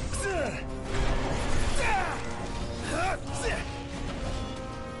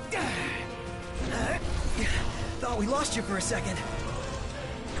 Thought we lost you for a second.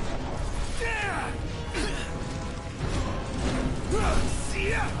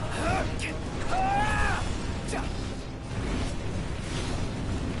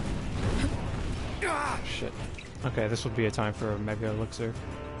 Shit. Okay, this would be a time for a Mega Elixir.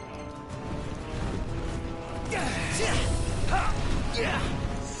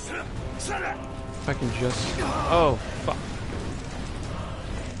 If I can just... Oh, fuck.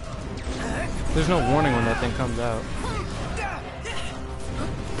 There's no warning when that thing comes out.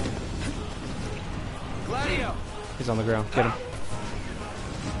 Gladio. He's on the ground. Get him.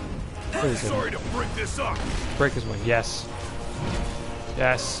 Please hit him. Sorry to break this up. Break his wing. Yes.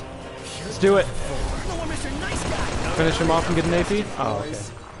 Yes. Let's do it. Hello, Mr. Nice Guy. Finish him off and get an AP? Oh, okay.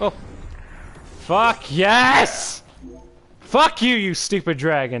 Oh. Fuck yes! Fuck you, you stupid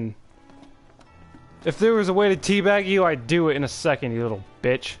dragon. If there was a way to teabag you, I'd do it in a second, you little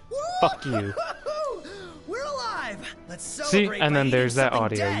bitch. Fuck you. We're alive. Let's See? celebrate. And by then eating there's that something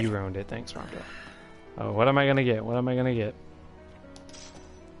audio. dead. You ruined it. Thanks, Ronco. Oh, what am I gonna get? What am I gonna get?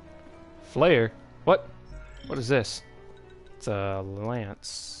 Flare? What? What is this? It's a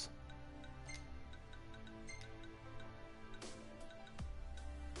lance.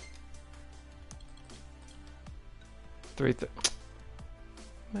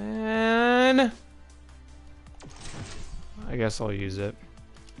 Man. I guess I'll use it.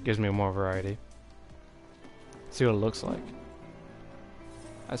 Gives me more variety. See what it looks like.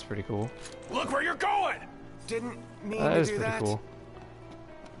 That's pretty cool. Look where you're going. Didn't mean That to is do pretty that. cool.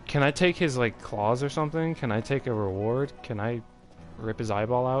 Can I take his like claws or something? Can I take a reward? Can I rip his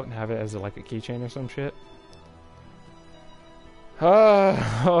eyeball out and have it as like a keychain or some shit?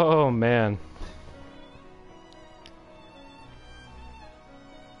 Oh man.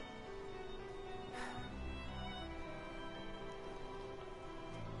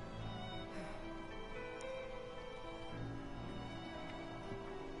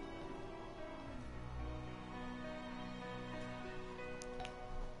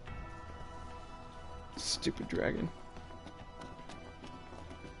 Stupid dragon.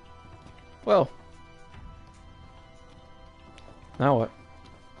 Well. Now what?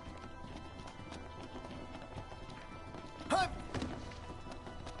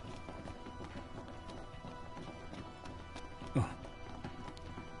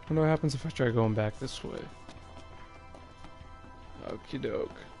 Wonder what happens if I try going back this way. Okie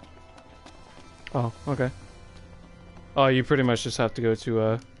doke. Oh, okay. Oh, you pretty much just have to go to,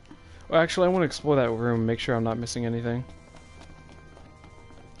 well, actually, I want to explore that room, make sure I'm not missing anything.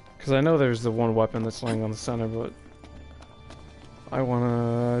 Because I know there's the one weapon that's laying on the center, but I want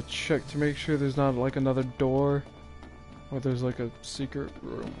to check to make sure there's not, like, another door. Or there's, like, a secret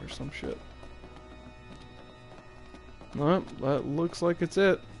room or some shit. Nope, that looks like it's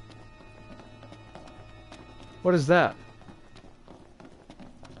it. What is that?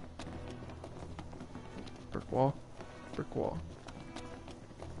 Brick wall. Brick wall.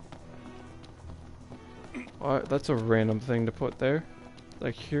 Alright, that's a random thing to put there.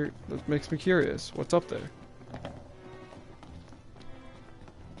 Like, here, that makes me curious. What's up there?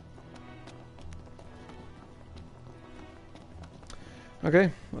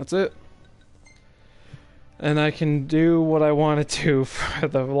 Okay, that's it. And I can do what I want to do for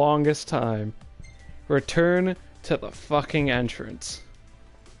the longest time. Return to the fucking entrance.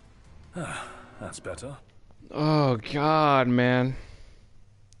 That's better. Oh god, man.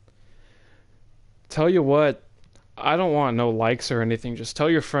 Tell you what, I don't want no likes or anything. Just tell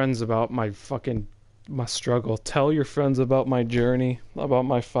your friends about my struggle. Tell your friends about my journey, about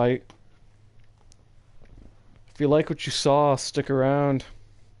my fight. If you like what you saw, stick around.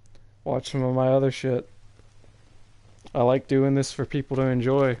 Watch some of my other shit. I like doing this for people to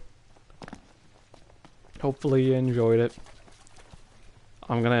enjoy. Hopefully you enjoyed it.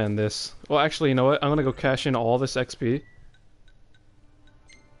 I'm gonna end this. Well, actually, you know what? I'm gonna go cash in all this XP.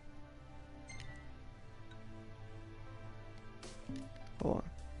 Hold on.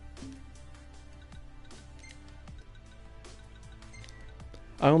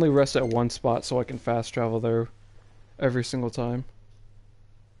 I only rest at one spot so I can fast travel there every single time.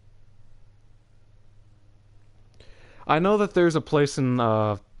 I know that there's a place in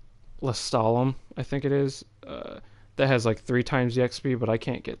Lestalem, I think it is, that has like 3 times the XP, but I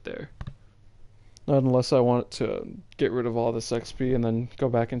can't get there. Not unless I want to get rid of all this XP and then go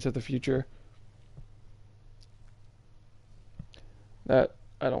back into the future. That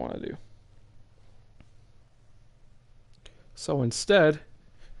I don't want to do. So instead,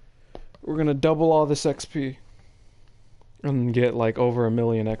 we're gonna double all this XP and get like over 1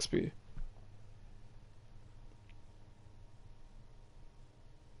 million XP.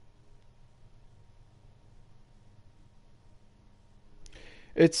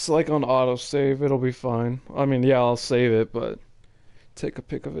 It's like on autosave, it'll be fine. I mean, yeah, I'll save it, but take a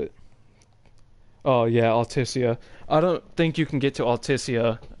pic of it. Oh yeah, Alticia. I don't think you can get to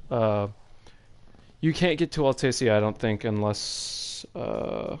Alticia. You can't get to Alticia, I don't think, unless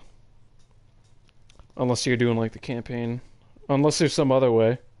you're doing like the campaign. Unless there's some other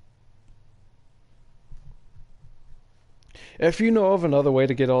way. If you know of another way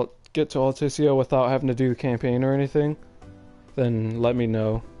to get to Alticia without having to do the campaign or anything, then let me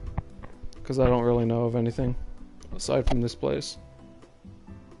know, because I don't really know of anything aside from this place.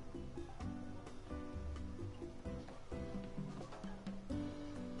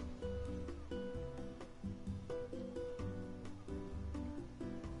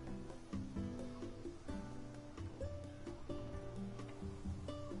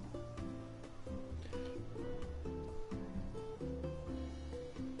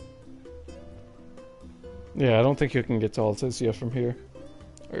 Yeah, I don't think you can get to Alticia from here.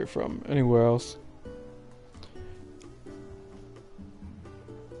 Or from anywhere else.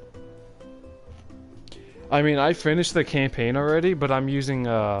 I mean, I finished the campaign already, but I'm using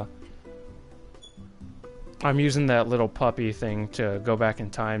that little puppy thing to go back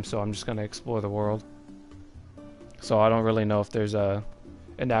in time, so I'm just gonna explore the world. So I don't really know if there's an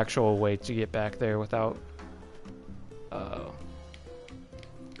actual way to get back there without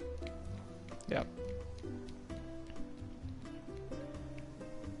yeah.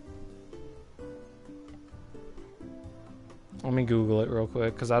 Let me Google it real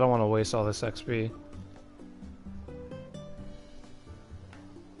quick, because I don't want to waste all this XP.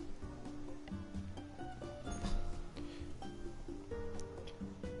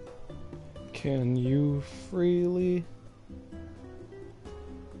 Can you freely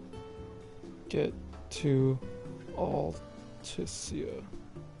get to Alticia?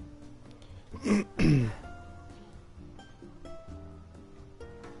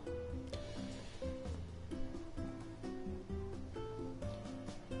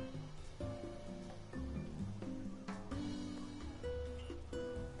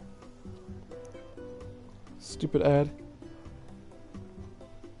 Stupid ad.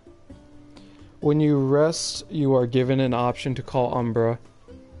 When you rest, you are given an option to call Umbra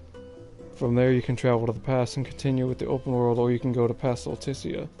From there you can travel to the past and continue with the open world, or you can go to past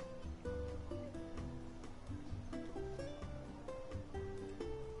Solticia.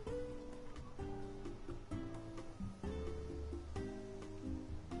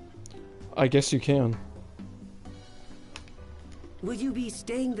 I guess you can. Will you be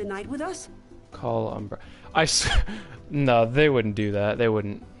staying the night with us? Call Umbra. No, they wouldn't do that. They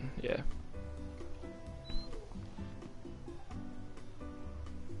wouldn't. Yeah.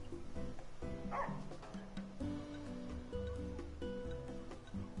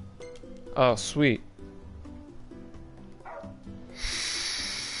 Oh, sweet.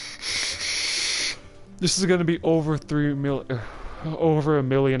 This is gonna be over over a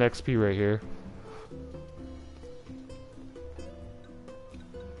million XP right here.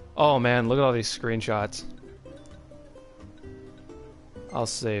 Oh man, look at all these screenshots. I'll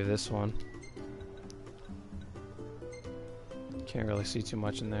save this one. Can't really see too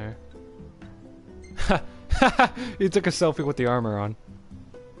much in there. He took a selfie with the armor on.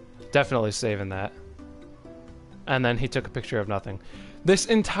 Definitely saving that. And then he took a picture of nothing. This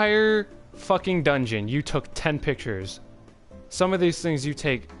entire fucking dungeon, you took 10 pictures. Some of these things you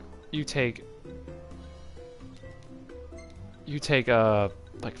take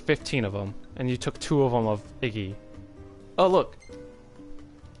like 15 of them, and you took 2 of them of Iggy. Oh look,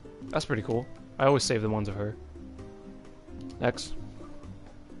 that's pretty cool. I always save the ones of her. Next.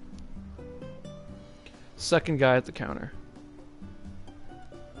 Second guy at the counter.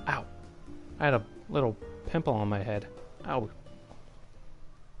 Ow. I had a little pimple on my head. Ow.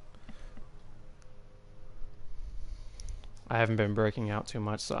 I haven't been breaking out too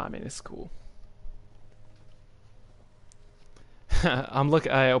much, so I mean, it's cool.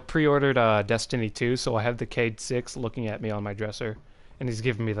 I pre-ordered Destiny 2, so I have the Cade 6 looking at me on my dresser, and he's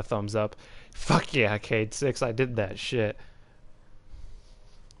giving me the thumbs up. Fuck yeah, Cade 6, I did that shit.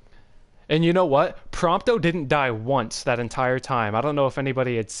 And you know what? Prompto didn't die once that entire time. I don't know if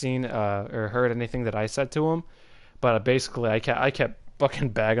anybody had seen or heard anything that I said to him, but basically I kept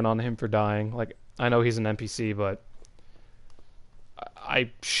fucking bagging on him for dying. Like, I know he's an NPC, but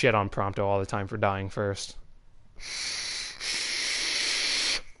I shit on Prompto all the time for dying first.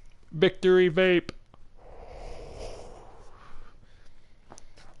 Victory vape.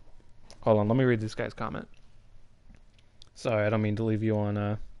 Hold on, let me read this guy's comment. Sorry, I don't mean to leave you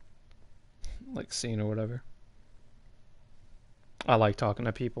on like scene or whatever. I like talking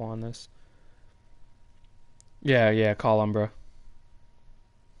to people on this. Yeah, call Umbra.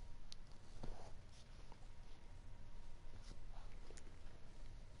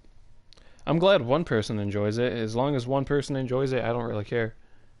 I'm glad one person enjoys it. As long as one person enjoys it, I don't really care.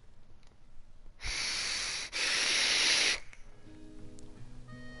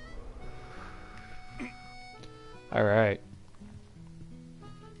 Alright.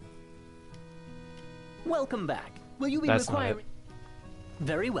 Welcome back. Will you be requiring...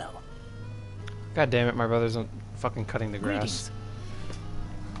 Very well. God damn it, my brother's fucking cutting the grass. Greetings.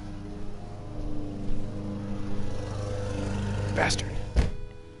 Bastard.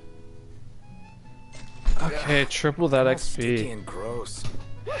 Okay, triple that XP. Sticky and gross.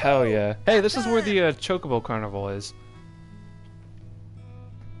 Hell yeah. Hey, this is where the Chocobo Carnival is.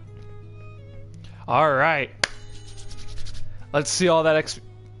 Alright. Let's see all that XP.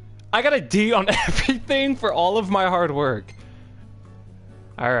 I got a D on everything for all of my hard work.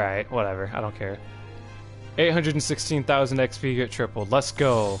 Alright, whatever. I don't care. 816,000 XP get tripled. Let's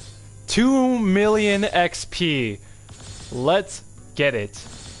go. 2 million XP. Let's get it.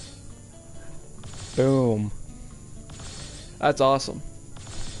 Boom. That's awesome.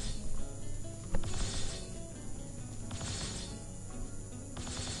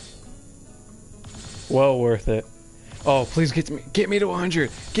 Well worth it. Oh, please get me to 100.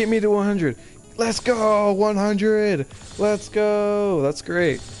 Get me to 100. Let's go. 100. Let's go. That's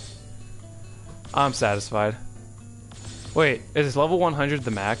great. I'm satisfied. Wait, is level 100 the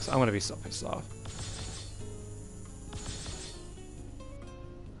max? I'm gonna be so pissed off.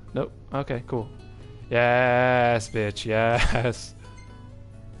 Nope. Okay, cool. Yes, bitch. Yes.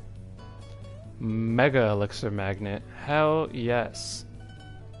 Mega elixir magnet. Hell yes.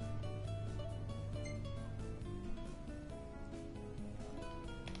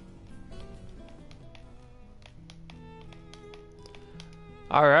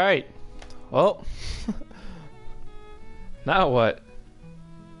 All right. Well, now what?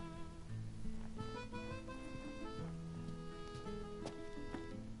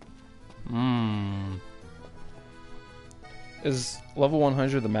 Is level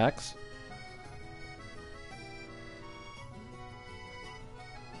 100 the max?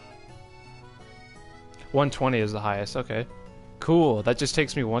 120 is the highest. Okay. Cool. That just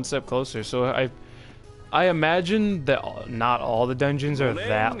takes me one step closer. So I imagine that not all the dungeons are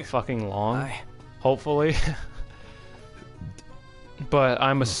that fucking long. Hopefully. But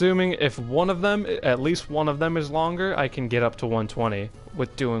I'm assuming if one of them, at least one of them is longer, I can get up to 120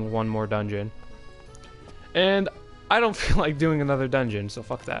 with doing one more dungeon. And I don't feel like doing another dungeon, so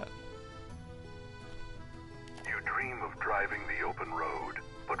fuck that. You dream of driving the open road,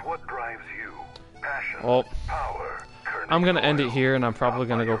 but what drives you? Passion, Well, power, I'm gonna end it here, and I'm probably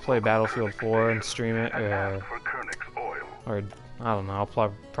gonna go play Battlefield 4 and stream it, or I don't know,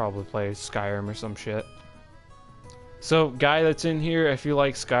 I'll probably play Skyrim or some shit. So, guy that's in here, if you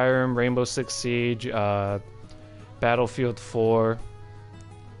like Skyrim, Rainbow Six Siege, Battlefield 4,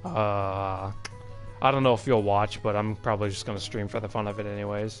 I don't know if you'll watch, but I'm probably just gonna stream for the fun of it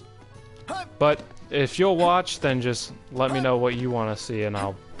anyways. But if you'll watch, then just let me know what you want to see, and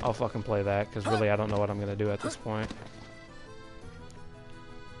I'll fucking play that, because really I don't know what I'm gonna do at this point.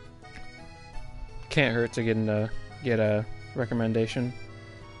 Can't hurt to get a recommendation.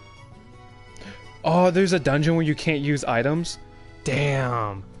 Oh, there's a dungeon where you can't use items?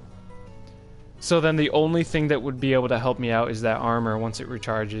 Damn. So then the only thing that would be able to help me out is that armor once it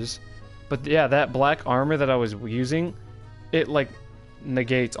recharges. But yeah, that black armor that I was using, it like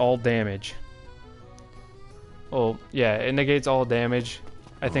negates all damage. Well, yeah, it negates all damage.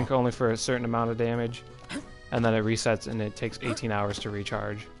 I think only for a certain amount of damage. And then it resets and it takes 18 hours to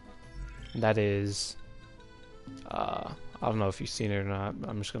recharge. That is... I don't know if you've seen it or not.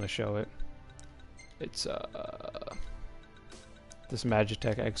 I'm just going to show it. It's this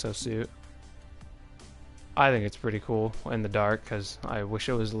Magitech exosuit. I think it's pretty cool in the dark, because I wish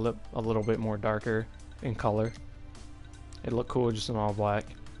it was a little bit more darker in color. It looked cool just in all black.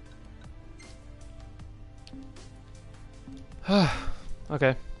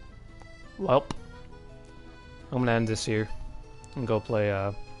 Okay. Well, I'm gonna end this here and go play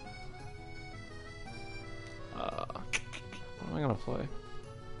what am I gonna play?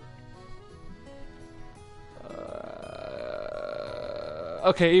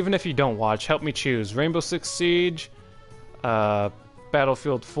 Okay, even if you don't watch, help me choose Rainbow Six Siege,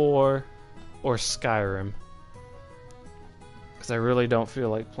 Battlefield 4, or Skyrim. Because I really don't feel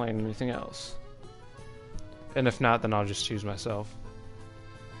like playing anything else. And if not, then I'll just choose myself.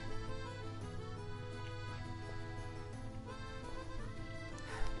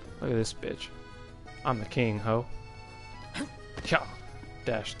 Look at this bitch. I'm the king, ho. Yeah.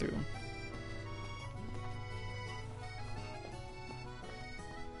 Dash through him.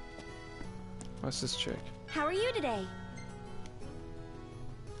 What's this chick? How are you today?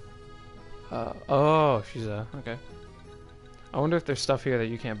 Oh, she's okay. I wonder if there's stuff here that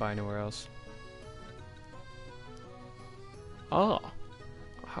you can't buy anywhere else. Oh.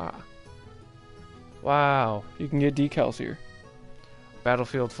 Aha. Wow, you can get decals here.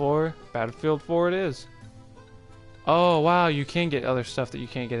 Battlefield 4. Battlefield 4 it is. Oh, wow, you can get other stuff that you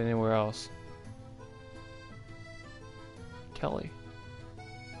can't get anywhere else. Kelly.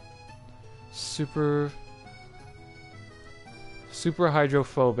 Super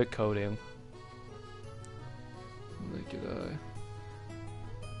hydrophobic coating. Naked eye.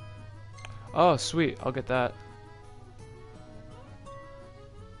 Oh, sweet. I'll get that.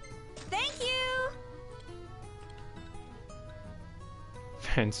 Thank you.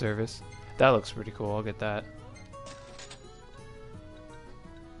 Fan service. That looks pretty cool. I'll get that.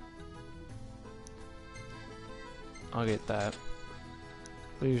 I'll get that.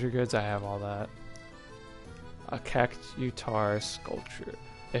 Leisure goods, I have all that. A cactuar sculpture.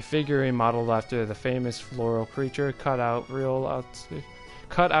 A figurine modeled after the famous floral creature cut out of real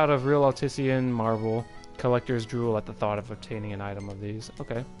Altician marble. Collectors drool at the thought of obtaining an item of these.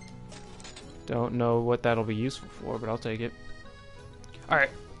 Okay. Don't know what that'll be useful for, but I'll take it.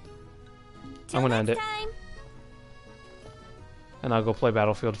 Alright. I'm gonna end it. And I'll go play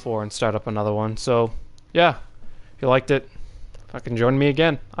Battlefield 4 and start up another one. So, yeah. If you liked it, fucking join me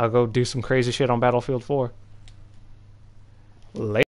again. I'll go do some crazy shit on Battlefield 4. Later.